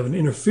planning. We have an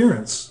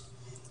interference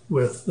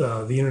with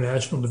the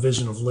international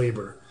division of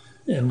labor.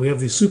 And we have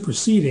the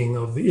superseding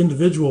of the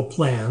individual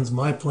plans,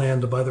 my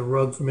plan to buy the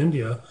rug from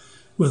India,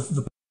 with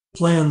the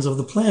plans of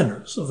the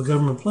planners, of the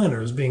government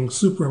planners, being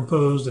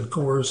superimposed and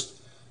coerced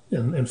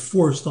and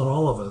forced on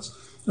all of us.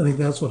 I think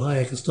that's what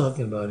Hayek is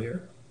talking about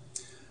here.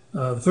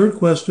 The third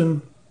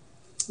question,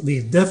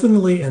 the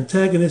definitely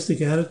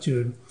antagonistic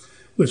attitude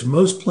which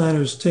most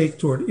planners take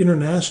toward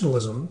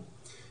internationalism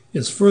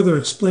is further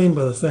explained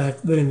by the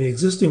fact that in the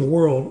existing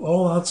world,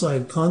 all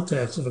outside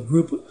contacts of a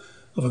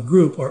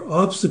group are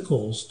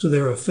obstacles to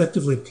their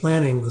effectively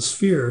planning the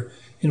sphere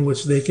in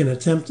which they can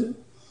attempt it.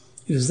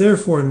 It is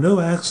therefore no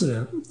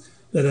accident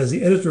that, as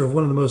the editor of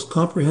one of the most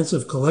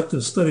comprehensive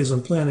collective studies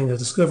on planning has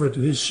discovered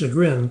to his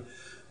chagrin,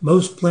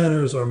 most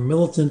planners are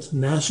militant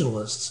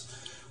nationalists.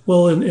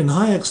 Well, in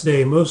Hayek's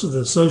day, most of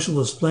the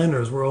socialist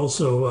planners were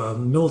also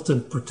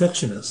militant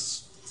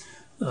protectionists.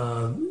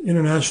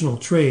 International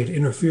trade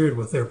interfered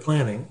with their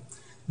planning.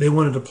 they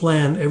wanted to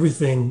plan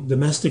everything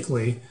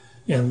domestically,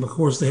 and of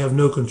course they have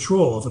no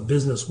control. If a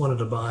business wanted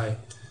to buy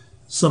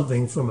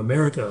something from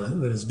America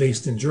that is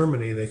based in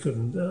Germany, they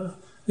couldn't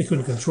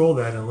control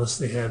that unless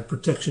they had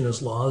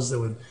protectionist laws that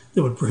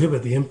would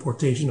prohibit the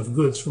importation of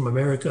goods from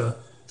America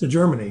to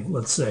Germany,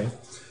 let's say.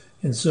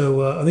 And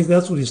so I think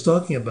that's what he's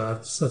talking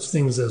about, such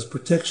things as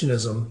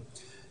protectionism,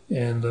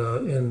 and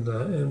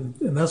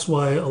that's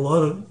why a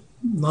lot of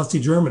Nazi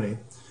Germany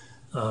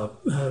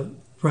had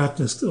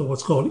practiced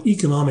what's called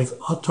economic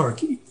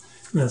autarky,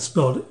 and that's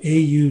spelled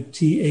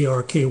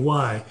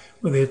A-U-T-A-R-K-Y,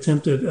 where they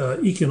attempted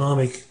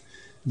economic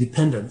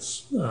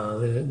dependence,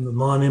 the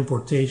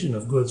non-importation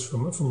of goods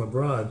from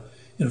abroad.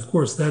 And of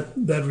course, that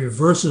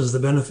reverses the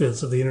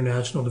benefits of the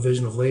International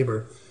Division of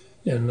Labor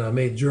and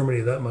made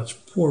Germany that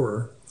much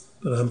poorer.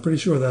 But I'm pretty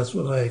sure that's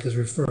what Hayek is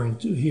referring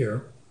to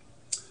here.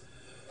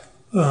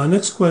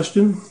 Next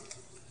question.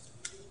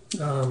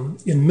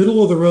 In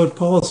middle-of-the-road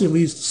policy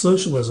leads to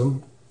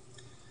socialism,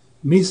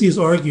 Mises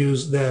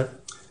argues that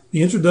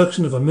the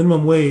introduction of a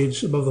minimum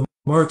wage above the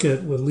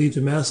market would lead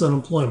to mass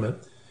unemployment.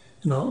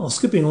 And I'll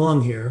skipping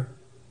along here.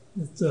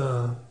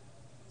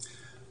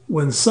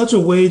 When such a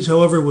wage,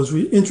 however, was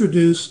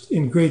introduced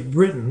in Great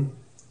Britain,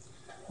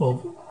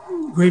 well,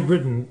 Great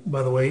Britain,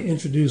 by the way,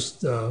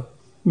 introduced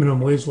minimum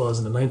wage laws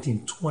in the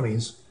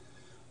 1920s,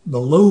 the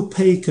Low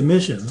Pay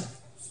Commission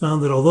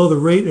found that although the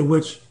rate at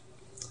which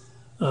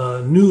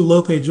new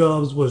low-pay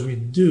jobs was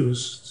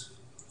reduced,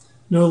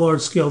 no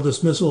large-scale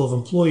dismissal of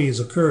employees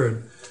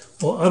occurred.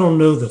 Well, I don't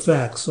know the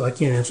facts, so I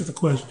can't answer the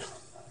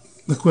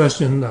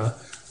question.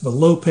 The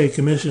Low Pay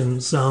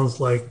Commission sounds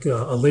like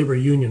a labor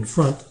union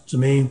front to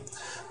me.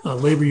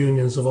 Labor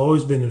unions have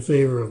always been in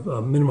favor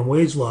of minimum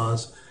wage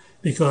laws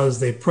because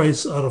they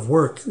price out of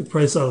work, they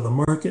price out of the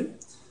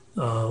market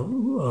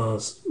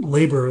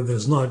labor that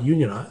is not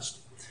unionized.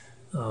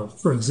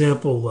 For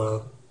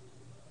example,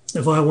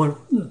 if I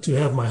want to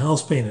have my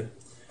house painted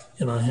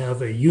and I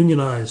have a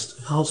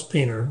unionized house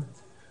painter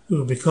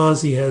who,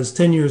 because he has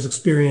 10 years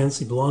experience,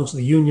 he belongs to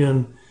the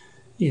union,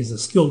 he's a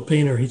skilled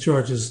painter, he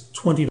charges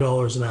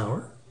 $20 an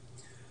hour.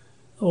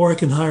 Or I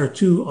can hire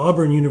 2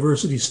 Auburn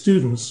University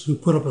students who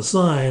put up a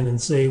sign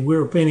and say,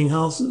 we're painting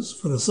houses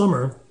for the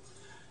summer,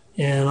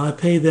 and I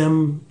pay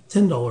them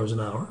 $10 an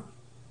hour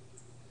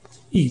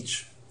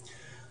each.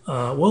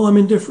 Well, I'm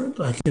indifferent.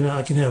 I can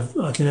have,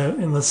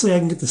 and let's say I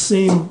can get the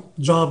same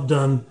job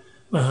done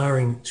by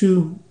hiring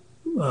 2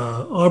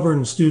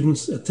 Auburn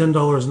students at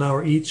 $10 an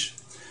hour each,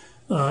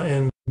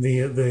 and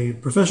the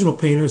professional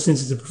painter,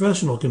 since he's a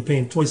professional, can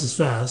paint twice as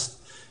fast,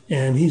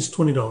 and he's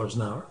 $20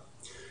 an hour.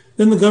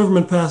 Then the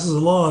government passes a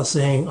law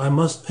saying I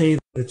must pay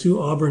the 2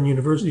 Auburn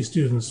University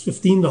students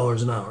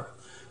 $15 an hour.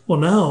 Well,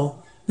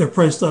 now they're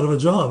priced out of a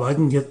job. I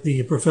can get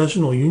the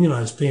professional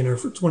unionized painter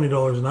for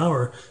 $20 an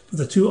hour, but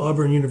the 2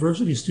 Auburn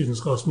University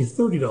students cost me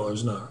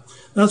 $30 an hour.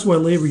 That's why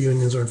labor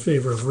unions are in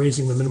favor of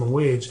raising the minimum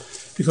wage,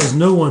 because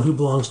no one who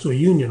belongs to a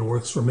union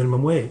works for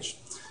minimum wage.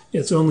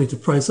 It's only to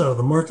price out of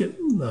the market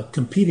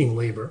competing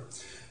labor.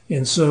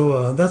 And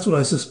so that's what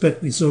I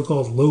suspect the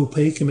so-called Low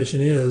Pay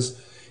Commission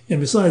is. And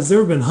besides, there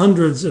have been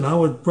hundreds, and I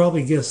would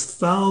probably guess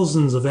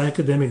thousands of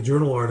academic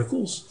journal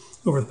articles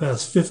over the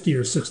past 50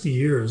 or 60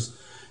 years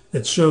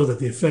that show that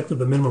the effect of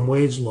the minimum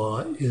wage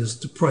law is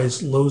to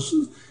price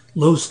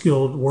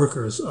low-skilled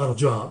workers out of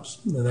jobs.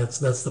 And that's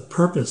the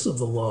purpose of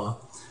the law.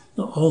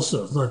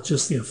 Also, it's not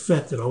just the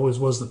effect, it always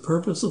was the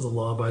purpose of the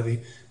law by the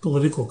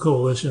political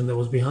coalition that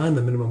was behind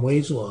the minimum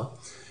wage law.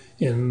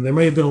 And there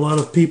may have been a lot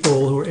of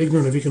people who are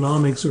ignorant of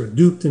economics who are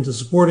duped into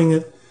supporting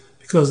it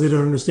because they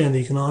don't understand the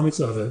economics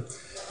of it.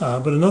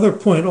 But another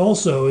point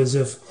also is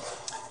if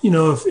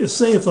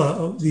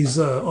these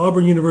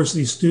Auburn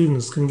University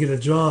students can get a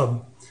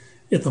job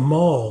at the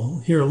mall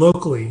here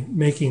locally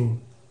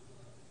making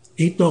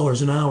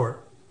 $8 an hour,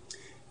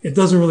 it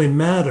doesn't really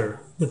matter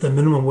that the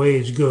minimum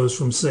wage goes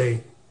from,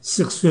 say,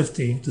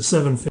 $6.50 to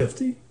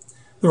 $7.50.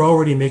 They're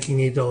already making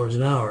 $8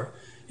 an hour.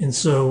 And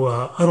so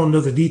I don't know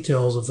the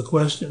details of the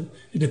question.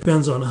 It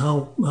depends on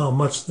how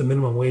much the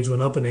minimum wage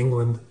went up in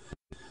England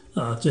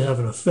to have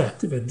an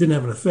effect. If it didn't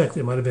have an effect,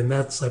 it might have been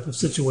that type of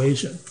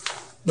situation.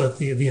 But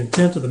the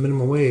intent of the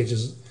minimum wage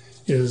has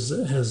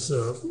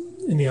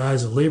in the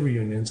eyes of labor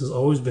unions, has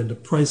always been to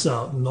price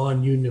out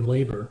non-union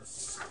labor.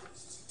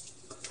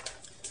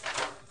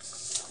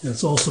 And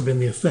it's also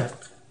been the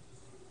effect.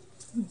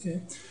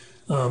 Okay.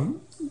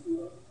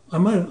 I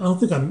might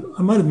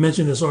have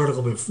mentioned this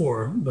article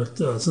before, but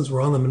since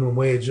we're on the minimum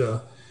wage,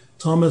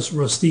 Thomas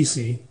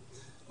Rustisi,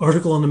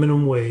 article on the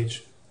minimum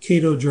wage,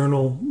 Cato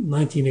Journal,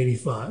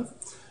 1985.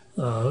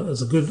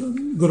 It's a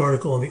good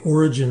article on the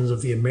origins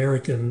of the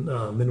American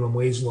minimum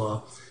wage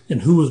law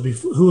and who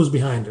was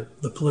behind it,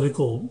 the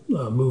political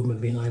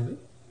movement behind it.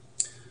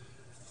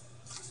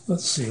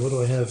 Let's see, what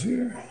do I have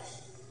here?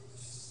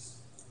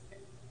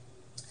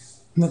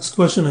 Next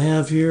question I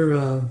have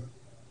here.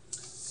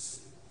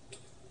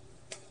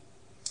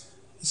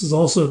 This is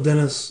also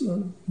Dennis.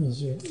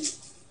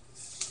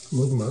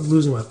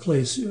 Losing my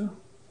place here.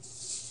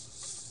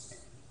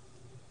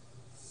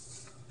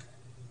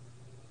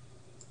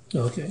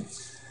 Okay.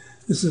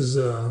 This This is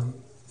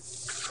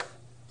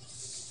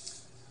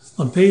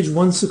on page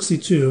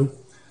 162.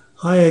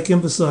 Hayek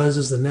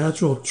emphasizes the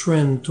natural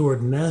trend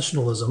toward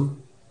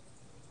nationalism.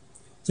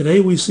 Today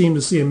we seem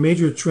to see a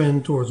major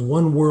trend towards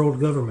one world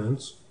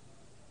government,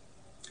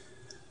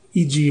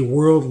 e.g.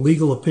 world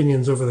legal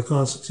opinions over the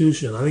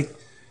Constitution. I think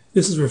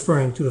this is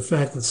referring to the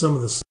fact that some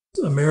of the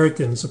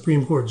American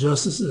Supreme Court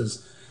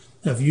justices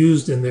have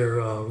used in their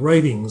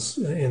writings,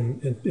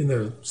 in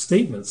their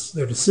statements,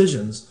 their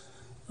decisions,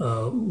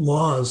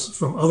 laws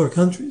from other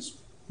countries,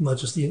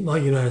 not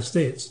United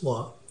States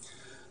law.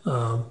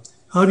 How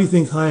do you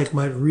think Hayek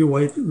might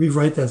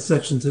rewrite that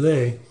section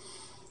today?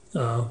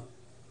 Well,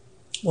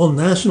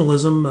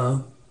 nationalism,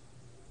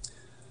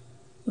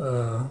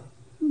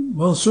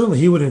 well, certainly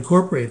he would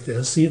incorporate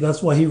this.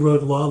 That's why he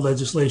wrote Law,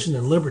 Legislation,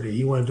 and Liberty.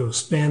 He wanted to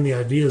expand the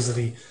ideas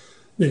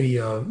that he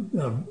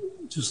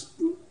just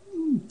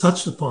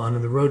touched upon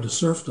in The Road to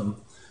Serfdom.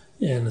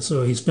 And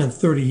so he spent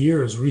 30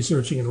 years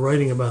researching and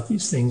writing about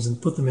these things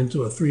and put them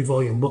into a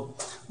 3-volume book,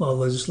 Law,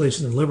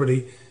 Legislation, and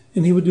Liberty.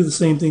 And he would do the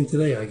same thing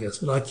today, I guess.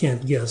 But I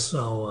can't guess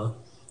how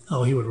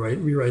he would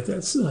rewrite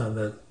that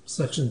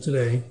section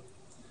today.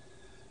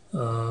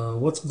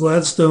 What's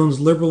Gladstone's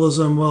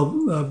liberalism?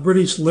 Well,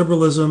 British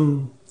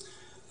liberalism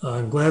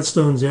in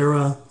Gladstone's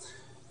era,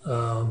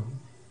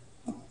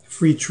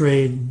 free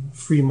trade,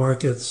 free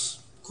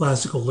markets,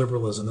 classical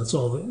liberalism. That's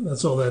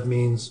all that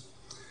means.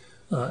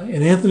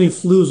 In Anthony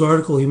Fleur's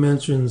article, he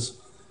mentions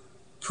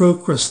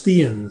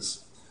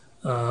Procrusteans.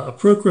 A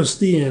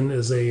Procrustean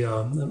is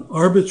an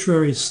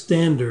arbitrary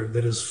standard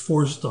that is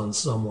forced on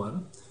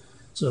someone.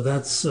 So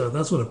that's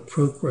what a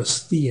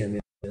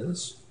Procrustean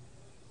is.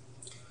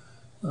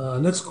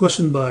 Next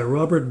question by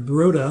Robert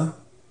Broda.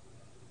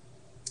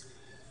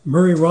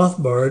 Murray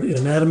Rothbard, in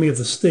Anatomy of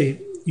the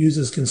State,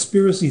 uses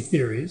conspiracy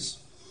theories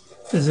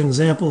as an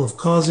example of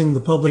causing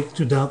the public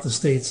to doubt the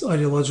state's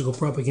ideological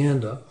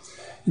propaganda.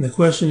 And the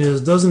question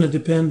is, doesn't it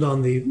depend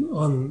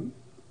on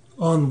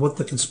what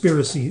the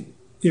conspiracy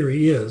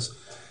theory is?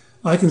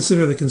 I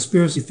consider the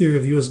conspiracy theory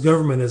of the U.S.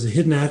 government as a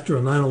hidden actor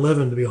on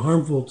 9/11 to be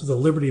harmful to the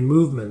liberty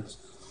movement.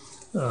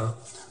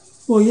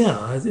 Well,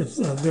 yeah,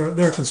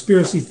 there are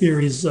conspiracy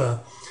theories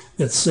that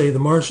say the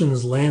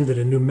Martians landed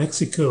in New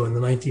Mexico in the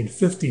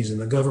 1950s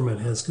and the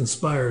government has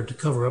conspired to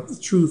cover up the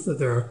truth that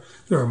there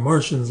are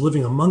Martians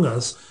living among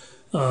us.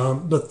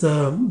 But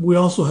we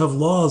also have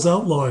laws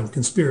outlawing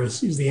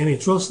conspiracies. The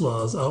antitrust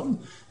laws,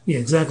 the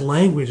exact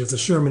language of the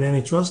Sherman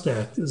Antitrust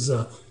Act is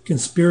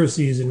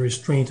conspiracies in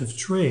restraint of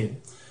trade.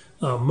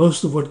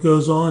 Most of what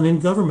goes on in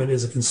government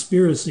is a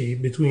conspiracy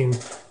between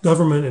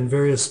government and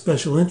various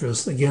special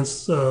interests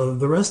against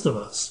the rest of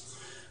us.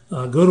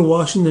 Go to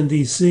Washington,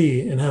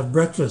 D.C. and have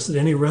breakfast at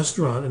any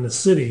restaurant in the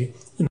city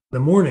in the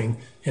morning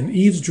and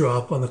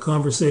eavesdrop on the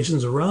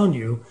conversations around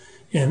you,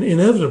 and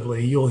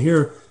inevitably you'll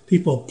hear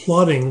people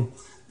plotting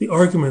the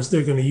arguments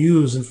they're going to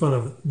use in front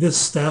of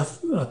this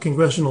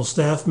congressional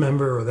staff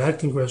member or that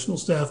congressional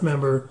staff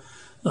member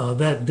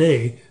that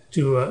day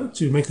to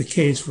make the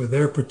case for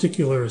their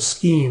particular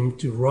scheme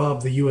to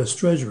rob the U.S.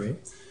 Treasury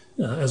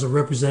as a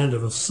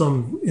representative of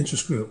some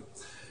interest group.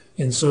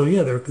 And so,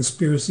 yeah, there are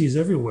conspiracies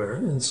everywhere.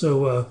 And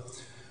so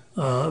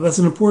that's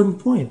an important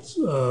point.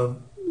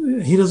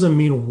 He doesn't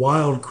mean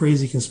wild,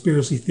 crazy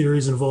conspiracy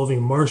theories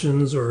involving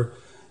Martians or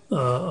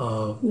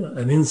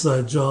an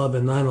inside job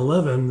in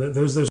 9/11.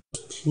 There's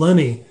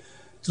plenty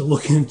to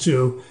look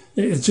into.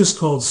 It's just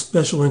called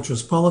special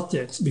interest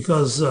politics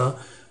because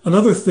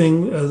another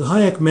thing,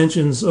 Hayek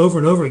mentions over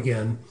and over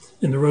again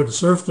in The Road to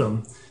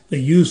Serfdom, the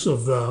use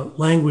of the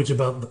language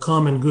about the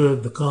common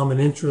good, the common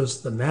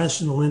interest, the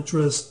national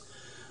interest.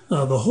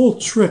 The whole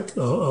trick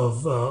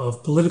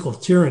of political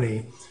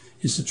tyranny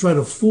is to try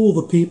to fool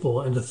the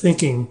people into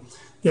thinking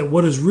that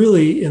what is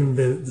really in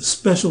the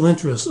special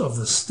interest of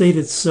the state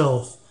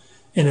itself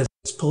and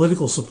its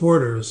political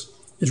supporters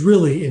is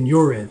really in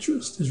your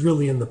interest, is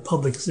really in the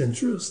public's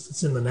interest,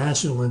 it's in the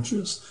national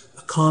interest,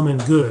 the common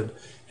good.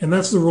 And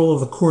that's the role of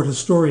the court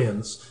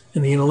historians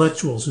and the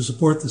intellectuals who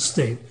support the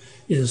state,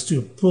 is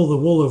to pull the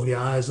wool over the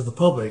eyes of the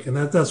public. And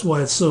that's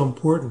why it's so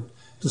important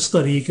to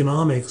study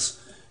economics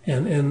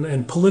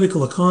and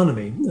political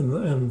economy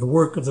and the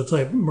work of the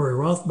type Murray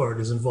Rothbard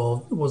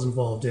was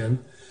involved in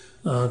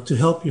to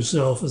help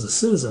yourself as a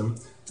citizen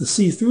to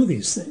see through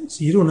these things.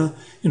 You don't know.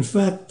 In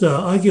fact,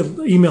 I get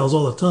emails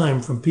all the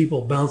time from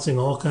people bouncing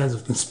all kinds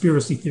of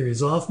conspiracy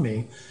theories off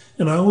me,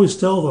 and I always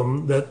tell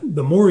them that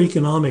the more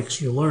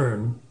economics you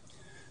learn,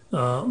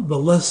 the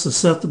less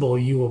susceptible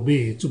you will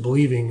be to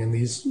believing in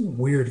these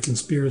weird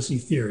conspiracy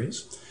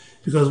theories.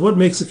 Because what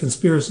makes a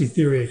conspiracy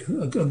theory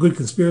a good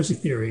conspiracy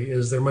theory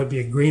is there might be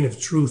a grain of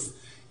truth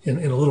in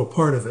a little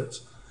part of it.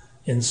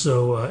 And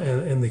so,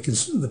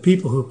 the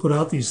people who put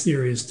out these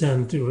theories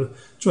tend to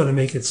try to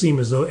make it seem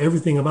as though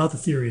everything about the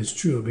theory is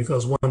true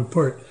because one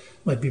part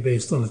might be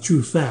based on a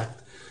true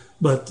fact.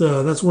 But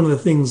that's one of the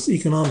things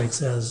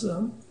economics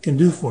can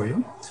do for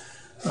you.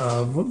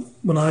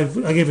 When I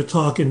gave a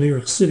talk in New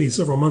York City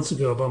several months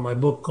ago about my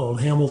book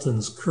called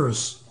Hamilton's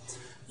Curse,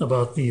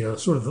 about the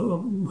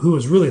who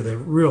was really the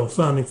real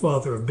founding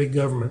father of big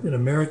government in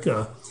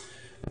America,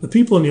 the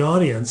people in the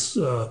audience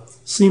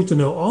seemed to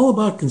know all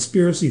about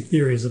conspiracy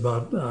theories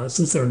about,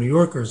 since they're New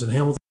Yorkers and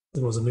Hamilton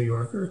was a New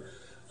Yorker,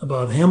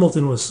 about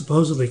Hamilton was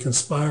supposedly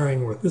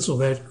conspiring with this or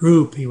that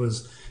group. He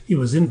was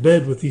in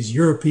bed with these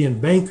European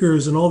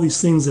bankers and all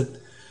these things that,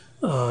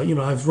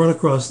 I've run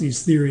across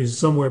these theories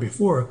somewhere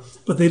before,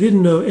 but they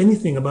didn't know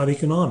anything about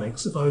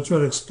economics. If I would try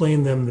to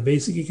explain them the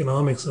basic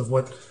economics of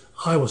what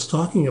I was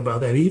talking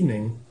about that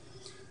evening,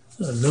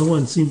 no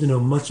one seemed to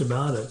know much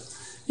about it.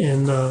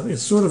 And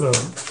it's sort of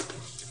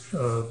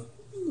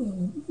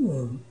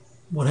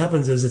what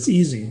happens is it's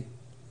easy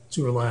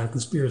to rely on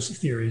conspiracy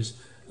theories,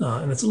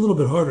 and it's a little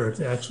bit harder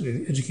to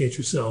actually educate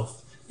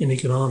yourself in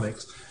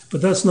economics.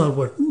 But that's not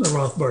what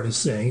Rothbard is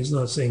saying. He's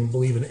not saying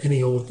believe in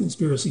any old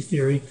conspiracy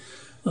theory.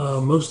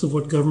 Most of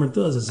what government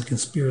does is a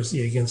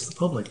conspiracy against the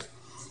public,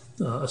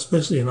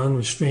 especially an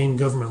unrestrained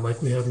government like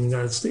we have in the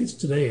United States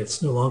today.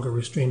 It's no longer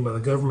restrained by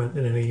the government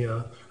in any,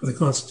 or the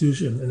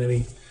Constitution in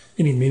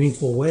any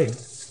meaningful way.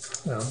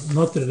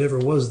 Not that it ever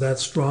was that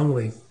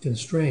strongly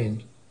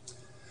constrained.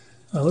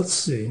 Let's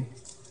see.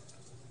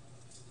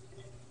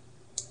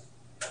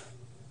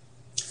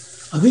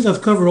 I think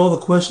I've covered all the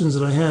questions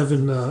that I have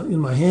in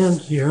my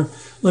hand here.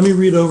 Let me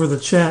read over the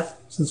chat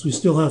since we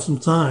still have some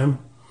time.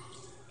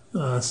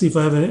 See if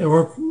I have any,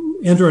 or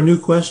enter a new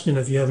question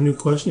if you have a new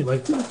question you'd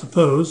like to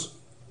pose.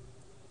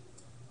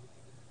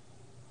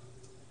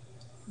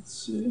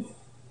 Let's see.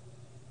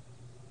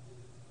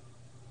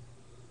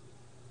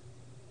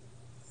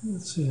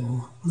 Let's see.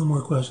 No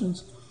more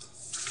questions.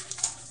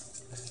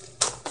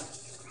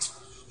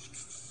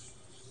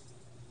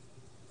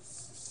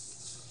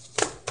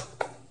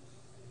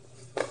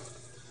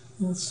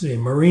 Let's see.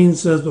 Maureen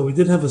says, but we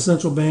did have a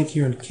central bank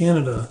here in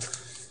Canada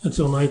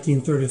until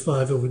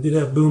 1935, but we did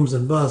have booms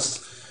and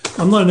busts.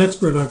 I'm not an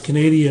expert on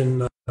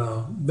Canadian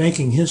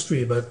banking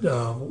history, but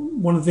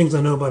one of the things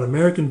I know about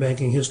American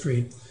banking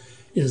history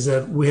is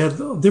that we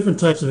had different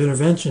types of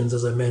interventions,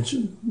 as I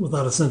mentioned,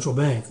 without a central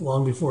bank.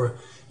 Long before,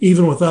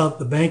 even without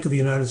the Bank of the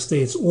United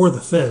States or the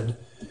Fed,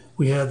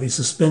 we had the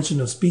suspension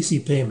of specie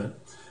payment.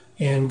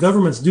 And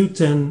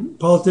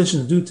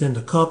politicians do tend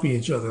to copy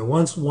each other.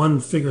 Once one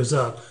figures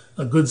out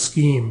a good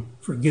scheme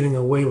for getting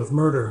away with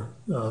murder,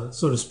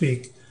 so to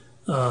speak,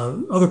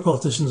 other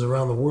politicians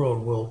around the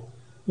world will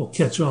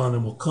catch on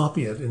and will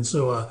copy it. And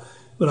so,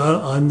 but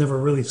I've never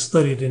really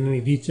studied in any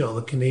detail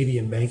the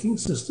Canadian banking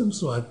system,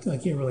 so I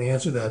can't really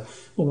answer that.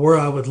 But where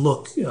I would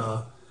look,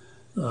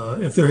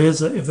 if there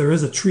is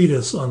a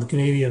treatise on the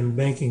Canadian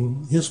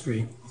banking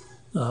history,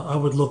 I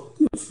would look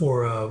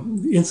for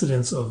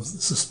incidents of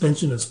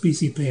suspension of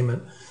specie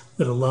payment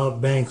that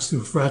allowed banks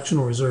through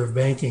fractional reserve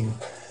banking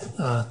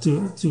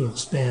to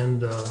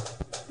expand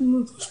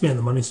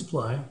the money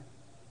supply.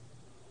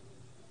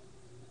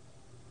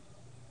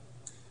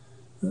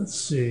 Let's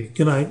see.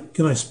 Can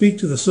I speak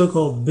to the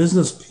so-called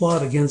business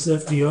plot against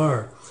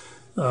FDR?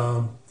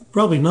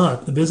 Probably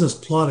not. The business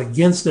plot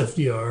against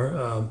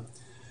FDR.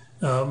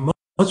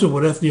 Much of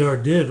what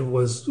FDR did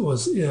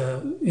was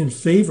in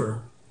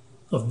favor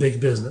of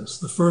big business.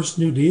 The first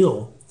New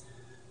Deal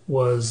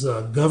was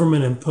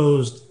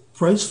government-imposed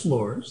price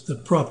floors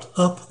that propped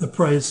up the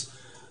price,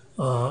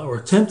 or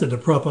attempted to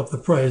prop up the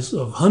price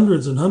of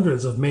hundreds and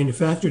hundreds of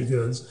manufactured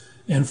goods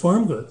and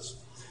farm goods.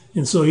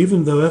 And so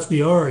even though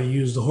FDR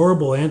used a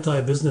horrible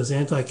anti-business,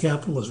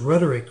 anti-capitalist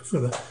rhetoric for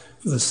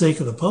the sake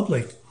of the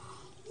public,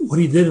 what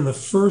he did in the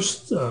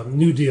first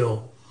New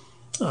Deal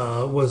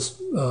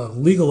was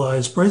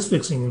legalize price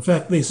fixing. In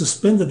fact, they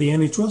suspended the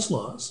antitrust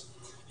laws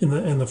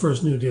in the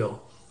first New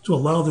Deal to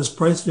allow this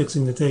price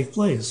fixing to take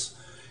place.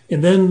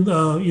 And then,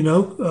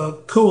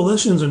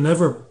 coalitions are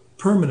never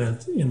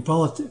permanent in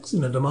politics,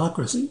 in a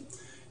democracy.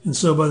 And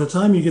so by the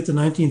time you get to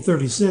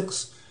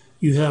 1936,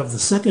 you have the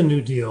second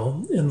New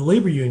Deal, and the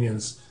labor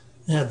unions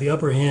had the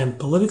upper hand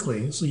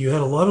politically. So you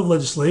had a lot of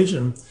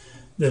legislation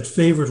that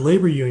favored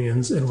labor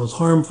unions and was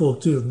harmful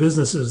to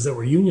businesses that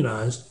were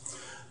unionized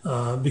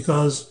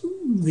because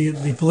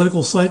the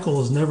political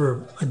cycle is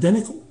never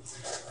identical.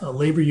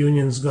 Labor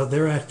unions got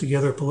their act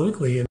together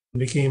politically and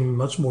became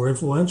much more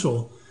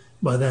influential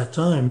by that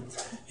time.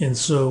 And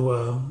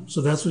so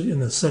that's what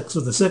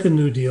the second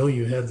New Deal,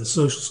 you had the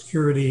Social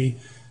Security,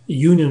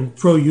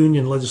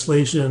 pro-union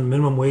legislation,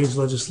 minimum wage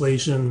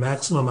legislation,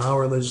 maximum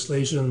hour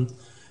legislation,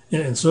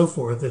 and so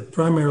forth that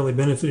primarily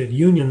benefited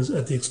unions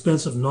at the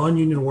expense of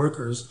non-union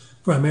workers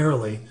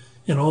primarily,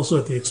 and also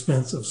at the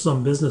expense of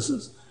some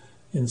businesses.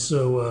 And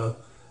so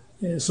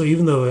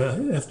even though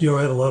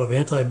FDR had a lot of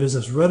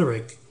anti-business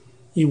rhetoric,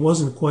 he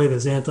wasn't quite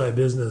as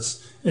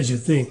anti-business as you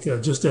think,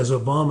 just as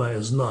Obama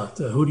is not.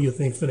 Who do you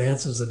think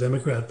finances the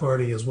Democrat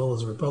Party as well as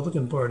the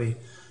Republican Party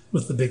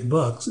with the big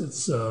bucks?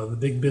 It's the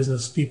big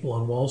business people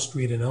on Wall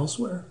Street and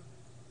elsewhere.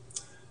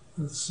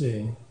 Let's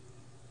see.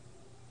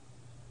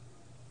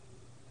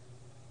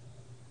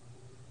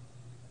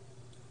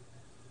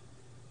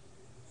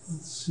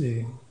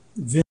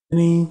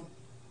 Vinny,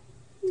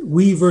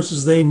 we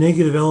versus they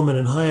negative element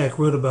in Hayek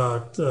wrote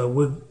about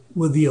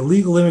would the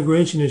illegal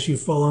immigration issue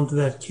fall into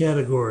that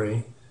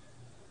category?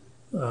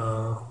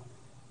 I'm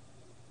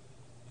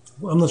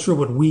not sure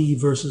what we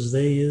versus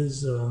they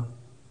is.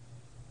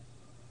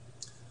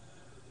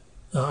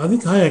 I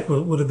think Hayek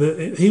would have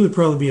been, he would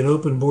probably be an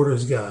open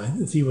borders guy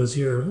if he was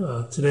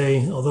here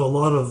today, although a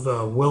lot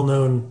of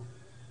well-known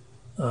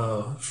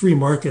free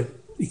market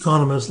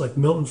economists like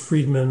Milton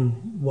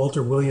Friedman,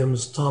 Walter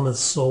Williams, Thomas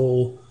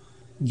Sowell,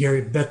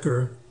 Gary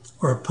Becker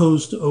are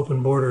opposed to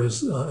open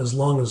borders as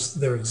long as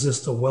there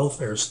exists a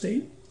welfare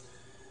state.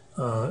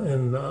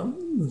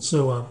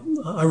 So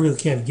I really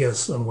can't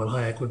guess on what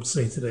Hayek would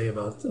say today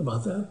about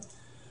that.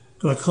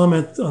 Could I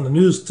comment on the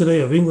news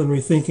today of England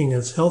rethinking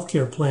its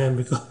healthcare plan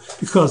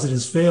because it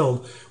has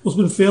failed? Well, it's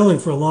been failing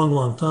for a long,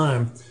 long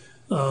time.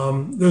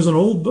 There's an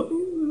old book,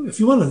 if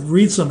you want to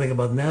read something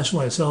about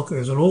nationalized healthcare,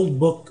 there's an old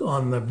book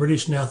on the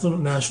British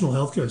national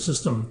healthcare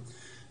system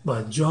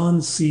by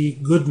John C.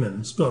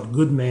 Goodman, spelled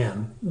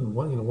Goodman, in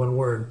one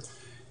word.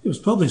 It was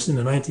published in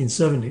the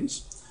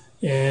 1970s,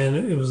 and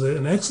it was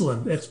an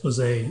excellent expose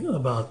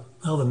about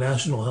how the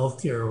national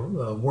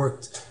healthcare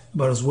worked,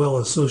 about as well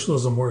as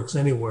socialism works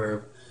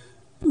anywhere.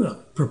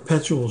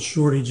 Perpetual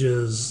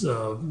shortages,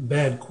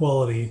 bad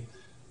quality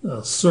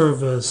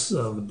service,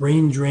 the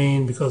brain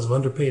drain because of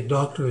underpaid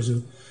doctors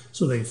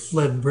so they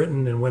fled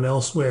Britain and went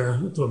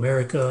elsewhere to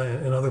America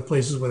and other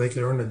places where they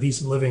could earn a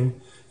decent living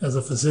as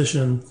a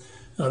physician.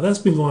 That's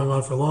been going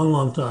on for a long,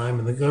 long time,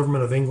 and the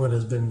government of England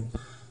has been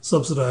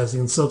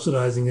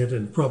subsidizing it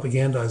and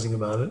propagandizing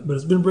about it, but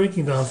it's been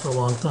breaking down for a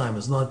long time.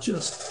 It's not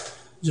just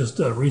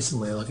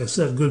recently. Like I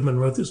said, Goodman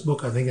wrote this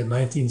book, I think, in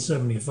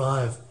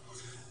 1975,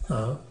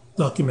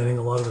 documenting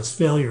a lot of its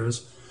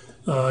failures.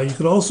 You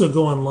could also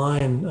go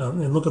online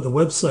and look at the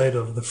website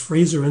of the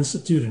Fraser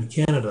Institute in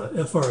Canada,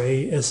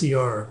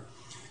 Fraser.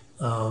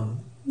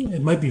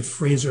 It might be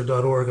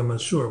fraser.org, I'm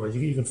not sure, but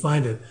you can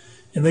find it.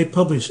 And they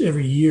publish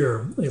every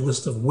year a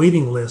list of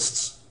waiting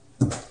lists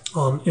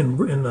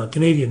in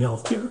Canadian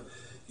healthcare.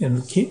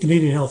 And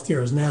Canadian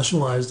healthcare is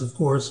nationalized, of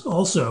course,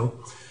 also.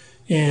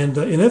 And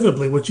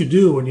inevitably, what you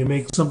do when you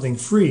make something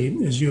free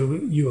is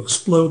you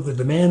explode the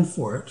demand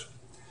for it.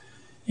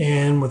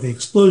 And with the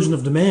explosion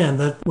of demand,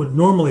 that would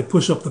normally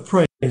push up the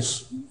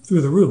price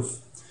through the roof.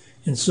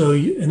 And so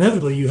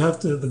inevitably,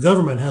 the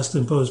government has to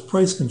impose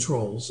price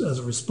controls as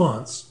a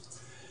response.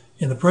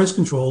 And the price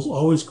controls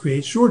always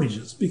create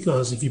shortages,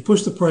 because if you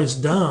push the price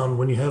down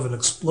when you have an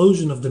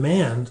explosion of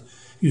demand,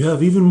 you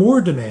have even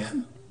more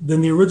demand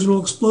than the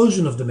original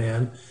explosion of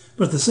demand.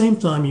 But at the same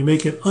time, you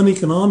make it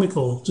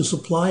uneconomical to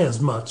supply as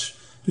much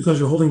because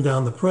you're holding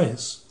down the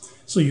price.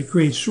 So you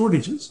create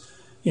shortages.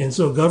 And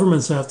so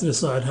governments have to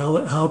decide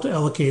how to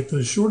allocate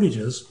those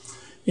shortages.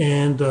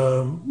 And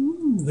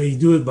they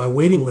do it by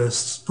waiting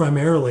lists,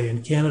 primarily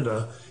in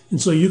Canada.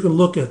 And so you can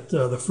look at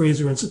the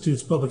Fraser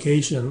Institute's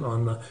publication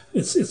on,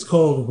 it's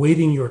called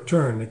Waiting Your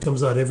Turn. It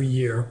comes out every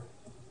year.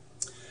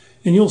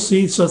 And you'll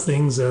see such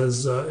things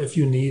as if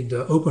you need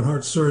open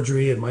heart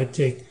surgery, it might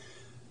take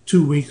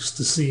 2 weeks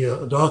to see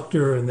a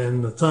doctor, and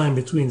then the time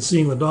between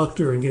seeing the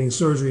doctor and getting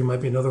surgery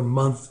might be another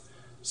month,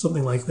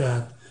 something like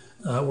that.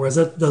 Whereas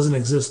that doesn't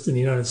exist in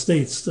the United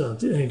States to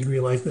any degree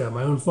like that.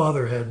 My own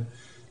father had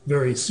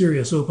very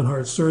serious open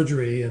heart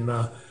surgery, and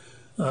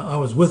I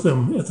was with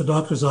him at the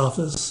doctor's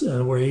office,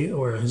 and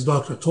where his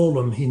doctor told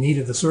him he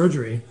needed the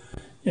surgery,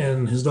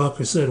 and his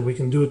doctor said, "We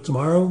can do it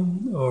tomorrow,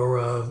 or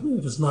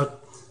if it's not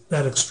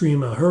that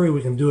extreme a hurry,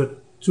 we can do it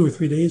 2 or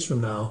 3 days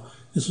from now."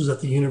 This was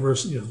at the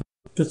University of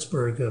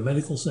Pittsburgh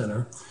Medical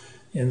Center,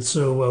 and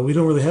so we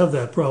don't really have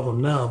that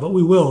problem now, but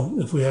we will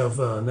if we have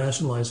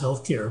nationalized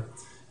health care.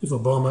 If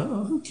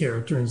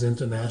Obamacare turns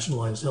into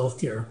nationalized health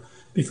care,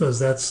 because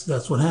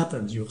that's what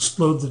happens. You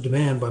explode the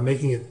demand by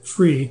making it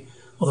free,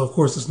 although of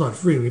course it's not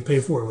free. We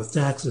pay for it with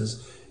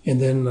taxes, and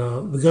then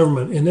the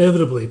government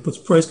inevitably puts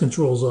price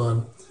controls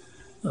on,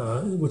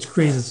 which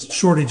creates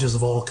shortages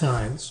of all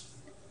kinds.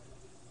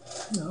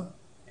 Now,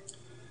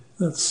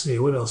 let's see,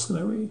 what else can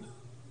I read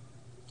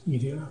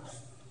here?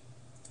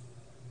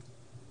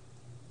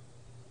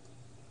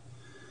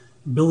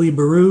 Billy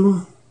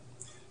Baru.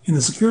 In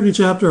the security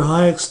chapter,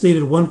 Hayek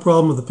stated one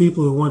problem of the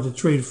people who want to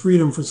trade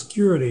freedom for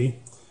security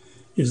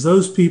is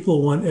those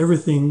people want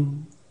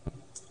everything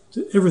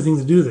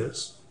to do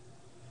this.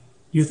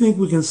 Do you think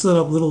we can set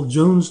up little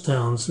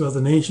Jonestowns throughout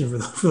the nation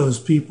for those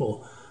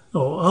people?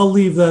 Oh, I'll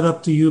leave that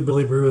up to you,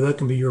 Billy Brewer. That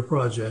can be your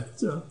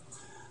project.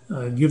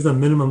 Give them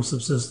minimum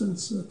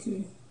subsistence.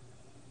 Okay.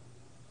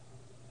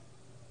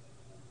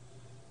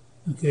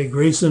 Okay,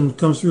 Grayson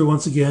comes through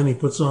once again. He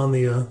puts on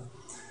the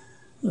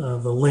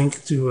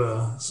link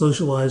to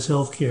socialized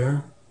health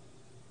care.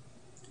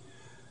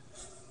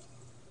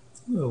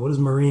 Oh, what is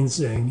Marine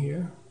saying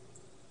here?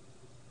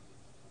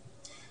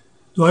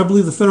 Do I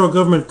believe the federal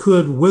government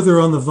could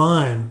wither on the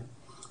vine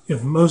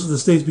if most of the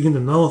states begin to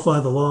nullify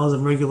the laws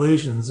and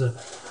regulations?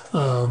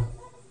 No,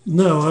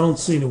 I don't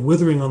see any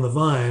withering on the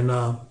vine.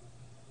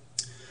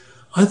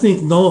 I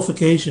think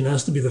nullification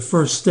has to be the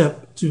first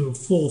step to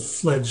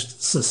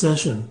full-fledged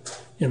secession.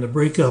 and the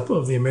breakup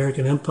of the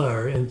American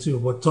empire into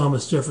what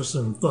Thomas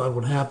Jefferson thought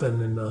would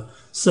happen in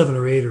 7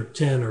 or 8 or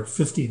 10 or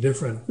 50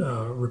 different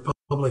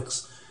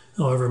republics,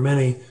 however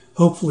many.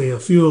 Hopefully a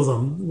few of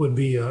them would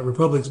be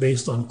republics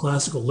based on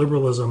classical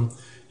liberalism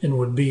and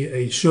would be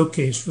a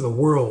showcase for the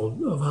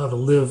world of how to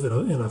live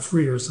in a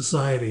freer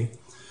society,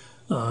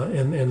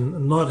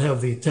 and not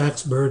have the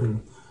tax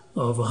burden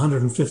of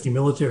 150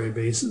 military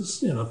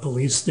bases in a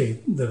police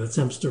state that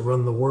attempts to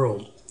run the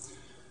world.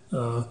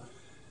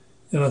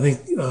 And I think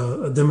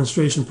a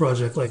demonstration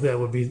project like that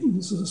would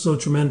be so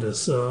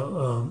tremendous.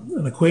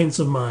 An acquaintance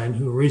of mine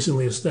who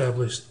recently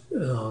established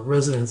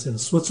residence in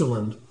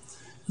Switzerland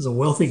is a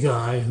wealthy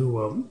guy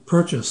who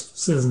purchased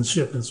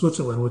citizenship in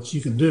Switzerland, which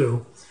you can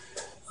do.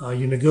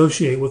 You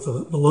negotiate with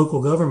the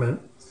local government,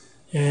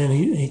 and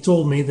he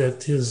told me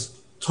that his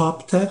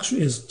top tax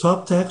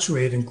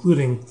rate,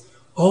 including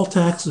all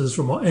taxes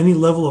from any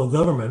level of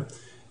government,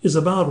 is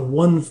about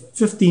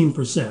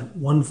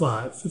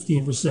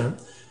 15%,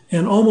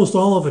 and almost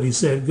all of it, he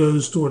said,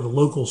 goes toward the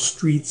local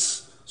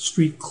streets,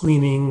 street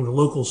cleaning, the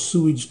local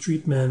sewage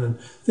treatment, and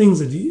things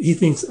that he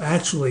thinks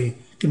actually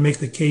can make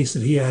the case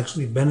that he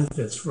actually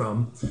benefits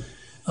from.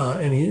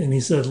 And he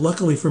said,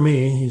 luckily for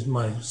me, he's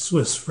my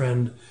Swiss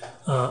friend,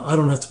 I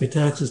don't have to pay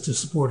taxes to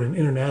support an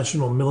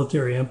international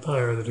military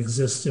empire that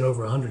exists in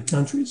over 100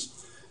 countries.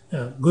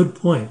 Good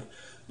point.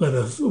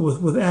 But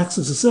with acts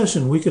of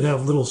secession, we could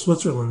have little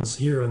Switzerlands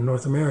here in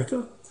North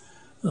America,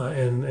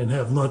 and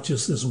have not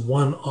just this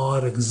one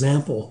odd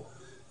example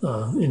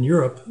in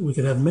Europe. We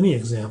could have many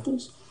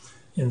examples.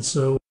 And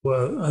so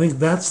I think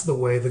that's the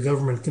way the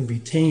government can be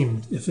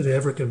tamed, if it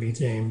ever can be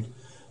tamed,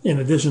 in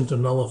addition to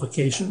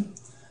nullification.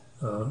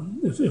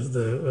 If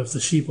the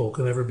sheeple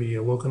can ever be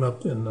woken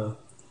up and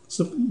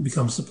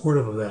become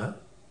supportive of that.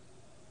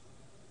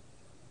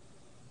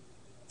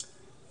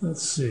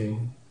 Let's see.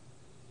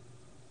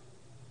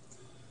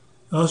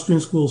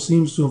 Austrian school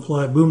seems to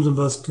imply booms and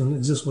busts can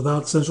exist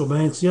without central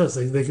banks. Yes,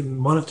 they can.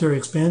 Monetary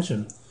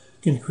expansion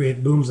can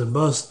create booms and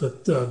busts,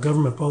 but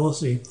government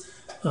policy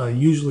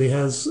usually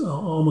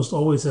almost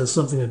always has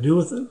something to do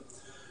with it.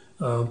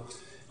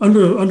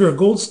 Under a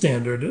gold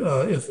standard,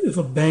 if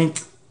a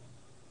bank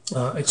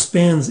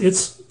expands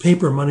its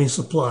paper money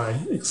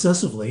supply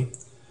excessively,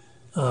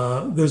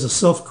 there's a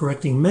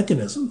self-correcting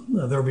mechanism.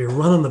 There'll be a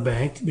run on the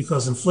bank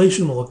because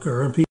inflation will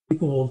occur, and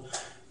people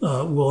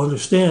will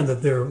understand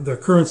that their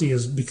currency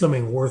is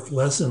becoming worth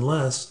less and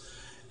less,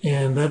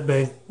 and that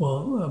bank,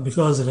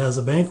 because it has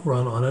a bank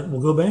run on it, will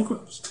go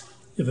bankrupt.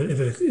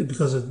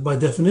 Because by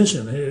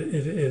definition,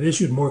 it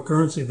issued more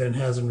currency than it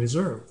has in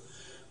reserve.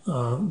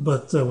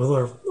 But with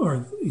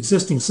our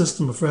existing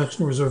system of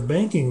fractional reserve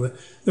banking,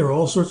 there are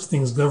all sorts of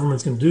things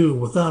governments can do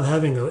without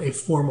having a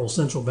formal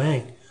central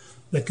bank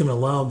that can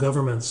allow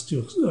banks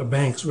to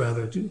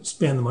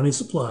expand the money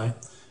supply.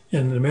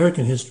 And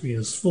American history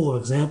is full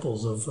of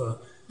examples of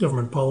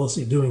government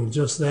policy doing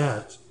just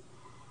that.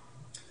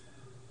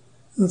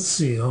 Let's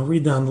see, I'll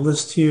read down the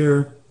list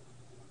here.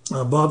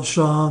 Bob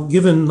Shaw,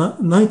 given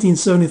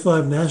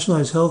 1975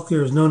 nationalized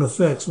healthcare has known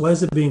effects, why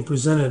is it being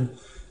presented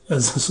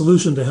as a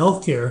solution to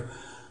healthcare?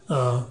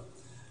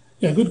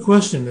 Yeah, good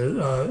question.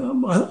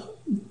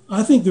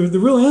 I think the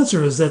real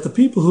answer is that the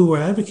people who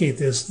advocate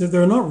this,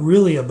 they're not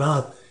really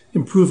about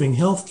improving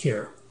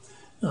healthcare.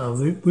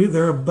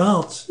 They're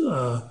about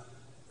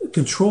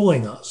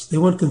controlling us. They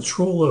want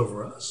control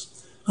over us.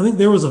 I think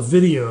there was a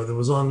video that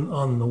was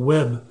on the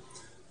web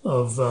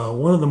of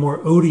one of the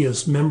more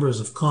odious members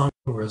of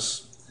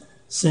Congress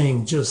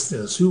saying just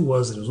this. Who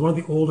was it? It was one of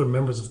the older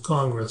members of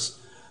Congress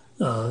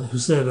who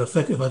said, if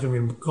I can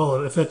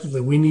recall it,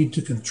 effectively, we need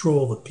to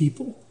control the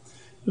people.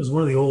 It was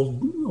one of the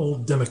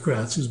old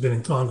Democrats who's been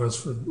in Congress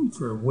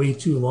for way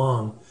too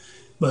long.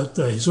 But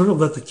he sort of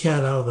let the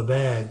cat out of the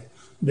bag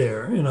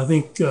there. And I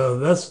think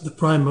that's the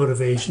prime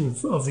motivation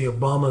of the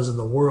Obamas in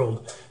the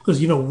world.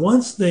 Because,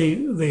 once they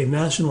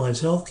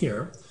nationalize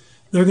healthcare,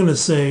 they're going to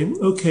say,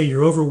 okay,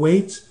 you're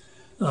overweight.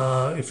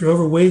 If you're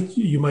overweight,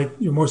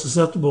 you're more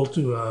susceptible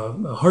to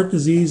heart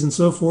disease and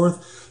so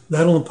forth.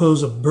 That'll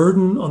impose a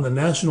burden on the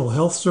National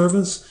Health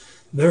Service.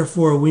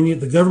 Therefore,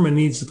 the government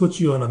needs to put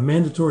you on a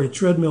mandatory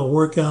treadmill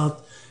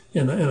workout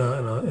in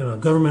a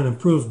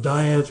government-approved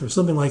diet or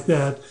something like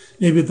that.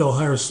 Maybe they'll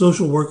hire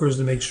social workers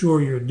to make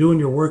sure you're doing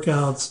your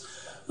workouts.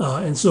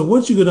 And so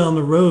once you go down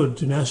the road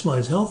to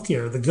nationalize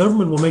healthcare, the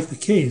government will make the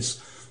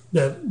case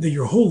that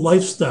your whole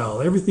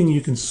lifestyle, everything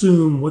you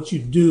consume, what you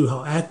do,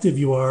 how active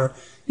you are,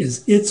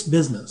 is its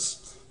business.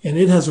 And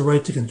it has a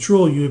right to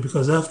control you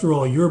because, after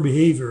all, your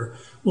behavior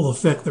will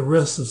affect the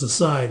rest of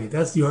society.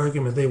 That's the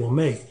argument they will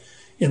make.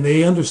 And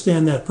they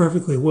understand that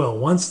perfectly well.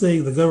 Once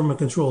the government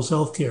controls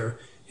healthcare,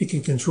 it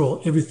can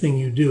control everything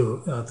you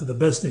do, to the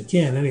best it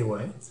can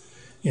anyway.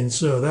 And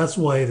so that's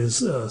why it is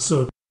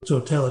so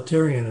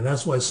totalitarian, and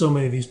that's why so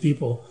many of these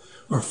people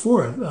are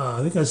for it.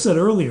 I think I said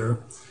earlier,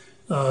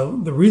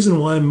 the reason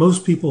why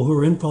most people who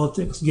are in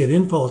politics get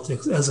in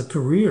politics as a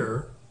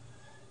career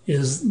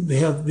is they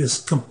have this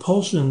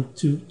compulsion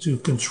to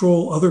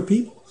control other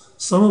people.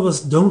 Some of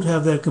us don't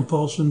have that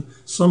compulsion.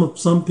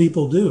 Some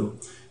people do.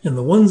 And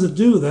the ones that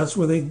do, that's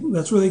where they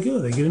go.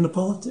 They get into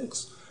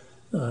politics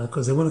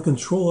because they want to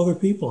control other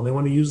people, and they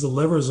want to use the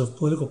levers of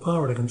political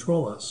power to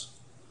control us.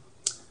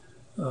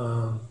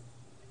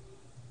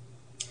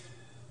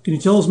 Can you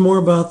tell us more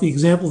about the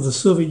example of the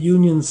Soviet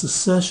Union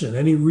secession?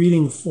 Any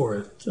reading for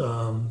it?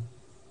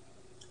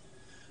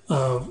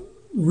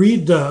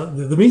 Read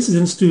the Mises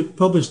Institute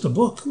published a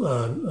book,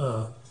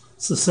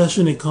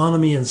 Secession,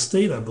 Economy, and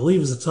State, I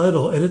believe is the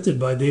title, edited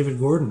by David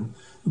Gordon.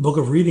 A book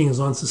of readings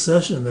on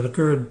secession that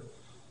occurred,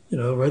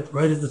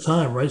 right at the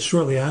time, right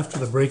shortly after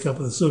the breakup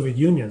of the Soviet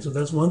Union. So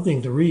that's one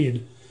thing to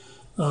read.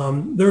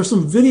 There are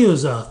some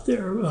videos out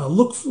there.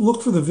 Look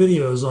for the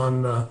videos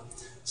on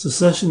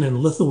secession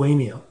in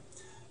Lithuania.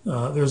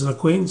 There's an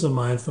acquaintance of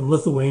mine from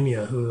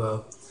Lithuania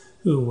who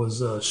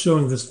was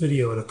showing this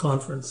video at a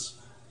conference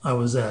I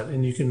was at,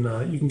 and you can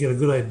get a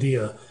good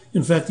idea.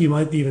 In fact, you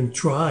might even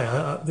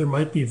try. There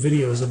might be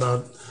videos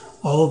about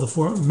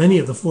many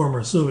of the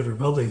former Soviet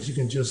republics. You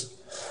can just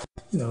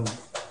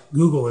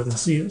Google it and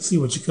see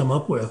what you come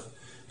up with.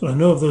 But I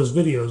know of those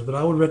videos. But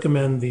I would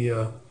recommend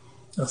the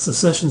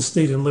Secession,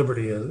 State, and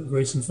Liberty.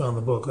 Grayson found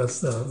the book.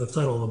 That's the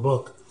title of the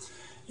book.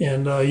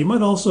 And you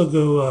might also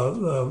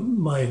go,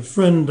 my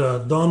friend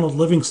Donald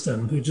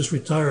Livingston, who just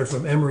retired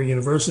from Emory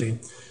University,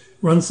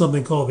 runs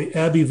something called the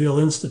Abbeville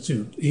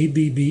Institute,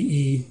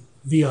 Abbeville,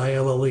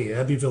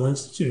 Abbeville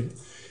Institute.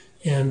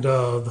 And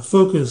the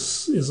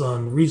focus is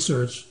on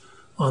research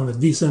on the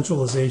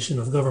decentralization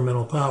of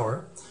governmental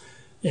power.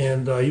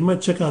 And you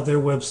might check out their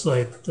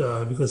website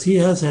because he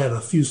has had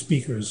a few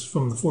speakers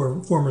from the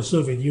former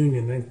Soviet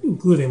Union,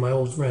 including my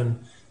old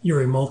friend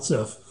Yuri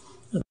Maltsev,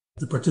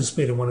 to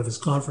participate in one of his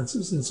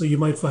conferences. And so you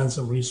might find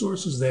some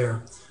resources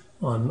there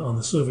on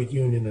the Soviet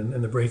Union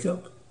and the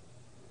breakup.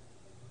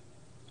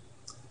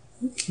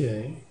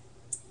 Okay.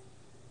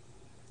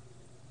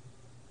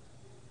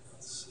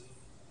 Let's see.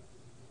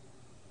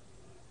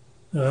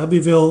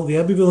 The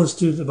Abbeville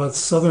Institute about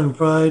Southern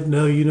pride.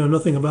 No, you know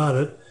nothing about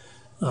it.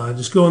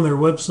 Just go on their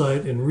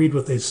website and read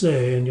what they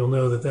say, and you'll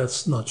know that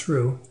that's not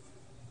true.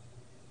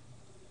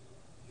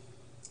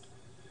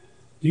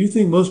 Do you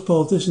think most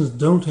politicians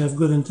don't have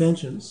good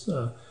intentions?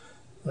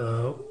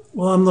 Well,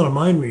 I'm not a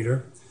mind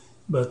reader,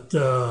 but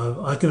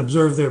I can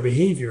observe their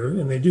behavior,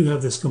 and they do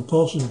have this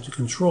compulsion to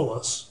control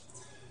us.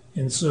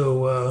 And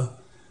so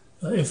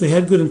if they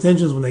had good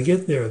intentions when they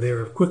get there,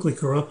 they're quickly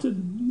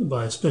corrupted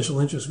by special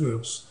interest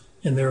groups,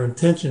 and their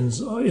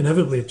intentions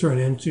inevitably turn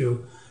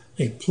into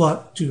a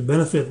plot to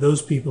benefit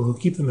those people who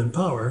keep them in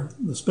power,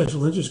 the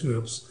special interest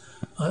groups,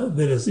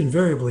 that is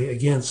invariably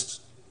against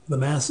the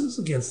masses,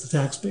 against the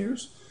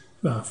taxpayers.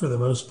 For the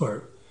most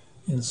part.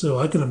 And so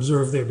I can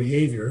observe their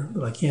behavior,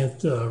 but I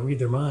can't read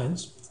their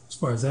minds as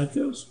far as that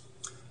goes.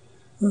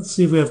 Let's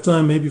see if we have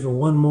time maybe for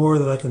one more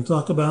that I can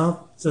talk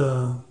about.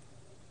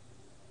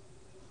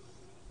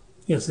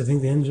 Yes, I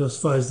think the end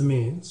justifies the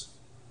means.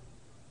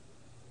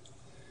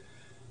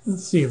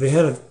 Let's see, they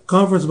had a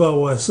conference about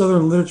why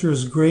Southern literature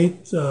is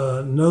great.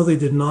 No, they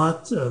did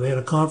not. They had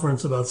a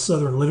conference about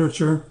Southern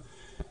literature.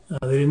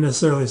 They didn't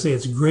necessarily say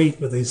it's great,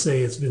 but they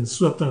say it's been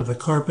swept under the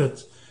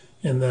carpet.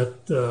 And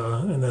that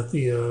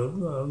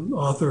the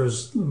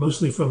authors,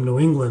 mostly from New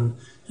England,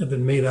 have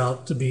been made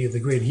out to be the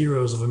great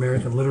heroes of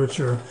American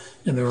literature.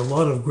 And there are a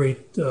lot of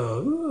great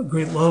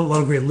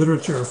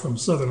literature from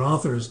Southern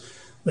authors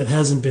that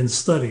hasn't been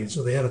studied.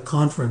 So they had a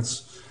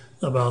conference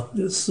about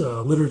this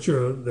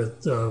literature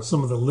that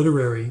some of the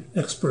literary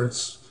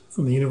experts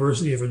from the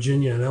University of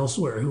Virginia and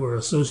elsewhere who are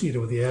associated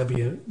with the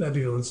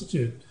Abbeville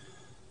Institute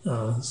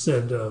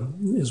said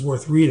is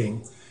worth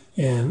reading.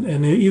 And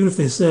even if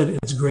they said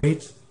it's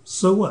great,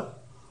 so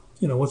what?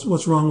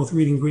 What's wrong with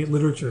reading great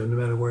literature, no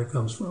matter where it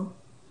comes from?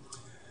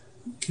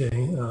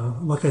 Okay,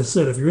 like I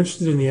said, if you're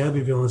interested in the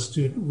Abbeville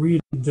Institute,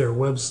 read their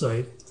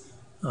website.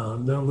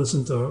 Don't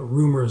listen to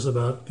rumors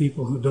about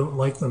people who don't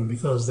like them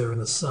because they're in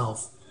the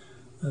South.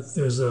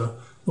 There's the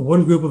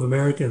one group of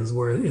Americans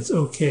where it's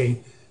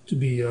okay to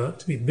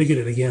be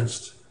bigoted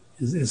against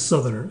is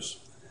Southerners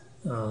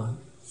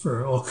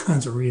for all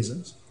kinds of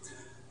reasons.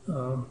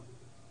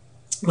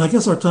 I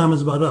guess our time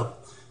is about up.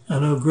 I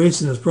know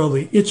Grayson is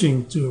probably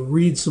itching to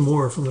read some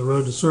more from The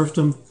Road to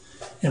Serfdom,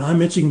 and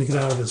I'm itching to get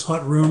out of this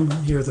hot room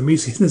here at the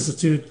Mises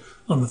Institute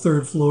on the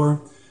 3rd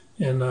floor.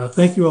 And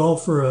thank you all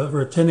for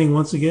attending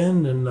once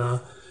again. And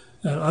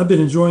I've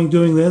been enjoying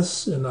doing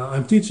this, and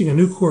I'm teaching a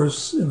new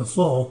course in the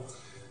fall,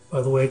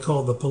 by the way,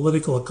 called The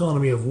Political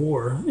Economy of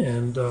War.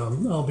 And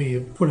I'll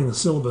be putting the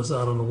syllabus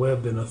out on the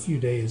web in a few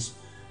days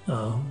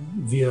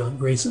via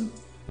Grayson.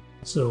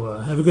 So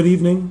have a good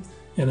evening.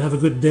 And have a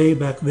good day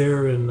back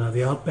there in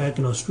the outback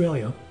in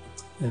Australia.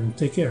 And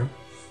take care.